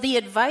 So the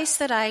advice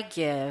that I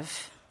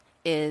give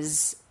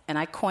is, and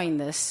I coined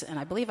this, and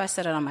I believe I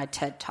said it on my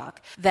TED Talk,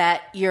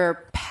 that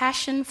your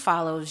passion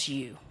follows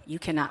you. You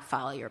cannot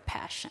follow your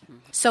passion.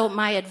 Mm-hmm. So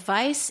my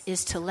advice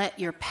is to let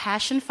your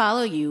passion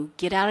follow you,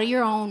 get out of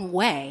your own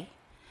way,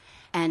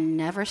 and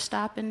never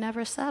stop and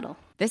never settle.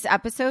 This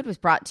episode was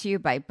brought to you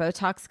by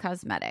Botox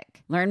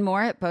Cosmetic. Learn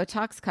more at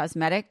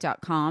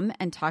BotoxCosmetic.com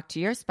and talk to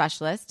your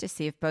specialist to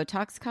see if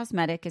Botox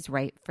Cosmetic is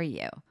right for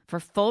you. For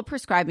full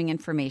prescribing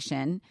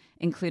information,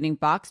 including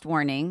boxed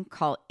warning,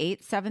 call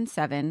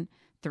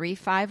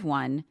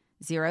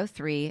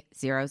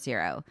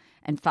 877-351-0300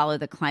 and follow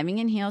the Climbing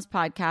in Heels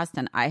podcast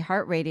on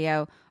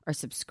iHeartRadio or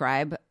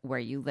subscribe where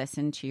you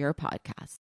listen to your podcast.